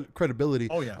good credibility.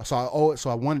 Oh yeah. So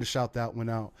I wanted to shout that one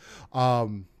out.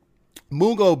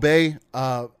 Moonglow Bay.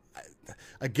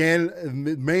 Again,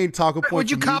 main talking point.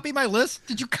 Would you copy my list?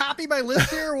 Did you copy my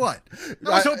list here or what? I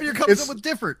was hoping you're coming up with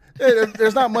different.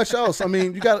 There's not much else. I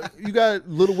mean, you got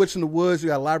Little Witch in the Woods. You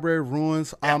got Library of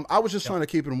Ruins. Yeah. I was just trying to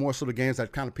keep it more sort of games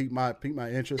that kind of piqued my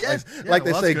interest. Like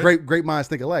they say, great minds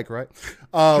think alike, right?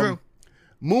 True.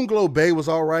 Moonglow Bay was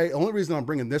all right. The only reason I'm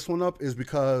bringing this one up is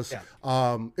because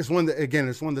it's one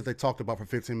that they talked about for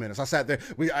 15 minutes. I sat there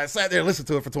and listened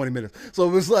to it for 20 minutes. So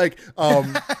it was like it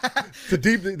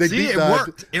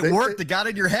worked. It worked. It got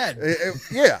in your head.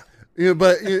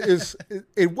 But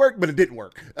it worked, but it didn't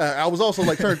work. I was also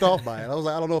like turned off by it. I was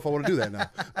like, I don't know if I want to do that now.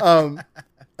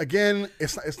 Again,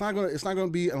 it's not gonna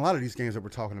be in a lot of these games that we're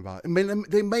talking about.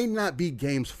 They may not be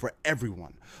games for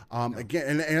everyone.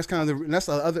 Again, and that's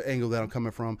the other angle that I'm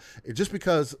coming from. Just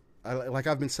because, like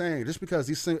I've been saying, just because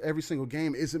every single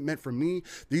game isn't meant for me.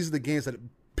 These are the games that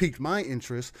piqued my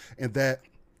interest and that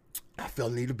I feel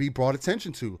need to be brought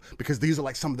attention to, because these are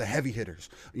like some of the heavy hitters.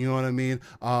 You know what I mean?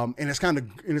 And it's kind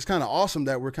of awesome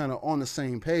that we're kind of on the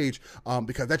same page,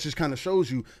 because that just kind of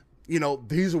shows you.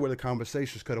 These are where the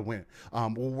conversations could have went,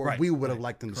 or we would have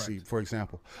liked them to see, for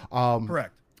example.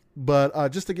 Correct.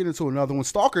 But just to get into another one,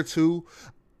 Stalker 2.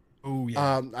 Oh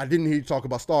yeah. I didn't hear you talk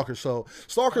about Stalker. So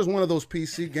Stalker is one of those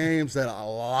PC games that a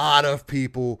lot of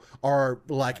people are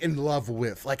like in love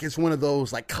with. Like it's one of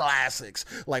those like classics.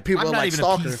 Like people are like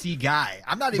Stalker. I'm not even a PC guy.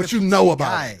 I'm not even. But you know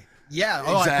about it. Yeah.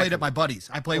 Oh, exactly. I played at my buddies.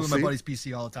 I play with my buddies'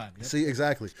 PC all the time. Yep. See,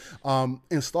 exactly.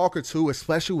 In Stalker 2,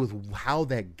 especially with how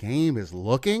that game is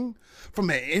looking,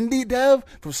 from an indie dev,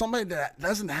 from somebody that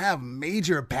doesn't have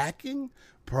major backing,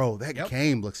 bro, that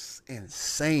game looks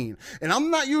insane. And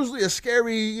I'm not usually a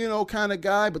scary, kind of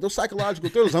guy, but those psychological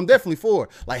thrillers, I'm definitely for.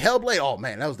 Like Hellblade, oh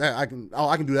man, that I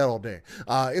can do that all day.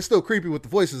 It's still creepy with the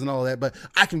voices and all that, but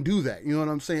I can do that. You know what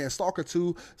I'm saying? And Stalker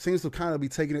 2 seems to kind of be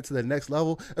taking it to the next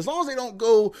level. As long as they don't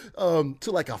go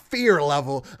to like a fear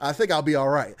level, I think I'll be all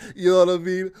right. You know what I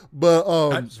mean?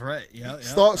 But that's right. Yeah.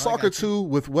 Stalker 2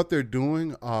 with what they're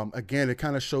doing, again, it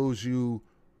kind of shows you,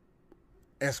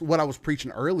 as what I was preaching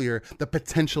earlier, the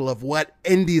potential of what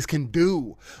indies can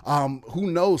do. Who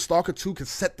knows? Stalker 2 could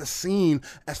set the scene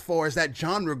as far as that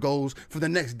genre goes for the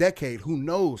next decade. Who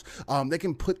knows? They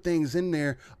can put things in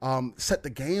there, set the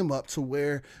game up to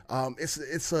where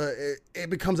it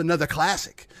becomes another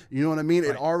classic. You know what I mean?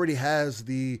 Right. It already has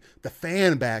the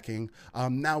fan backing.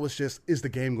 Now it's just, is the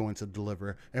game going to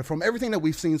deliver? And from everything that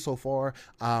we've seen so far,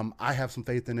 I have some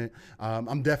faith in it.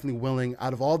 I'm definitely willing,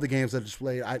 out of all the games that are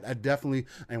displayed, I definitely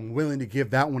am willing to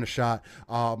give that one a shot,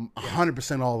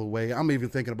 100% all the way. I'm even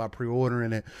thinking about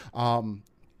pre-ordering it.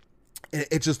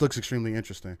 It just looks extremely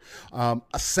interesting.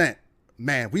 Ascent,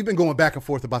 man, we've been going back and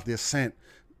forth about the Ascent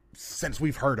since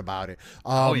we've heard about it.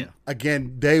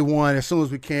 Again, day one, as soon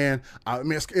as we can. I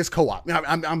mean, it's co-op.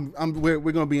 We're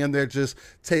going to be in there just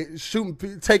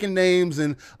taking names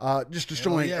and just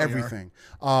destroying everything.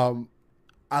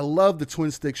 I love the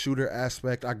twin stick shooter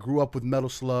aspect. I grew up with Metal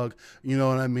Slug, you know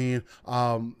what I mean?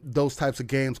 Those types of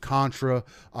games, Contra,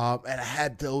 and I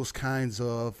had those kinds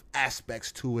of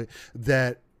aspects to it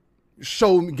that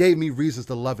gave me reasons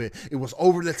to love it. It was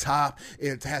over the top.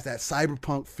 It has that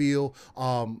cyberpunk feel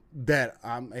that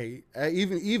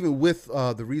even with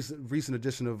the recent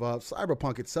edition of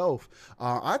Cyberpunk itself,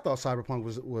 I thought Cyberpunk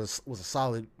was a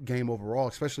solid game overall,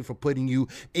 especially for putting you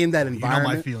in that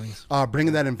environment. You know my feelings.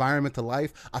 Bringing that environment to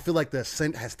life. I feel like the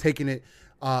Ascent has taken it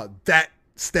that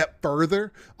step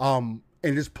further.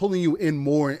 And just pulling you in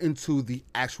more into the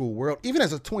actual world. Even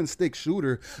as a twin stick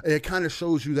shooter, it kind of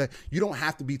shows you that you don't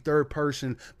have to be third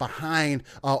person behind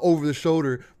over the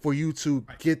shoulder for you to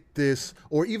get this,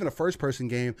 or even a first person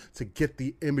game to get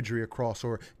the imagery across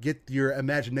or get your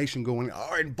imagination going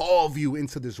or involve you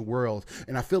into this world.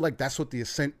 And I feel like that's what the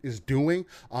Ascent is doing.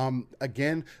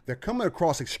 Again, they're coming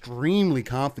across extremely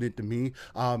confident to me,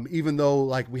 even though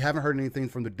like we haven't heard anything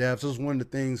from the devs. This is one of the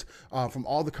things from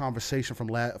all the conversation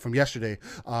from yesterday.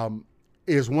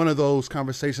 Is one of those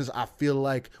conversations I feel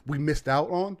like we missed out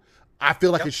on. I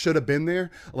feel like it should have been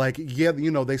there. Like,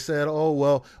 they said, oh,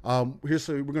 well, we're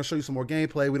going to show you some more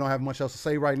gameplay. We don't have much else to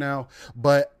say right now.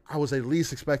 But I was at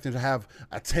least expecting to have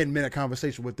a 10-minute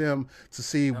conversation with them to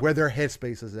see where their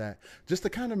headspace is at. Just to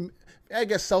kind of, I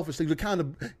guess, selfishly, to kind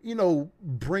of,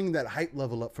 bring that hype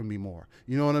level up for me more.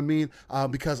 You know what I mean?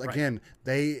 Because, again,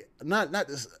 they, not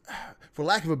this, for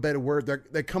lack of a better word,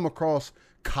 they come across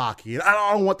cocky. And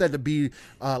I don't want that to be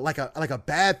like a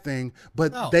bad thing,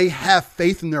 but they have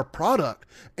faith in their product.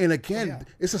 And again,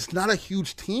 it's just not a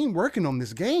huge team working on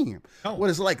this game. What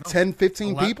is it, like 10,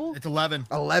 15 people? It's 11.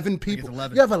 11 people.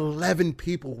 11. You have 11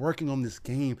 people working on this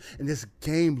game, and this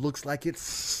game looks like it's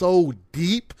so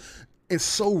deep. It's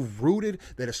so rooted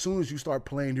that as soon as you start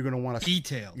playing, you're gonna want to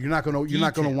detail. You're not gonna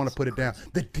want to put it down.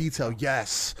 The detail,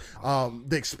 yes,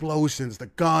 the explosions, the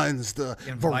guns, the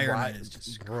environment is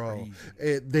just bro.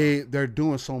 Crazy. They're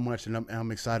doing so much, and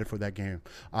I'm excited for that game.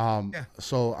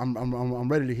 So I'm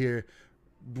ready to hear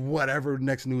whatever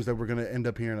next news that we're gonna end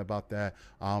up hearing about that.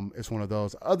 It's one of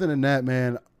those. Other than that,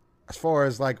 man. As far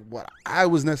as like what I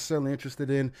was necessarily interested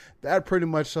in, that pretty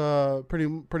much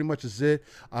is it.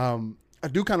 I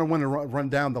do kind of want to run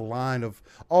down the line of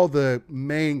all the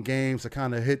main games that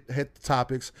kind of hit the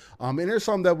topics. And there's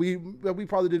some that we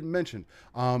probably didn't mention.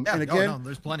 And again,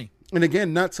 there's plenty. And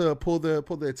again, not to pull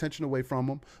the attention away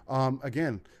from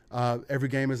them. Every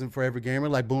game isn't for every gamer,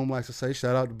 like Boom likes to say.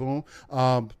 Shout out to Boom.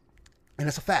 And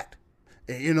it's a fact.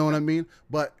 You know what I mean?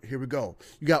 But here we go.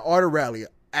 You got Art of Rally,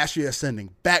 Astria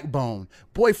Ascending, Backbone,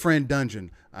 Boyfriend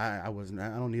Dungeon. I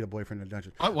don't need a boyfriend in a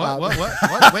dungeon. What?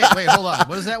 Wait, hold on.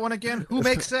 What is that one again? Who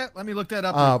makes that? Let me look that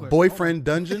up real quick. Boyfriend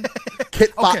Dungeon,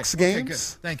 Kit Fox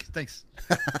Games. Okay, thanks.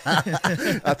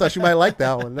 I thought you might like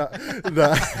that one.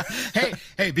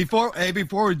 Hey, before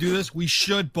we do this, we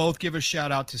should both give a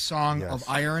shout out to Song of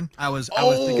Iron. I was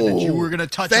thinking that you were going to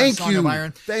touch on Song of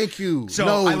Iron. Thank you. So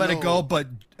I let it go, but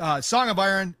Song of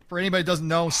Iron, for anybody who doesn't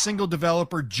know, single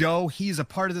developer Joe, he's a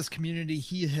part of this community.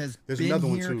 He has There's been another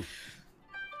here. one too.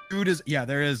 Dude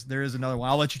there is another one.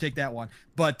 I'll let you take that one.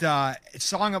 But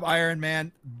Song of Iron,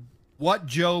 man, what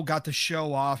Joe got to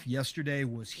show off yesterday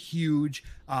was huge.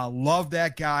 Love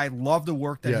that guy. Love the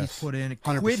work that he's put in.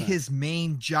 100%. Quit his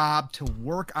main job to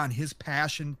work on his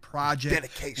passion project,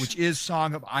 Dedication. which is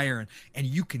Song of Iron. And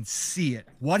you can see it.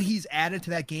 What he's added to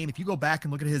that game, if you go back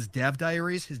and look at his dev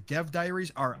diaries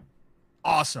are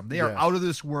awesome. They are out of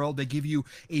this world. They give you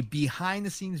a behind the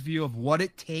scenes view of what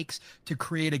it takes to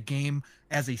create a game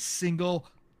as a single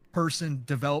person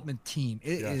development team.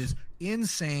 It is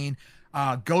insane.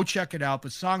 Go check it out.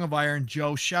 But Song of Iron,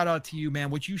 Joe, shout out to you, man.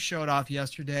 What you showed off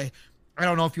yesterday. I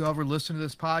don't know if you ever listen to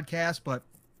this podcast, but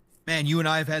man, you and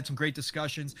I have had some great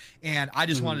discussions, and I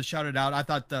just wanted to shout it out. I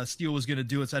thought Steel was going to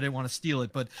do it, so I didn't want to steal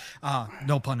it, but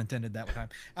no pun intended that time.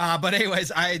 But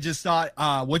anyways, I just thought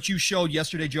what you showed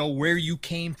yesterday, Joe, where you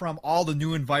came from, all the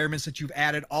new environments that you've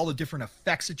added, all the different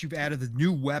effects that you've added, the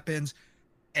new weapons,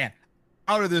 and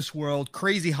out of this world,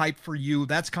 crazy hype for you.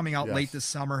 That's coming out late this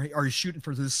summer, or you're shooting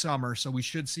for this summer, so we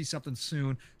should see something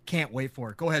soon. Can't wait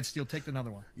for it. Go ahead, Steel. Take another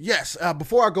one. Yes.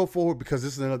 Before I go forward, because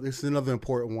this is another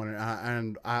important one,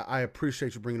 and I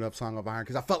appreciate you bringing up Song of Iron,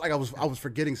 because I felt like I was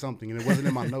forgetting something and it wasn't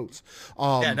in my notes.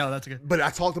 That's good. But I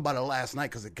talked about it last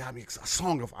night because it got me.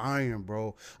 Song of Iron,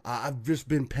 bro. I've just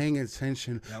been paying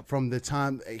attention from the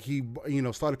time he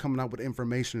started coming out with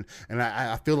information, and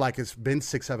I feel like it's been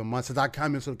 6-7 months since I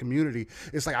came into the community.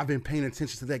 It's like I've been paying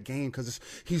attention to that game because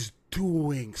he's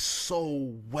doing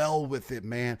so well with it,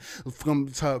 man.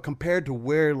 Compared to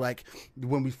where, like,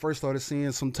 when we first started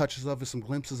seeing some touches of it, some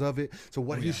glimpses of it, to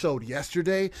what he showed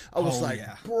yesterday, I was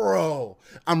bro,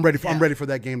 I'm ready for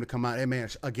that game to come out. Hey, man,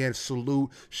 again, salute,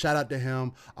 shout out to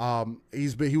him.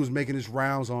 He was making his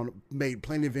rounds made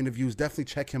plenty of interviews. Definitely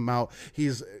check him out.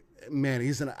 He's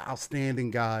an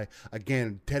outstanding guy.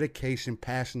 Again, dedication,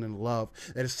 passion, and love.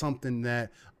 That is something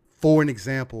that, for an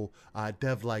example,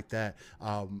 dev like that,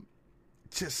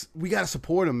 we got to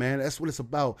support him, man. That's what it's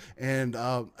about. And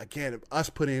again, us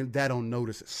putting that on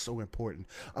notice is so important.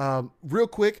 Real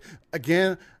quick,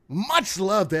 again, much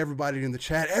love to everybody in the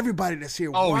chat, everybody that's here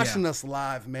watching us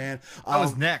live, man. I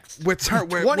was next. We're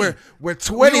 20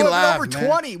 live, over man.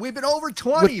 20. We've been over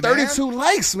 20, with 32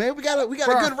 likes, man. We got a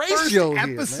good ratio here,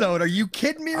 episode. Man. Are you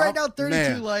kidding me right now?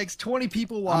 32 likes, 20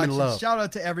 people watching. Love. Shout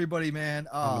out to everybody, man.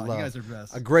 Oh, you guys are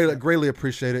best. I greatly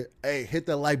appreciate it. Hey, hit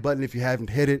that like button if you haven't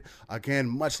hit it. Again,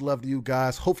 much love to you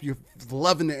guys. Hope you're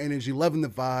loving the energy, loving the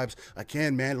vibes.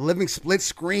 Again, man, Living Split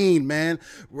Screen, man.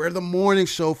 We're the morning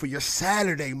show for your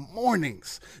Saturday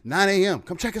mornings, 9 a.m.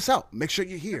 Come check us out. Make sure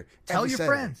you're here. Tell your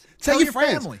friends. Tell your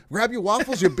friends. Family. Grab your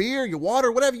waffles, your beer, your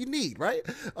water, whatever you need, right?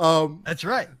 That's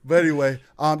right. But anyway,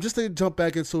 just to jump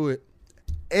back into it,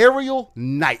 Aerial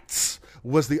Knights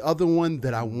was the other one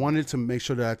that I wanted to make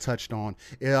sure that I touched on.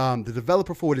 The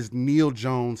developer for it is Neil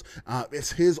Jones.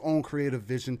 It's his own creative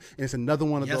vision, and it's another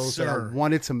one of those that I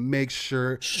wanted to make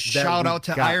sure. Shout out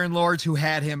to Iron Lords who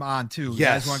had him on too. Yes. You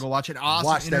guys want to go watch it?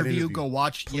 Awesome interview. Go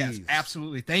watch. Please. Yes,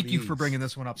 absolutely. Thank you for bringing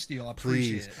this one up, Steele. I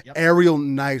appreciate it. Yep. Aerial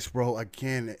Knights, bro.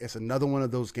 Again, it's another one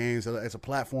of those games. It's a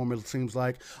platform. It seems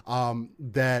like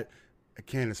that.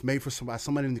 Again, it's made for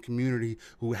somebody in the community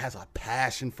who has a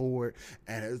passion for it,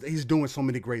 and he's doing so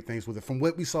many great things with it. From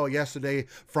what we saw yesterday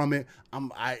from it,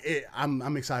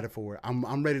 I'm excited for it.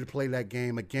 I'm ready to play that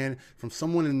game again from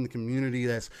someone in the community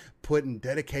that's putting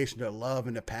dedication, their love,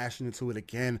 and their passion into it.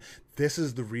 Again, this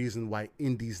is the reason why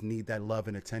indies need that love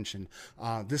and attention.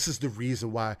 This is the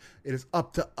reason why it is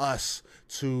up to us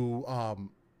to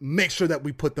make sure that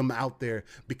we put them out there,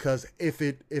 because if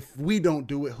we don't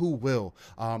do it, who will?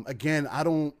 Again, I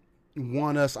don't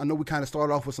want us. I know we kind of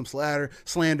started off with some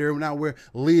slander. Now we're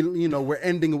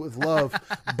ending it with love,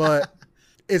 but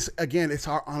it's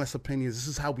our honest opinions. This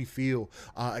is how we feel.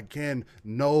 Again,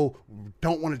 no,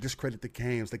 don't want to discredit the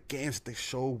games. The games that they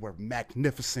showed were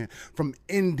magnificent. From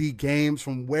indie games,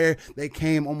 from where they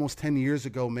came almost 10 years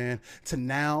ago, man, to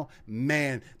now,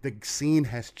 man, the scene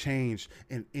has changed,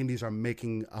 and indies are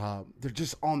making, they're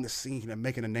just on the scene and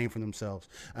making a name for themselves.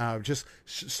 Just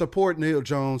support Neil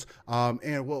Jones.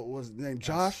 And what was his name?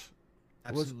 Josh?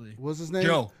 Absolutely. What's his name?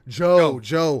 Joe.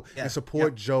 Yeah. And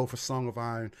support Joe for Song of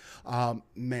Iron.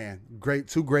 Man,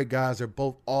 two great guys. They're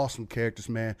both awesome characters,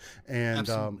 man. And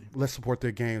let's support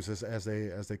their games as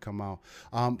they come out.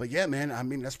 But yeah, man, I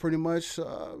mean, that's pretty much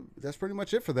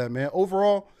it for that, man.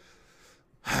 Overall,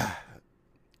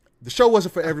 the show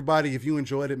wasn't for everybody. If you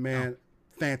enjoyed it, man,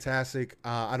 fantastic.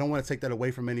 I don't want to take that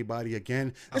away from anybody.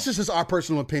 Again, it's just our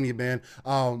personal opinion, man.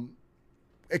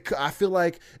 I feel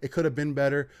like it could have been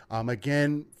better.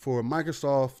 Again, for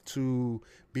Microsoft to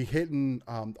be hitting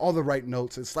all the right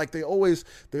notes, it's like they always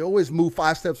move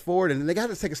 5 steps forward, and they got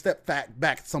to take a step back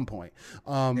at some point.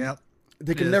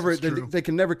 They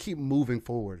can never keep moving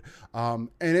forward. And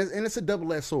it's a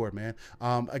double-edged sword, man.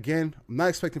 Again, I'm not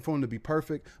expecting for them to be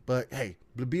perfect, but hey,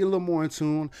 be a little more in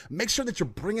tune. Make sure that you're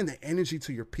bringing the energy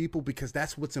to your people, because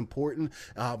that's what's important.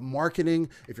 Marketing,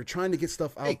 if you're trying to get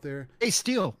stuff out there. Hey,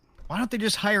 Steele. Why don't they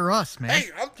just hire us, man? Hey,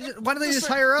 why don't they just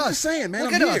hire us? I'm just saying, man.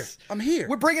 Look I'm at here. us. I'm here.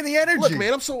 We're bringing the energy. Look,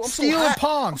 man, I'm so Steele hot. and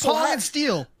Pong. So Pong and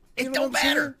Steele. It don't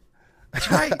matter. That's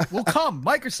right. We'll come.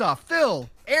 Microsoft, Phil,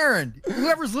 Aaron,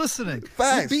 whoever's listening.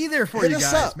 Facts. We'll be there for you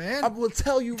guys, man. I will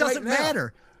tell you right now. It doesn't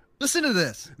matter. Listen to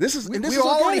this. We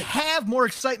already have more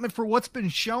excitement for what's been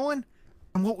shown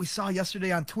than what we saw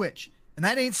yesterday on Twitch. And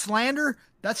that ain't slander.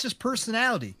 That's just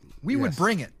personality. We would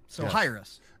bring it. So hire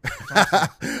us.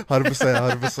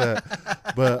 100%.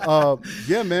 But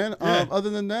yeah, man.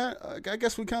 Other than that, I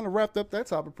guess we kind of wrapped up that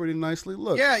topic pretty nicely.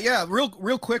 Look,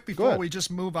 real quick before we just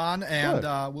move on, and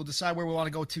we'll decide where we want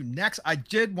to go to next. I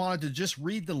wanted to just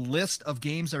read the list of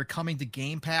games that are coming to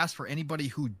Game Pass for anybody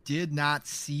who did not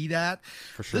see that.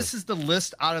 For sure. This is the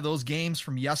list out of those games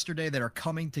from yesterday that are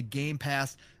coming to Game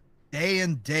Pass day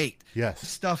and date. Yes,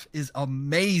 this stuff is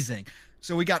amazing.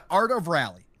 So we got Art of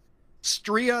Rally,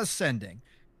 Stria Ascending,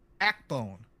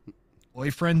 Backbone,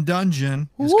 Boyfriend Dungeon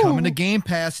is coming to Game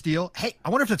Pass, Steele. Hey, I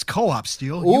wonder if it's co-op,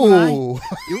 Steele. You and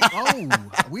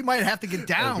I. We might have to get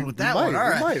down with that one. All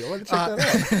right. I want to check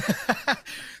that out.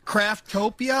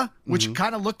 Craftopia, which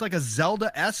kind of looked like a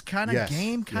Zelda-esque kind of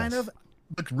game,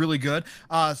 looked really good.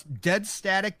 Dead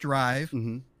Static Drive.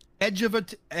 Edge of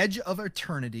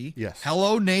Eternity. Yes.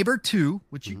 Hello Neighbor 2,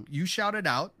 which you shouted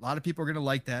out. A lot of people are going to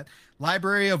like that.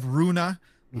 Library of Runa.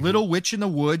 Little Witch in the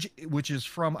Woods, which is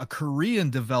from a Korean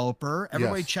developer.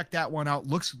 Everybody check that one out.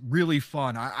 Looks really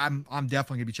fun. I'm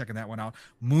definitely gonna be checking that one out.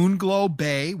 Moonglow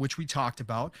Bay, which we talked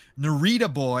about.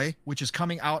 Narita Boy, which is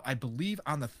coming out, I believe,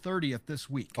 on the 30th this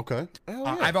week. Okay.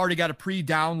 I've already got it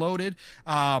pre-downloaded.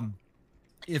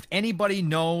 If anybody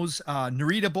knows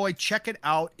Narita Boy, check it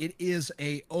out. It is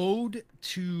a ode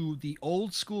to the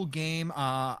old school game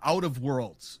Out of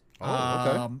Worlds,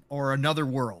 or Another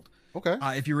World. Okay.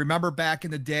 If you remember back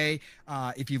in the day,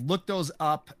 if you look those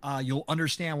up, you'll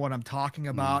understand what I'm talking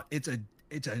about. It's a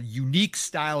unique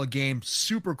style of game,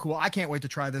 super cool. I can't wait to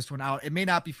try this one out. It may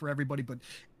not be for everybody, but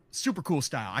super cool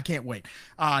style. I can't wait.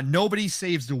 Nobody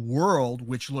Saves the World,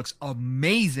 which looks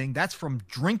amazing. That's from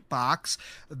Drinkbox,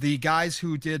 the guys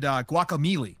who did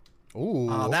Guacamelee.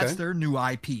 That's their new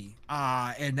IP.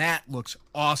 And that looks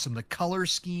awesome. The color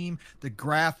scheme, the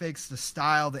graphics, the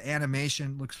style, the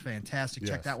animation looks fantastic.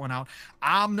 Check that one out.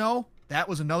 Omno, that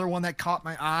was another one that caught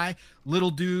my eye.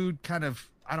 Little dude, kind of,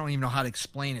 I don't even know how to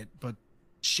explain it, but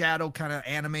shadow kind of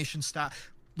animation style.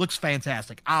 Looks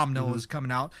fantastic. Omno is coming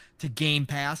out to Game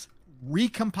Pass.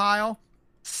 recompile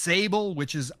Sable,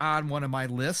 which is on one of my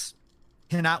lists.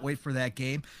 Cannot wait for that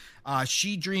game.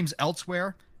 She Dreams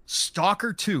Elsewhere.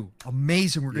 Stalker 2.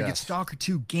 Amazing. We're going to get Stalker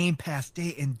 2 Game Pass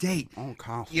day and date. Oh,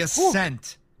 console. The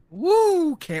Ascent.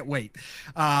 Woo! Can't wait.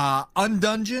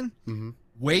 Undungeon,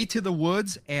 Way to the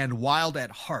Woods, and Wild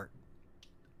at Heart.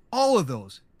 All of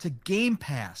those to Game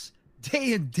Pass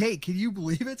day and date. Can you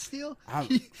believe it, Steele?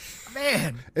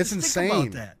 Man, it's insane.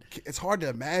 About that. It's hard to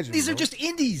imagine. These are just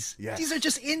indies. Yes. These are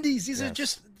just indies. These are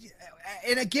just,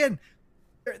 and again,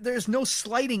 there's no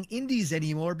slighting indies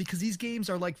anymore because these games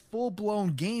are like full-blown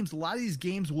games. A lot of these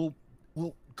games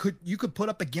you could put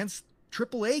up against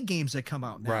AAA games that come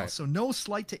out now. Right. So no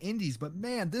slight to indies, but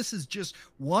man, this is just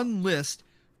one list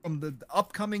from the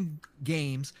upcoming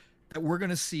games that we're going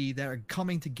to see that are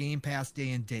coming to Game Pass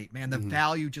day and date. Man, the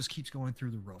value just keeps going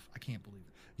through the roof. I can't believe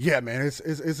it. Yeah, man, it's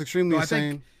extremely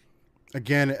insane.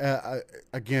 Again,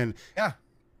 yeah.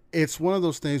 It's one of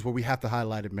those things where we have to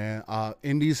highlight it, man.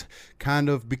 Indies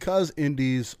because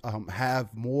indies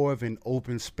have more of an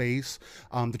open space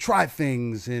to try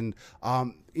things and,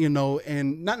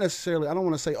 and not necessarily, I don't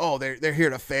want to say, oh, they're here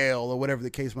to fail or whatever the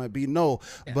case might be. No,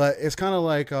 but it's kind of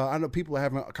like, I know people are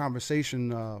having a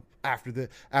conversation after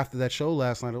that show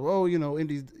last night. Oh,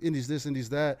 indies this, indies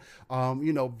that,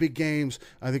 big games.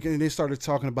 I think they started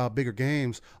talking about bigger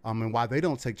games and why they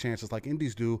don't take chances like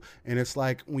indies do. And it's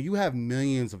like when you have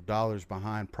millions of dollars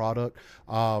behind product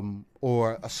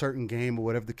or a certain game or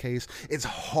whatever the case, it's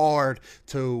hard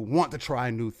to want to try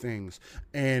new things.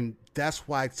 And that's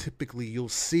why typically you'll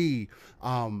see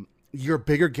your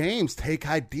bigger games take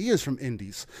ideas from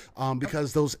indies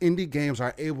because those indie games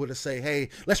are able to say, hey,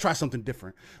 let's try something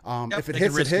different. If it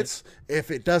hits, it hits.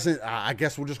 If it doesn't, I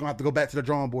guess we're just going to have to go back to the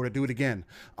drawing board and do it again.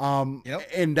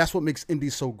 And that's what makes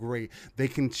indies so great. They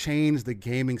can change the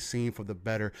gaming scene for the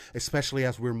better, especially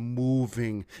as we're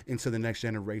moving into the next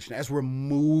generation, as we're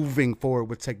moving forward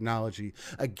with technology.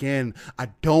 Again, I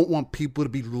don't want people to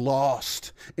be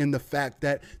lost in the fact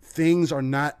that things are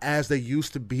not as they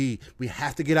used to be. We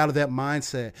have to get out of that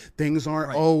mindset. Things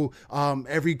aren't,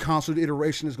 every console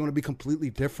iteration is going to be completely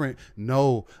different.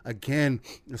 No, again,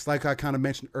 it's like I kind of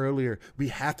mentioned earlier, we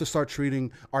have to start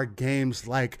treating our games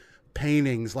like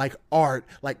paintings, like art,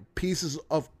 like pieces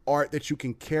of art that you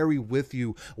can carry with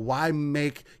you. Why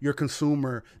make your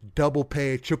consumer double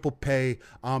pay, triple pay?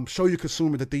 Show your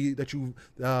consumer that you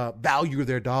value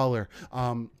their dollar.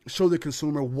 Show the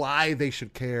consumer why they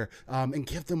should care, and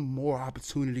give them more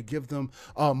opportunity, give them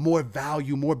more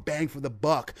value, more bang for the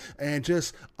buck, and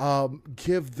just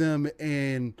give them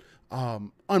an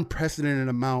unprecedented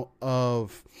amount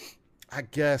of, I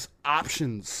guess,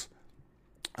 options.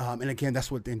 And again,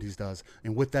 that's what the Indies does.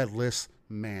 And with that list,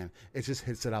 man, it just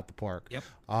hits it out the park. Yep.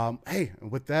 Hey,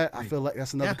 and with that, I feel like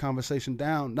that's another conversation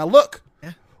down. Now, look,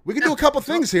 we can do a couple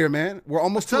things here, man. We're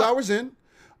almost 2 hours in.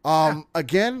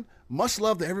 Again, much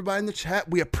love to everybody in the chat.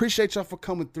 We appreciate y'all for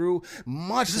coming through.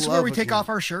 Much Is this love where we again. take off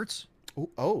our shirts?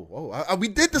 We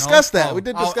did discuss that. We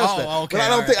did discuss that. Okay,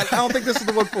 but I don't think this is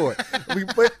the one for it.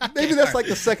 But maybe that's like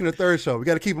the second or third show. We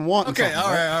got to keep them wanting. Okay, all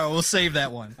right? right. We'll save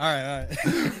that one. All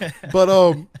right. But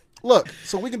look,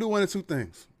 so we can do one of two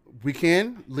things. We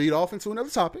can lead off into another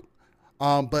topic,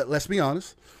 but let's be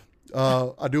honest.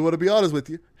 I do want to be honest with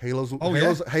you.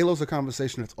 Halo's a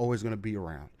conversation that's always going to be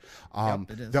around.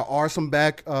 It is. There are some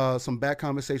back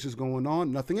conversations going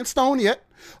on. Nothing in stone yet.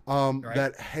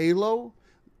 That Halo,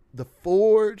 the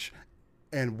Forge,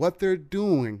 and what they're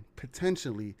doing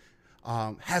potentially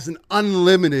has an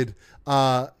unlimited,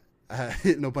 no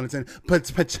pun intended,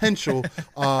 but potential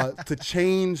to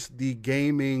change the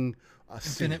gaming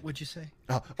Infinite, scene. Would you say?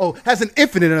 Has an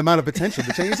infinite amount of potential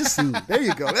to change the scene. There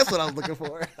you go. That's what I was looking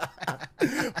for.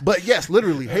 But yes,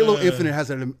 literally, Halo Infinite has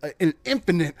an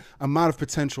infinite amount of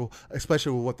potential,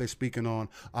 especially with what they're speaking on.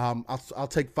 I'll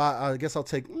take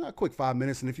a quick 5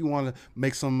 minutes, and if you want to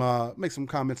make some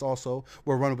comments, also,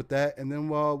 we'll run with that, and then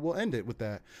we'll end it with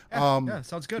that.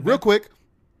 Sounds good. Real quick,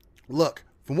 look.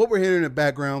 From what we're hearing in the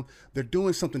background, they're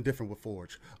doing something different with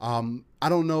Forge. I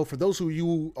don't know, for those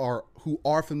who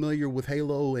are familiar with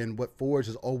Halo and what Forge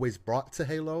has always brought to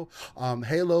Halo,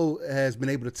 Halo has been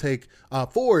able to take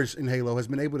Forge in Halo has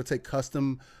been able to take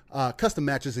custom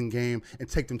matches in game and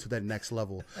take them to that next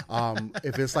level.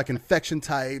 If it's like infection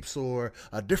types or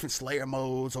different Slayer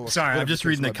modes, or sorry, I'm just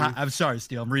reading I'm sorry,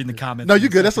 Steel. I'm reading the comments. No, you're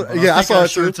good. That's what. Yeah, I saw it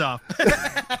too.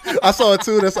 I saw it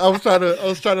too. I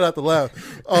was trying not to laugh.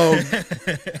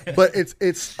 But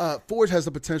it's Forge has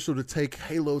the potential to take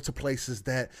Halo to places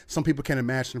that some people can't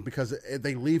imagine because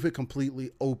they leave it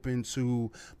completely open to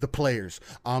the players.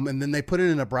 And then they put it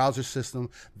in a browser system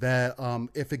that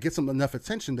if it gets them enough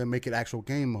attention, then make it actual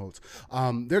game mode. modes.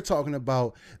 They're talking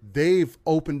about they've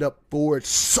opened up Forge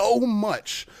so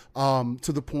much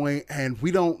to the point, and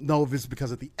we don't know if it's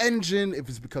because of the engine, if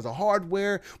it's because of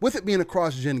hardware. With it being a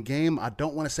cross-gen game, I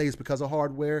don't want to say it's because of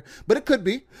hardware, but it could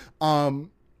be.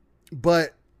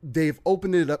 But they've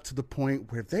opened it up to the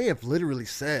point where they have literally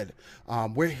said,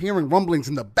 we're hearing rumblings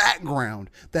in the background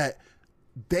that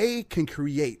they can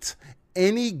create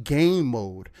any game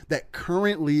mode that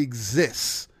currently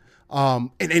exists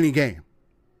in any game,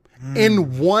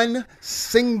 in one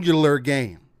singular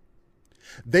game.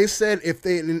 They said if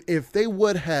they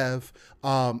would have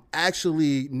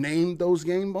actually named those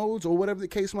game modes or whatever the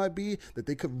case might be, that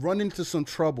they could run into some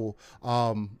trouble.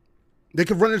 It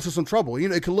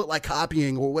could look like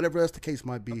copying or whatever else the case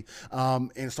might be,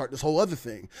 and start this whole other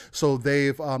thing. So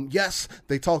they've,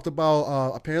 they talked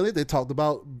about, apparently they talked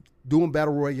about doing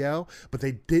Battle Royale, but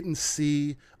they didn't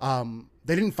see,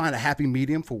 they didn't find a happy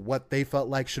medium for what they felt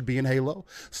like should be in Halo.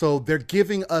 So they're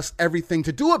giving us everything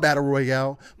to do a Battle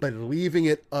Royale, but leaving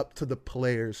it up to the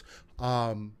players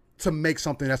to make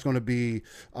something that's going to be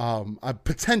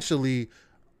potentially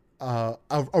a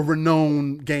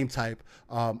renowned game type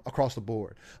across the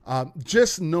board.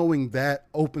 Just knowing that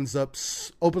opens up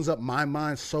my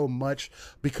mind so much,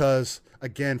 because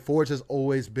again, Forge has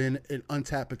always been an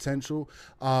untapped potential,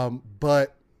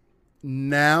 but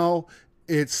now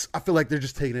I feel like they're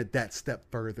just taking it that step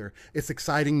further. It's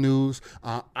exciting news.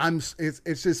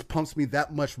 It just pumps me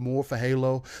that much more for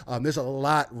Halo. There's a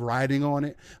lot riding on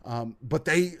it. But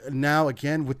they now,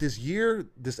 again, with this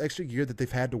extra year that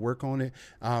they've had to work on it,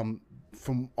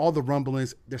 from all the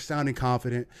rumblings, they're sounding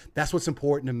confident. That's what's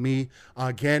important to me.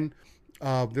 Again,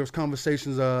 there was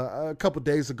conversations a couple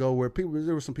days ago where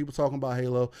there were some people talking about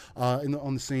Halo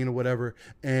on the scene or whatever.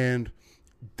 And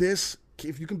this,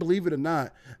 if you can believe it or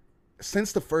not,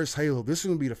 since the first Halo, this is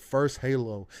going to be the first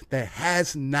Halo that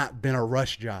has not been a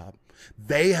rush job.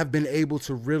 They have been able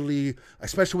to really,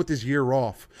 especially with this year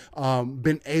off,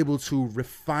 been able to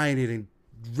refine it and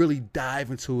really dive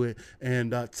into it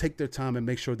and take their time and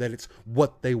make sure that it's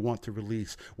what they want to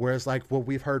release. Whereas like what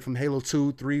we've heard from Halo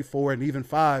 2, 3, 4, and even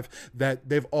 5, that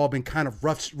they've all been kind of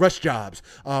rush jobs,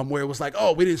 where it was like,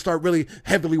 oh, we didn't start really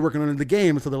heavily working on the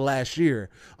game until the last year.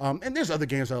 And there's other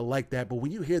games that are like that, but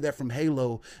when you hear that from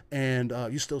Halo and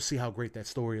you still see how great that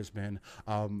story has been,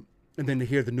 and then to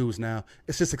hear the news now,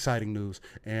 it's just exciting news,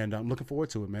 and I'm looking forward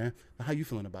to it, man. How you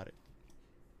feeling about it?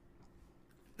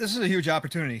 This is a huge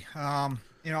opportunity.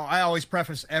 I always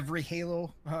preface every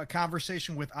Halo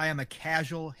conversation with, I am a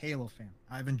casual Halo fan.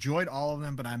 I've enjoyed all of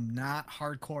them, but I'm not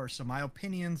hardcore. So my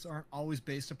opinions aren't always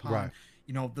based upon,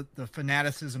 the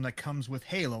fanaticism that comes with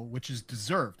Halo, which is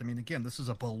deserved. I mean, again, this is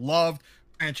a beloved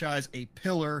franchise, a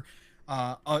pillar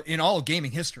in all of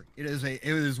gaming history. It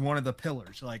is one of the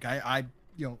pillars. Like I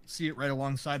see it right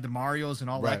alongside the Marios and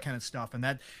all that kind of stuff.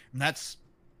 And that's,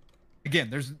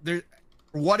 again, there's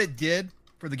what it did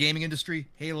for the gaming industry.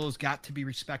 Halo's got to be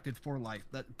respected for life.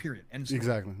 That period. And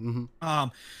exactly. Mm-hmm.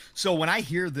 So when I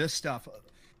hear this stuff,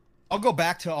 I'll go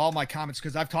back to all my comments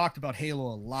because I've talked about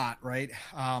Halo a lot, right?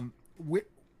 And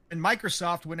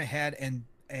Microsoft went ahead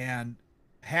and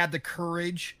had the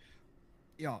courage.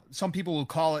 Some people will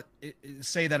call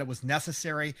say that it was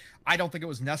necessary. I don't think it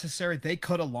was necessary. They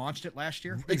could have launched it last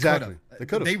year. They could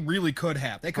have. They really could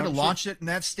have. They could have launched it in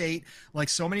that state like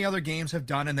so many other games have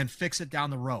done and then fix it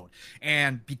down the road.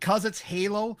 And because it's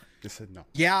Halo, just said no.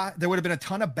 Yeah, there would have been a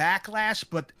ton of backlash,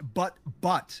 but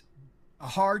a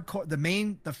hardcore,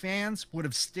 the fans would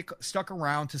have stuck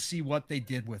around to see what they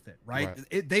did with it, right?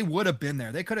 They would have been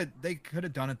there. They could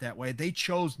have done it that way. They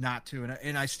chose not to,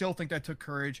 and I still think that took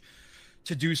courage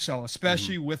to do so,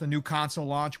 especially with a new console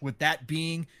launch, with that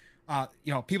being,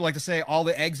 people like to say all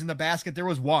the eggs in the basket. There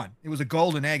was one. It was a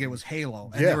golden egg. It was Halo.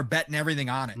 And they were betting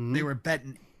everything on it. They were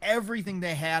betting everything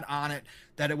they had on it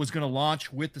that it was going to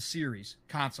launch with the series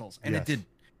consoles. And it didn't.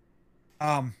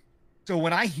 So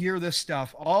when I hear this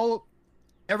stuff,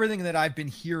 everything that I've been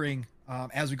hearing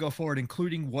as we go forward,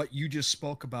 including what you just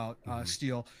spoke about,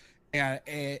 Steele,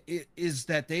 is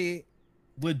that they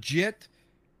legit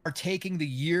are taking the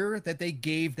year that they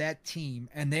gave that team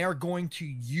and they are going to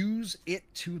use it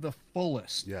to the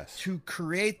fullest to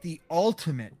create the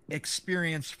ultimate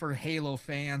experience for Halo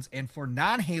fans and for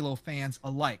non-Halo fans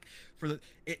alike.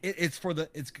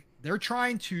 They're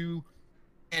trying to,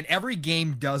 and every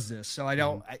game does this. So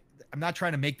I'm not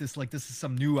trying to make this like this is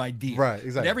some new idea. Right,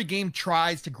 exactly. But every game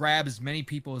tries to grab as many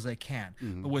people as they can.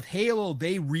 But with Halo,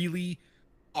 they really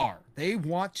are. They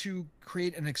want to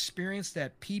create an experience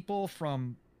that people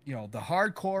from the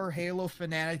hardcore Halo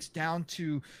fanatics down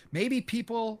to maybe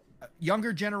people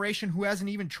younger generation who hasn't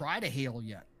even tried a Halo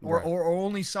yet, or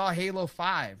only saw Halo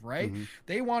 5, right?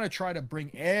 They want to try to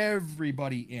bring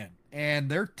everybody in, and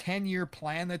their 10-year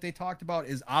plan that they talked about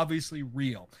is obviously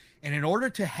real. And in order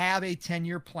to have a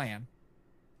 10-year plan,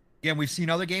 again, we've seen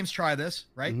other games try this,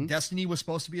 right? Destiny was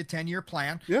supposed to be a 10-year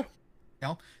plan. Yeah. You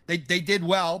know, they did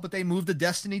well, but they moved to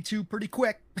Destiny 2 pretty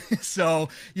quick. So,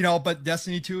 you know, but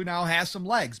Destiny 2 now has some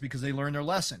legs because they learned their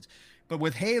lessons. But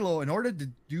with Halo, in order to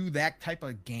do that type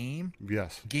of game,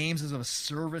 games as a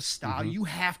service style, you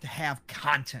have to have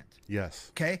content.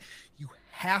 Yes. Okay? You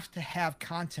have to have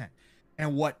content.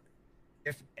 And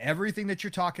if everything that you're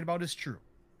talking about is true,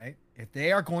 right? If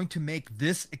they are going to make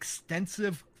this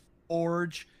extensive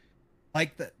forge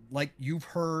like you've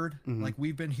heard, like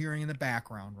we've been hearing in the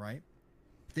background, right?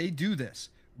 They do this.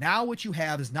 Now what you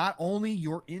have is not only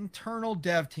your internal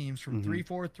dev teams from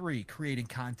 343 creating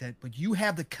content, but you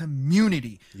have the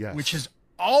community, which has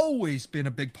always been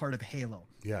a big part of Halo.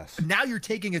 Yes. But now you're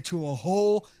taking it to a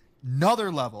whole nother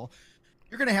level.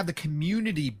 You're going to have the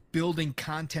community building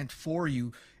content for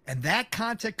you, and that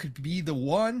content could be the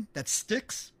one that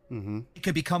sticks. It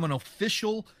could become an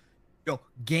official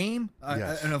game,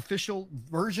 an official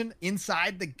version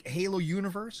inside the Halo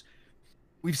universe.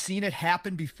 We've seen it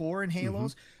happen before in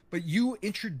Halos, but you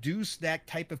introduce that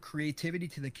type of creativity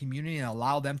to the community and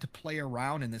allow them to play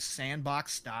around in this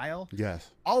sandbox style. Yes.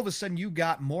 All of a sudden you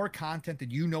got more content that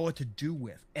you know what to do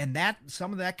with. And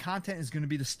some of that content is going to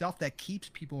be the stuff that keeps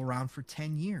people around for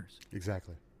 10 years.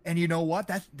 Exactly. And you know what?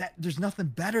 That there's nothing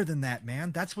better than that,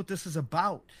 man. That's what this is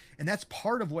about. And that's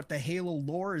part of what the Halo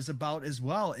lore is about as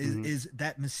well, is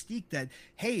that mystique that,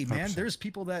 hey, man, 100%. There's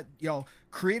people that,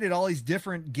 created all these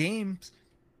different games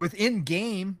within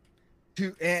game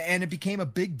and it became a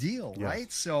big deal,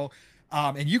 right? So,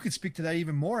 and you could speak to that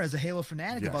even more as a Halo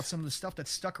fanatic about some of the stuff that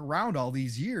stuck around all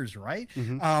these years, right?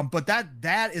 But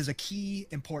that is a key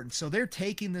importance. So they're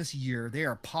taking this year, they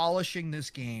are polishing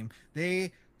this game.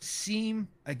 They seem,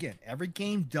 again, every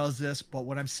game does this, but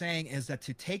what I'm saying is that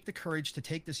to take the courage to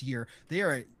take this year, they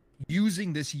are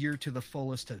using this year to the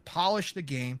fullest to polish the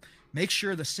game, make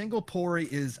sure the single player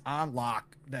is on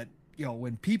lock, that,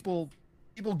 when people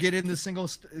get in the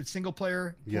single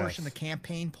player portion, the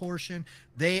campaign portion,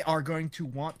 they are going to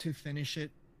want to finish it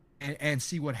and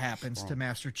see what happens to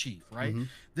Master Chief, right?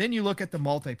 Then you look at the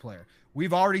multiplayer.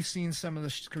 We've already seen some of the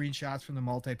screenshots from the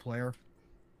multiplayer.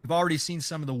 We've already seen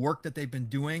some of the work that they've been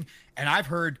doing, and I've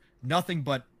heard nothing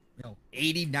but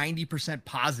 80-90%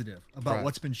 positive about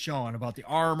what's been shown, about the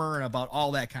armor and about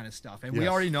all that kind of stuff. And we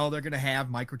already know they're going to have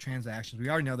microtransactions. We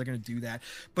already know they're going to do that.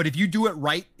 But if you do it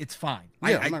right, it's fine.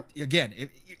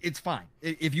 It's fine.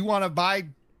 If you want to buy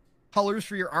colors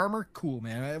for your armor, cool,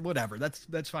 man. Whatever.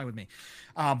 That's fine with me.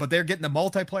 But they're getting the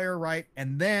multiplayer right.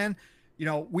 And then,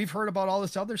 we've heard about all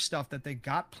this other stuff that they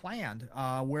got planned,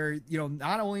 where,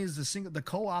 not only is the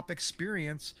co-op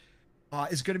experience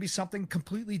is going to be something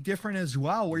completely different as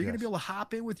well, where you're going to be able to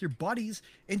hop in with your buddies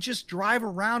and just drive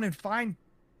around and find,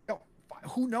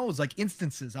 who knows, like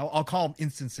instances. I'll call them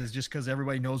instances just because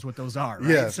everybody knows what those are,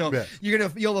 right? You're going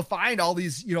to be able to find all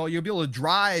these, you'll be able to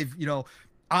drive,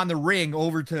 on the ring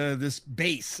over to this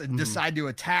base and decide to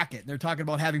attack it. And they're talking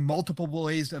about having multiple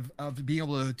ways of being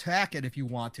able to attack it if you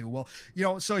want to. Well,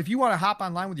 so if you want to hop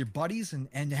online with your buddies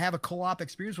and have a co-op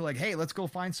experience, we're like, hey, let's go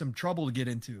find some trouble to get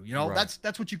into.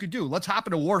 That's what you could do. Let's hop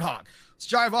into Warthog. Let's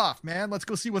drive off, man. Let's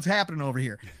go see what's happening over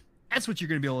here. That's what you're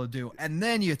going to be able to do. And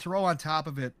then you throw on top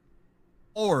of it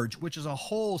Forge, which is a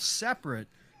whole separate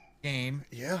game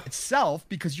itself,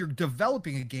 because you're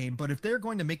developing a game. But if they're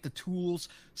going to make the tools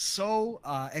so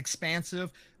expansive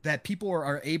that people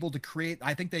are able to create,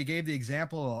 I think they gave the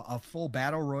example of full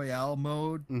battle royale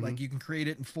mode, like you can create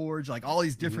it in Forge, like all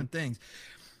these different things.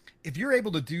 If you're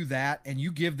able to do that and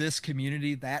you give this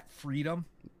community that freedom,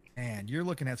 and you're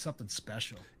looking at something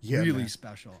special, really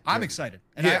special. I'm excited,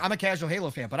 and I'm a casual Halo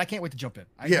fan, but I can't wait to jump in.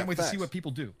 I can't wait to see what people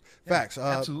do. Facts,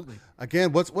 absolutely.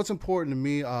 Again, what's important to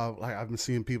me, like I've been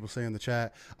seeing people say in the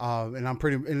chat, and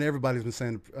everybody's been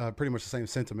saying pretty much the same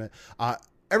sentiment.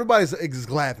 Everybody's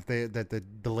glad that they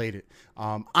delayed it.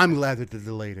 I'm glad that they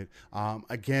delayed it.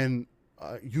 Again,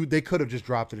 they could have just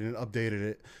dropped it and updated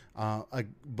it,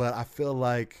 but I feel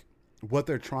like what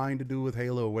they're trying to do with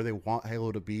Halo, or where they want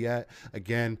Halo to be at,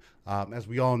 again, as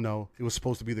we all know, it was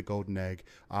supposed to be the golden egg.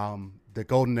 The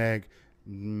golden egg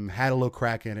had a little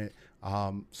crack in it.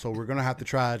 So we're gonna have to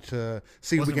try to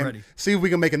see if we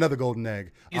can make another golden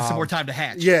egg. Need some more time to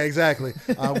hatch. Yeah, exactly.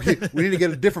 We need to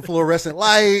get a different fluorescent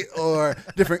light or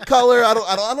different color. I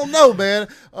don't know, man.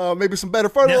 Maybe some better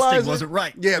fertilizer. Nesting wasn't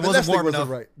right. Yeah, the nesting wasn't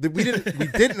right. We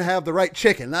didn't have the right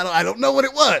chicken. I don't know what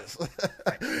it was.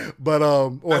 But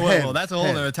well, that's a whole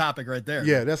other topic right there.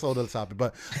 Yeah, that's a whole other topic.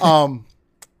 But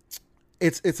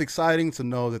it's exciting to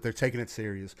know that they're taking it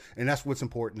serious, and that's what's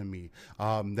important to me.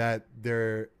 That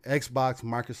their Xbox,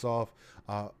 Microsoft,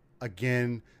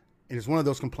 again, it is one of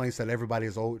those complaints that everybody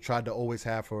has tried to always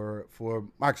have for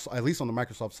Microsoft, at least on the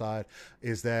Microsoft side,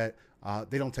 is that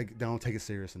they don't take it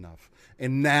serious enough.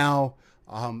 And now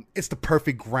it's the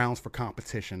perfect grounds for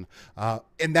competition,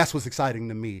 and that's what's exciting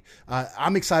to me.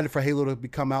 I'm excited for Halo to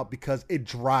come out because it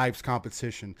drives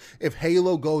competition. If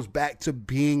Halo goes back to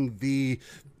being the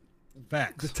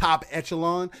top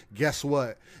echelon, guess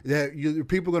what?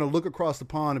 People are going to look across the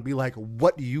pond and be like,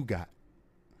 what do you got?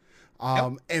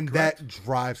 And correct. That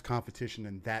drives competition,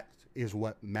 and that is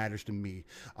what matters to me.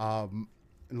 And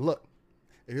look,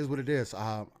 it is what it is.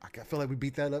 I feel like we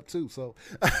beat that up too. So,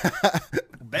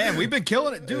 man, we've been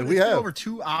killing it, dude. It's been over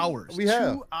 2 hours. We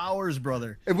have 2 hours,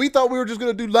 brother. And we thought we were just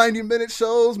gonna do 90-minute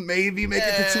shows, maybe make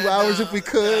it to 2 hours if we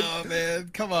could. No, man,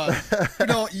 come on.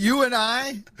 You and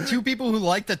I, two people who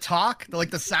like to talk, like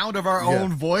the sound of our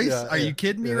own voice. Are you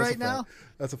kidding me right now?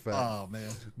 That's a fact. Oh man.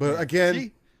 But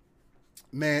again.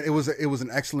 Man, it was an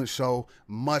excellent show.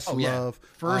 Much love.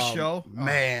 First show,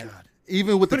 man.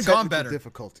 Even with the technical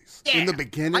difficulties in the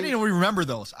beginning, I didn't even remember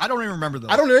those. I don't even remember those.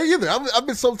 I don't know either. I've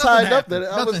been so tied up that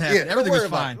nothing happened. Everything was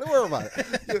fine. Don't worry about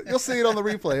it. You'll see it on the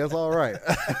replay. That's all right.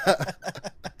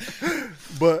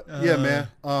 But yeah,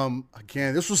 man.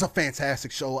 Again, this was a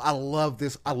fantastic show. I love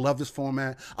this. I love this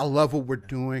format. I love what we're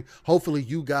doing. Hopefully,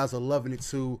 you guys are loving it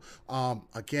too.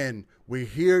 Again, we're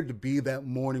here to be that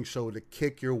morning show to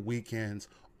kick your weekends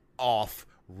off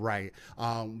right.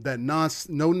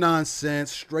 No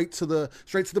nonsense, straight to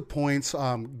the points,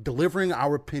 delivering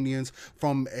our opinions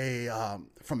from a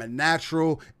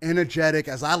natural, energetic,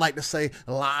 as I like to say,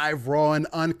 live, raw, and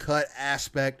uncut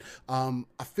aspect.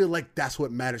 I feel like that's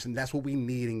what matters, and that's what we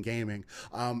need in gaming.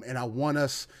 And I want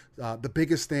us, the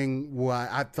biggest thing why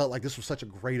I felt like this was such a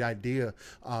great idea,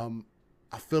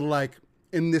 I feel like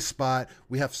in this spot,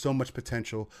 we have so much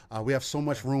potential. We have so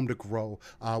much room to grow.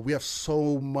 We have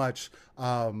so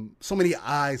many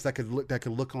eyes that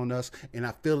could look on us. And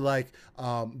I feel like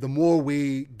the more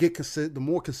we get the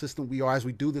more consistent we are as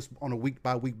we do this on a week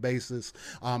by week basis.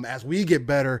 As we get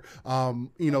better,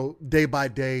 day by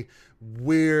day,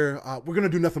 we're gonna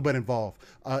do nothing but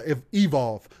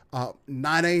evolve.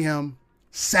 9 a.m.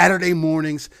 Saturday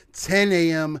mornings, 10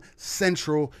 a.m.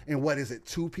 Central, and what is it,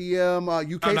 2 p.m.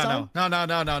 UK time?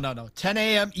 No. 10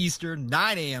 a.m. Eastern,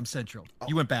 9 a.m. Central.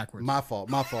 You went backwards. My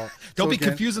fault. Don't be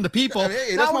confusing the people.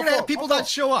 Hey, now we're going to have people that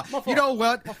show up. You know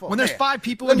what? When there's 5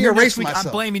 people in here next week, myself.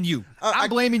 I'm blaming you. I'm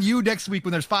blaming you next week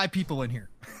when there's 5 people in here.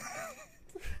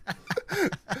 I'm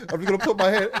just going to put my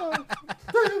head...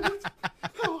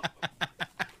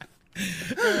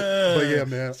 But yeah,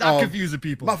 man. Stop confusing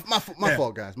people. My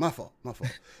fault, guys. My fault.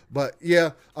 But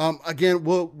yeah, again,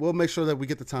 we'll make sure that we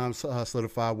get the time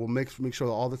solidified. We'll make sure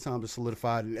that all the time is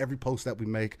solidified in every post that we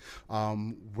make.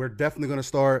 We're definitely going to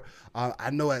start.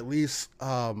 I know at least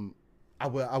I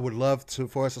would love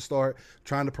for us to start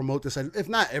trying to promote this. If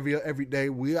not every day,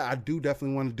 I do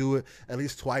definitely want to do it at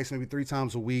least twice, maybe 3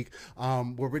 times a week,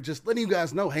 where we're just letting you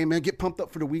guys know, hey man, get pumped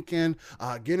up for the weekend,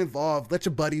 get involved, let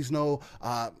your buddies know.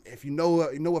 If you know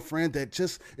a friend that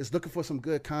just is looking for some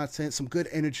good content, some good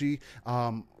energy,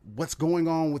 what's going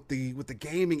on with the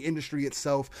gaming industry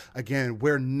itself. Again,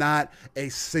 we're not a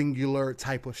singular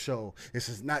type of show. This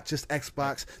is not just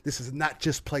Xbox. This is not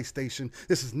just PlayStation.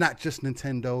 This is not just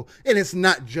Nintendo. And it's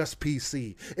not just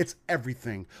PC. It's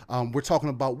everything. We're talking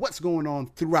about what's going on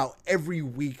throughout every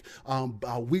week,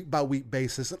 week by week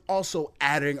basis, and also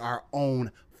adding our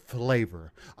own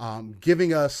flavor,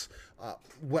 giving us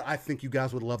what I think you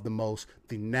guys would love the most,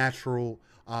 the natural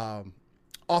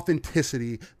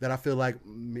authenticity that I feel like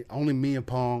only me and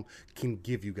Pong can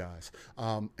give you guys.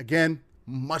 Again,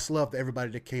 much love to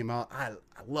everybody that came out. I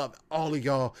love all of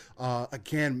y'all.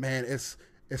 Again, man, it's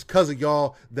because of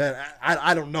y'all that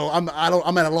I don't know. I'm at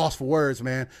a loss for words,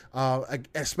 man.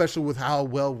 Especially with how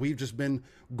well we've just been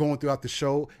going throughout the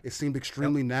show. It seemed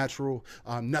extremely natural.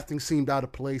 Nothing seemed out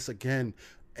of place. Again,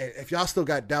 if y'all still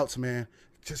got doubts, man,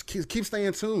 just keep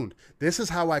staying tuned. This is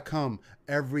how I come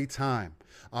every time.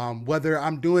 Whether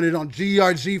I'm doing it on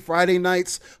GRG Friday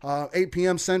nights, 8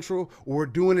 p.m. Central, or we're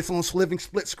doing it on Living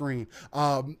Split Screen,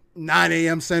 9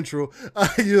 a.m. Central,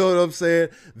 you know what I'm saying?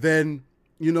 Then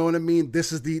You know what I mean?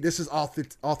 This is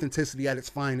authenticity at its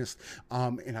finest.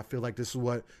 And I feel like this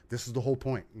is the whole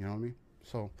point. You know what I mean?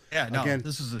 So yeah, no, again,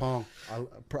 this is Pong, I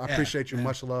appreciate you, man.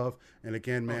 Much love. And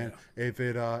again, man, if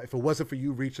it wasn't for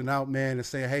you reaching out, man, and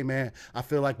saying, hey, man, I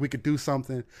feel like we could do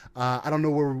something. I don't know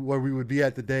where we would be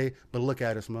at today, but look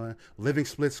at us, man. Living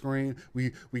Split Screen.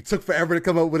 We took forever to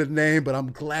come up with a name, but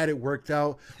I'm glad it worked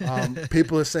out.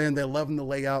 People are saying they're loving the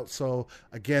layout. So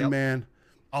again, man,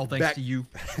 all thanks to you.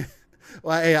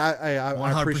 Well, hey, I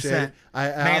 100%. Appreciate it.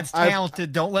 Man's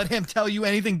talented. Don't let him tell you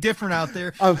anything different out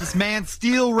there. This man,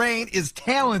 Steel Rain, is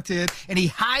talented, and he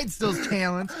hides those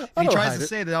talents. And he tries to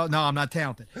say that, oh, no, I'm not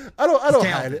talented. I don't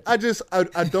hide it.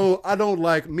 I don't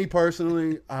like, me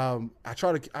personally. I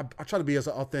try to be as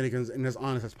authentic and as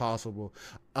honest as possible.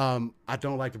 I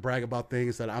don't like to brag about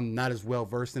things that I'm not as well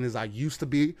versed in as I used to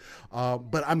be.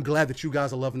 But I'm glad that you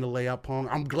guys are loving the layout, Pong.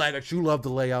 I'm glad that you love the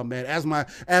layout, man. As my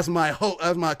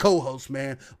co-host,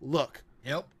 man. Look.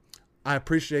 Yep. I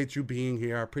appreciate you being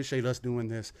here. I appreciate us doing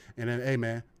this. And then, hey,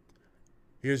 man,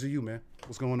 here's to you, man.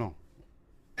 What's going on?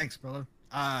 Thanks, brother.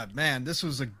 Man, this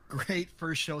was a great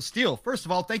first show. Steel, first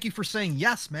of all, thank you for saying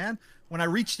yes, man, when I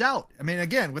reached out. I mean,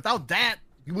 again, without that,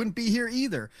 you wouldn't be here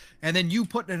either. And then you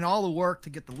putting in all the work to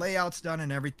get the layouts done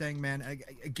and everything, man.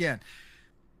 Again,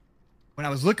 when I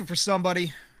was looking for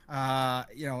somebody,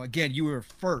 again, you were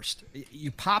first. You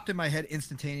popped in my head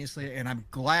instantaneously, and I'm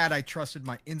glad I trusted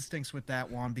my instincts with that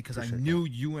one because I knew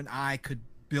you and I could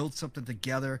build something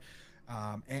together.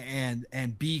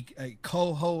 And be a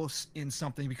co-host in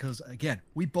something because, again,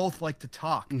 we both like to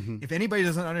talk. Mm-hmm. If anybody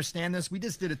doesn't understand this, we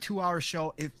just did a 2-hour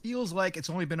show. It feels like it's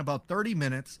only been about 30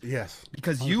 minutes. Yes.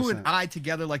 Because 100%. You and I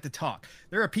together like to talk.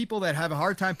 There are people that have a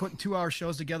hard time putting 2-hour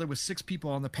shows together with 6 people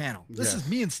on the panel. This is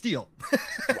me and Steel.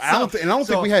 I don't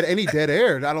think we had any dead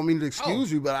air. I don't mean to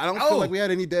excuse you, but I don't feel like we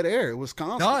had any dead air. It was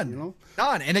constant. Done. You know?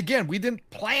 Done. And again, we didn't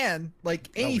plan like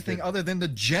anything other than the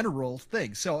general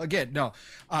thing. So again,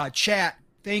 chat.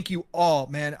 Thank you all,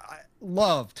 man.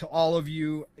 Love to all of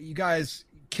you. You guys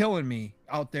killing me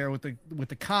out there with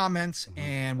the comments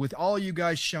and with all you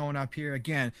guys showing up here.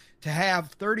 Again, to have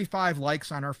 35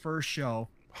 likes on our first show,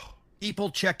 people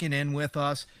checking in with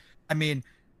us. I mean,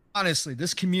 honestly,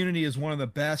 this community is one of the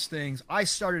best things. I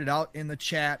started out in the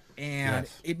chat, and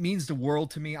it means the world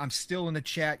to me. I'm still in the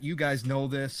chat. You guys know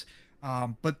this.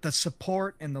 But the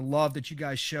support and the love that you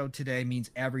guys showed today means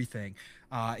everything.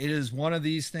 It is one of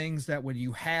these things that when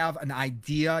you have an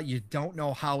idea, you don't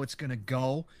know how it's going to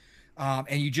go.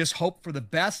 And you just hope for the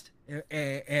best.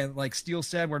 And like Steel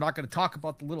said, we're not going to talk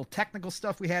about the little technical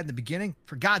stuff we had in the beginning.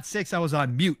 For God's sakes, I was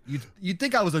on mute. You'd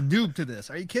think I was a noob to this.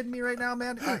 Are you kidding me right now,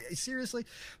 man? Seriously?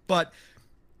 But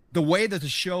the way that the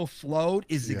show flowed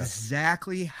is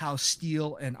exactly how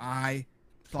Steel and I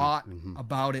thought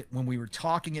about it when we were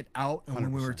talking it out and 100%.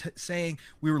 When we were saying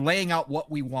we were laying out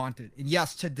what we wanted. And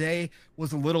yes, today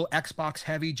was a little Xbox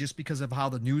heavy just because of how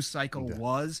the news cycle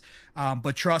was.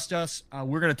 But trust us,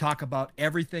 we're going to talk about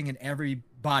everything and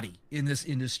everybody in this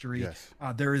industry.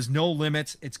 There is no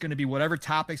limits. It's going to be whatever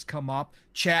topics come up.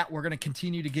 Chat, we're going to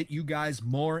continue to get you guys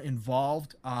more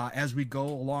involved as we go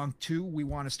along too. We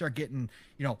want to start getting,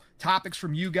 topics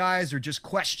from you guys or just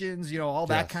questions, all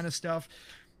that kind of stuff.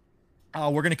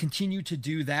 We're going to continue to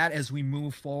do that as we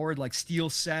move forward. Like Steel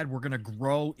said, we're going to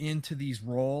grow into these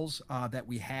roles that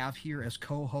we have here as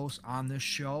co-hosts on this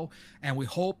show. And we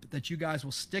hope that you guys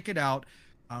will stick it out.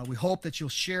 We hope that you'll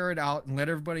share it out and let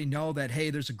everybody know that,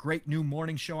 hey, there's a great new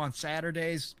morning show on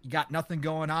Saturdays. You got nothing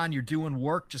going on. You're doing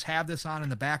work. Just have this on in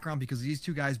the background because these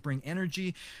two guys bring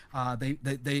energy.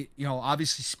 They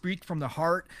obviously speak from the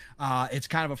heart. It's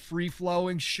kind of a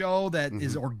free-flowing show that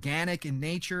is organic in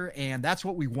nature, and that's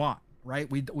what we want. Right.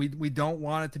 We don't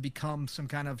want it to become some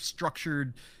kind of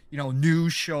structured,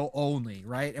 news show only.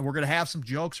 Right. And we're going to have some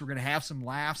jokes. We're going to have some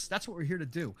laughs. That's what we're here to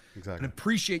do. Exactly. And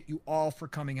appreciate you all for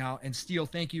coming out. And Steel,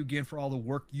 thank you again for all the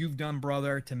work you've done,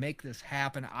 brother, to make this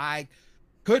happen. I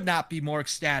could not be more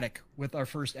ecstatic with our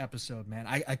first episode, man.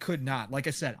 I could not. Like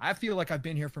I said, I feel like I've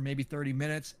been here for maybe 30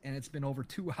 minutes and it's been over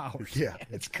 2 hours. Yeah. Man.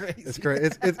 It's crazy. It's great.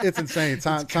 It's insane.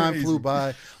 Time flew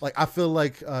by. Like, I feel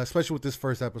like, especially with this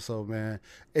first episode, man,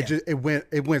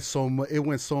 it went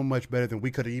so much better than we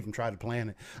could have even tried to plan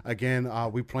it. Again,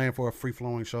 we planned for a free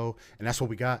flowing show and that's what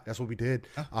we got. That's what we did.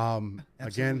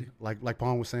 Again, like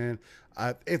Pong was saying,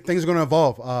 things are going to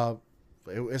evolve.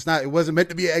 It wasn't meant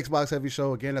to be an Xbox heavy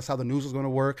show. Again, that's how the news is going to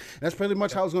work. And that's pretty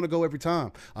much how it's going to go every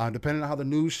time. Depending on how the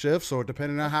news shifts or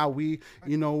depending on how we,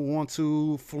 want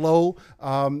to flow,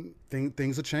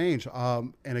 things will change.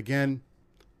 And again,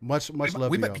 Much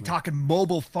love. We might be talking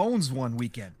mobile phones one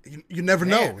weekend. You never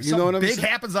know. You know what I'm saying? Big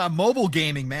happens on mobile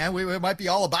gaming, man. We might be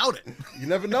all about it. You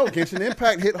never know. Genshin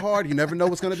Impact hit hard. You never know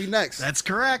what's going to be next. That's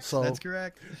correct. That's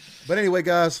correct. But anyway,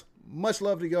 guys, much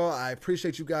love to y'all. I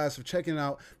appreciate you guys for checking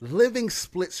out Living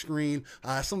Split Screen.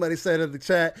 Somebody said in the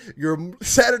chat, your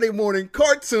Saturday morning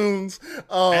cartoons.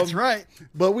 That's right.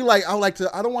 But I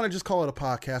don't want to just call it a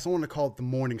podcast. I want to call it the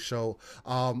morning show.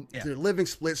 The Living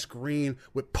Split Screen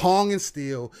with Pong and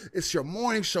Steel. It's your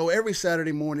morning show every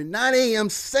Saturday morning, 9 a.m.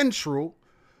 Central,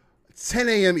 10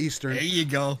 a.m. Eastern. There you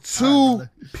go. 2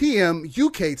 p.m.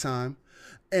 UK time.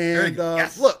 And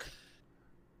look,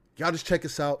 y'all just check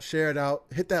us out, share it out,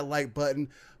 hit that like button.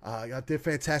 Y'all did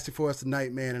fantastic for us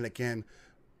tonight, man. And again,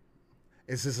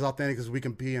 it's as authentic as we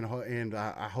can be, and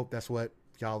I hope that's what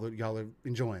y'all are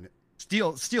enjoying it.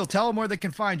 Steel, tell them where they can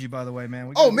find you. By the way,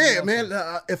 man.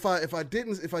 If I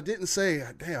didn't say,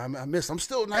 damn, I missed. I'm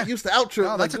still not used to outro.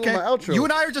 No, that's okay. My outro. You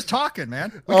and I are just talking,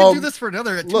 man. We can do this for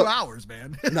another 2 hours,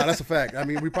 man. No, that's a fact. I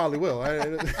mean, we probably will.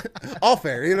 All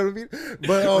fair, you know what I mean?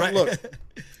 But right. Look,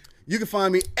 you can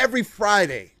find me every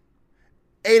Friday.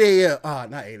 8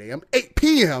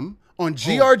 p.m. on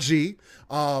GRG,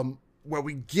 where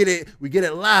we get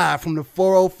it live from the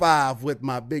 405 with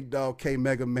my big dog K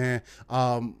Mega Man.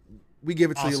 We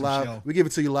give it to you live. Show. We give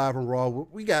it to you live and raw.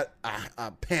 We got a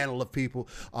panel of people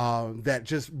that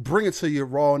just bring it to you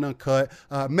raw and uncut.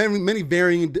 Many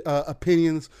varying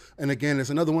opinions. And again,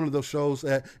 it's another one of those shows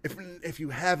that if you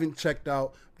haven't checked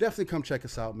out, definitely come check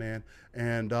us out, man.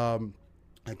 And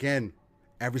again,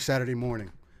 every Saturday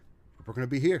morning, we're going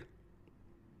to be here.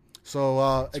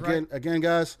 So again,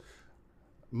 guys,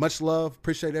 much love.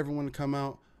 Appreciate everyone to come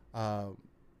out. And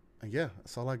yeah,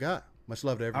 that's all I got. Much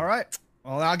love to everyone. All right.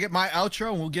 Well, I'll get my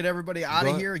outro and we'll get everybody out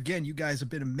of here. Again, you guys have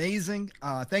been amazing.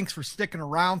 Thanks for sticking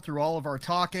around through all of our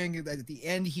talking at the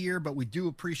end here, but we do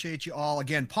appreciate you all.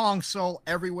 Again, Pong Soul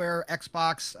everywhere,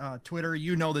 Xbox, Twitter,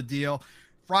 you know the deal.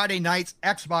 Friday nights,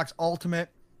 Xbox Ultimate.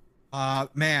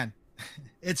 Man,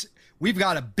 we've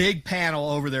got a big panel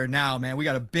over there now, man. We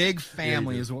got a big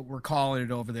family is what we're calling it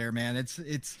over there, man.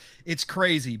 It's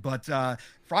crazy. But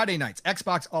Friday nights,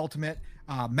 Xbox Ultimate,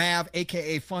 Mav,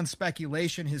 aka Fun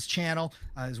Speculation, his channel,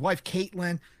 his wife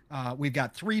Caitlin. We've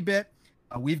got 3-Bit.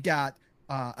 We've got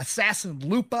Assassin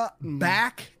Lupa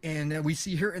back, and we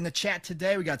see here in the chat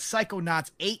today we got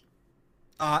Psychonauts 8,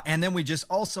 and then we just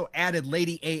also added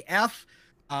Lady AF.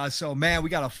 So, man, we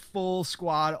got a full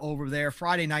squad over there.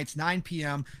 Friday nights, 9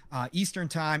 p.m. Eastern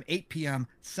time, 8 p.m.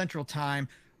 Central time.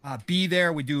 Be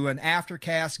there. We do an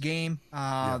aftercast game,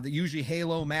 usually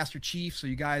Halo Master Chief. So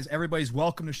you guys, everybody's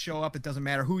welcome to show up. It doesn't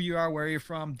matter who you are, where you're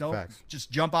from.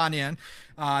 Just jump on in.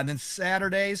 And then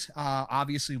Saturdays,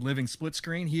 obviously Living Split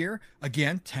Screen here.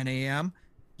 Again, 10 a.m.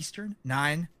 Eastern,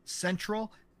 9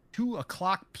 Central.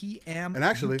 2:00 p.m. and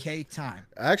actually, UK time.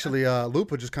 Actually,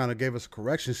 Lupa just kind of gave us a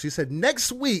correction. She said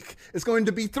next week it's going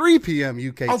to be 3 p.m.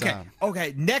 UK time.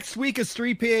 Okay. Next week is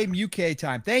 3 p.m. UK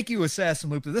time. Thank you, Assassin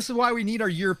Lupa. This is why we need our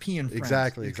European friends.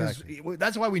 Exactly.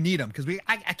 That's why we need them, because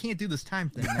I can't do this time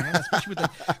thing, man. Especially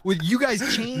with you guys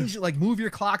move your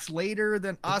clocks later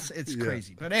than us. It's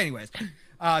crazy. But anyways,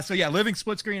 Living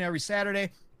Split Screen every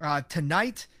Saturday.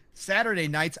 Tonight. Saturday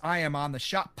nights, I am on the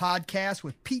Shop Podcast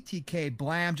with PTK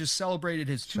Blam. Just celebrated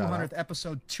his 200th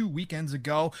episode 2 weekends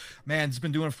ago. Man, he's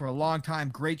been doing it for a long time.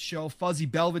 Great show. Fuzzy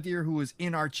Belvedere, who is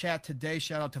in our chat today.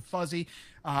 Shout out to Fuzzy.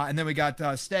 And then we got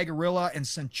Stagorilla and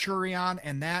Centurion,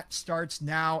 and that starts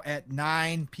now at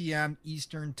 9 p.m.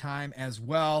 Eastern time as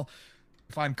well.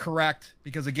 If I'm correct,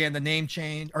 because again, the name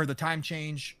change or the time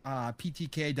change,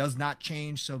 PTK does not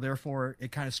change. So therefore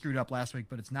it kind of screwed up last week,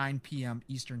 but it's 9 p.m.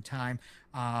 Eastern time.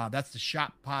 That's the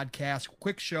Shop Podcast.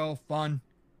 Quick show, fun.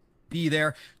 Be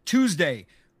there. Tuesday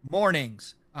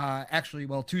mornings,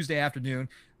 Tuesday afternoon,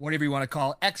 whatever you want to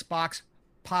call it, Xbox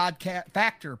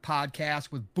Factor Podcast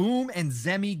with Boom and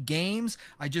Zemi Games.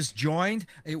 I just joined.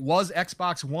 It was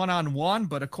Xbox One-on-One,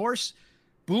 but of course,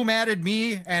 Boom added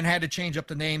me and had to change up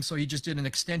the name, so he just did an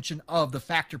extension of the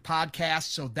Factor Podcast.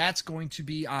 So that's going to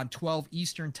be on 12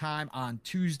 Eastern time on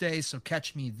Tuesday. So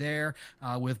catch me there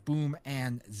with Boom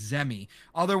and Zemi.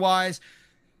 Otherwise,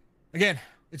 again,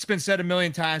 it's been said a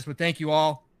million times, but thank you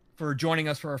all for joining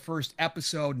us for our first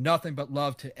episode. Nothing but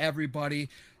love to everybody.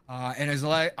 And as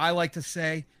I like to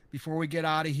say before we get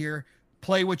out of here,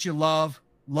 play what you love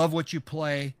what you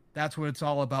play. That's what it's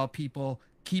all about, people.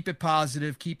 Keep it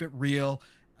positive, keep it real.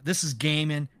 This is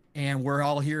gaming, and we're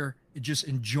all here just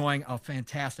enjoying a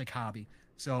fantastic hobby.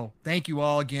 So thank you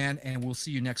all again, and we'll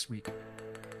see you next week.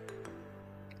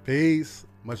 Peace.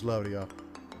 Much love to y'all.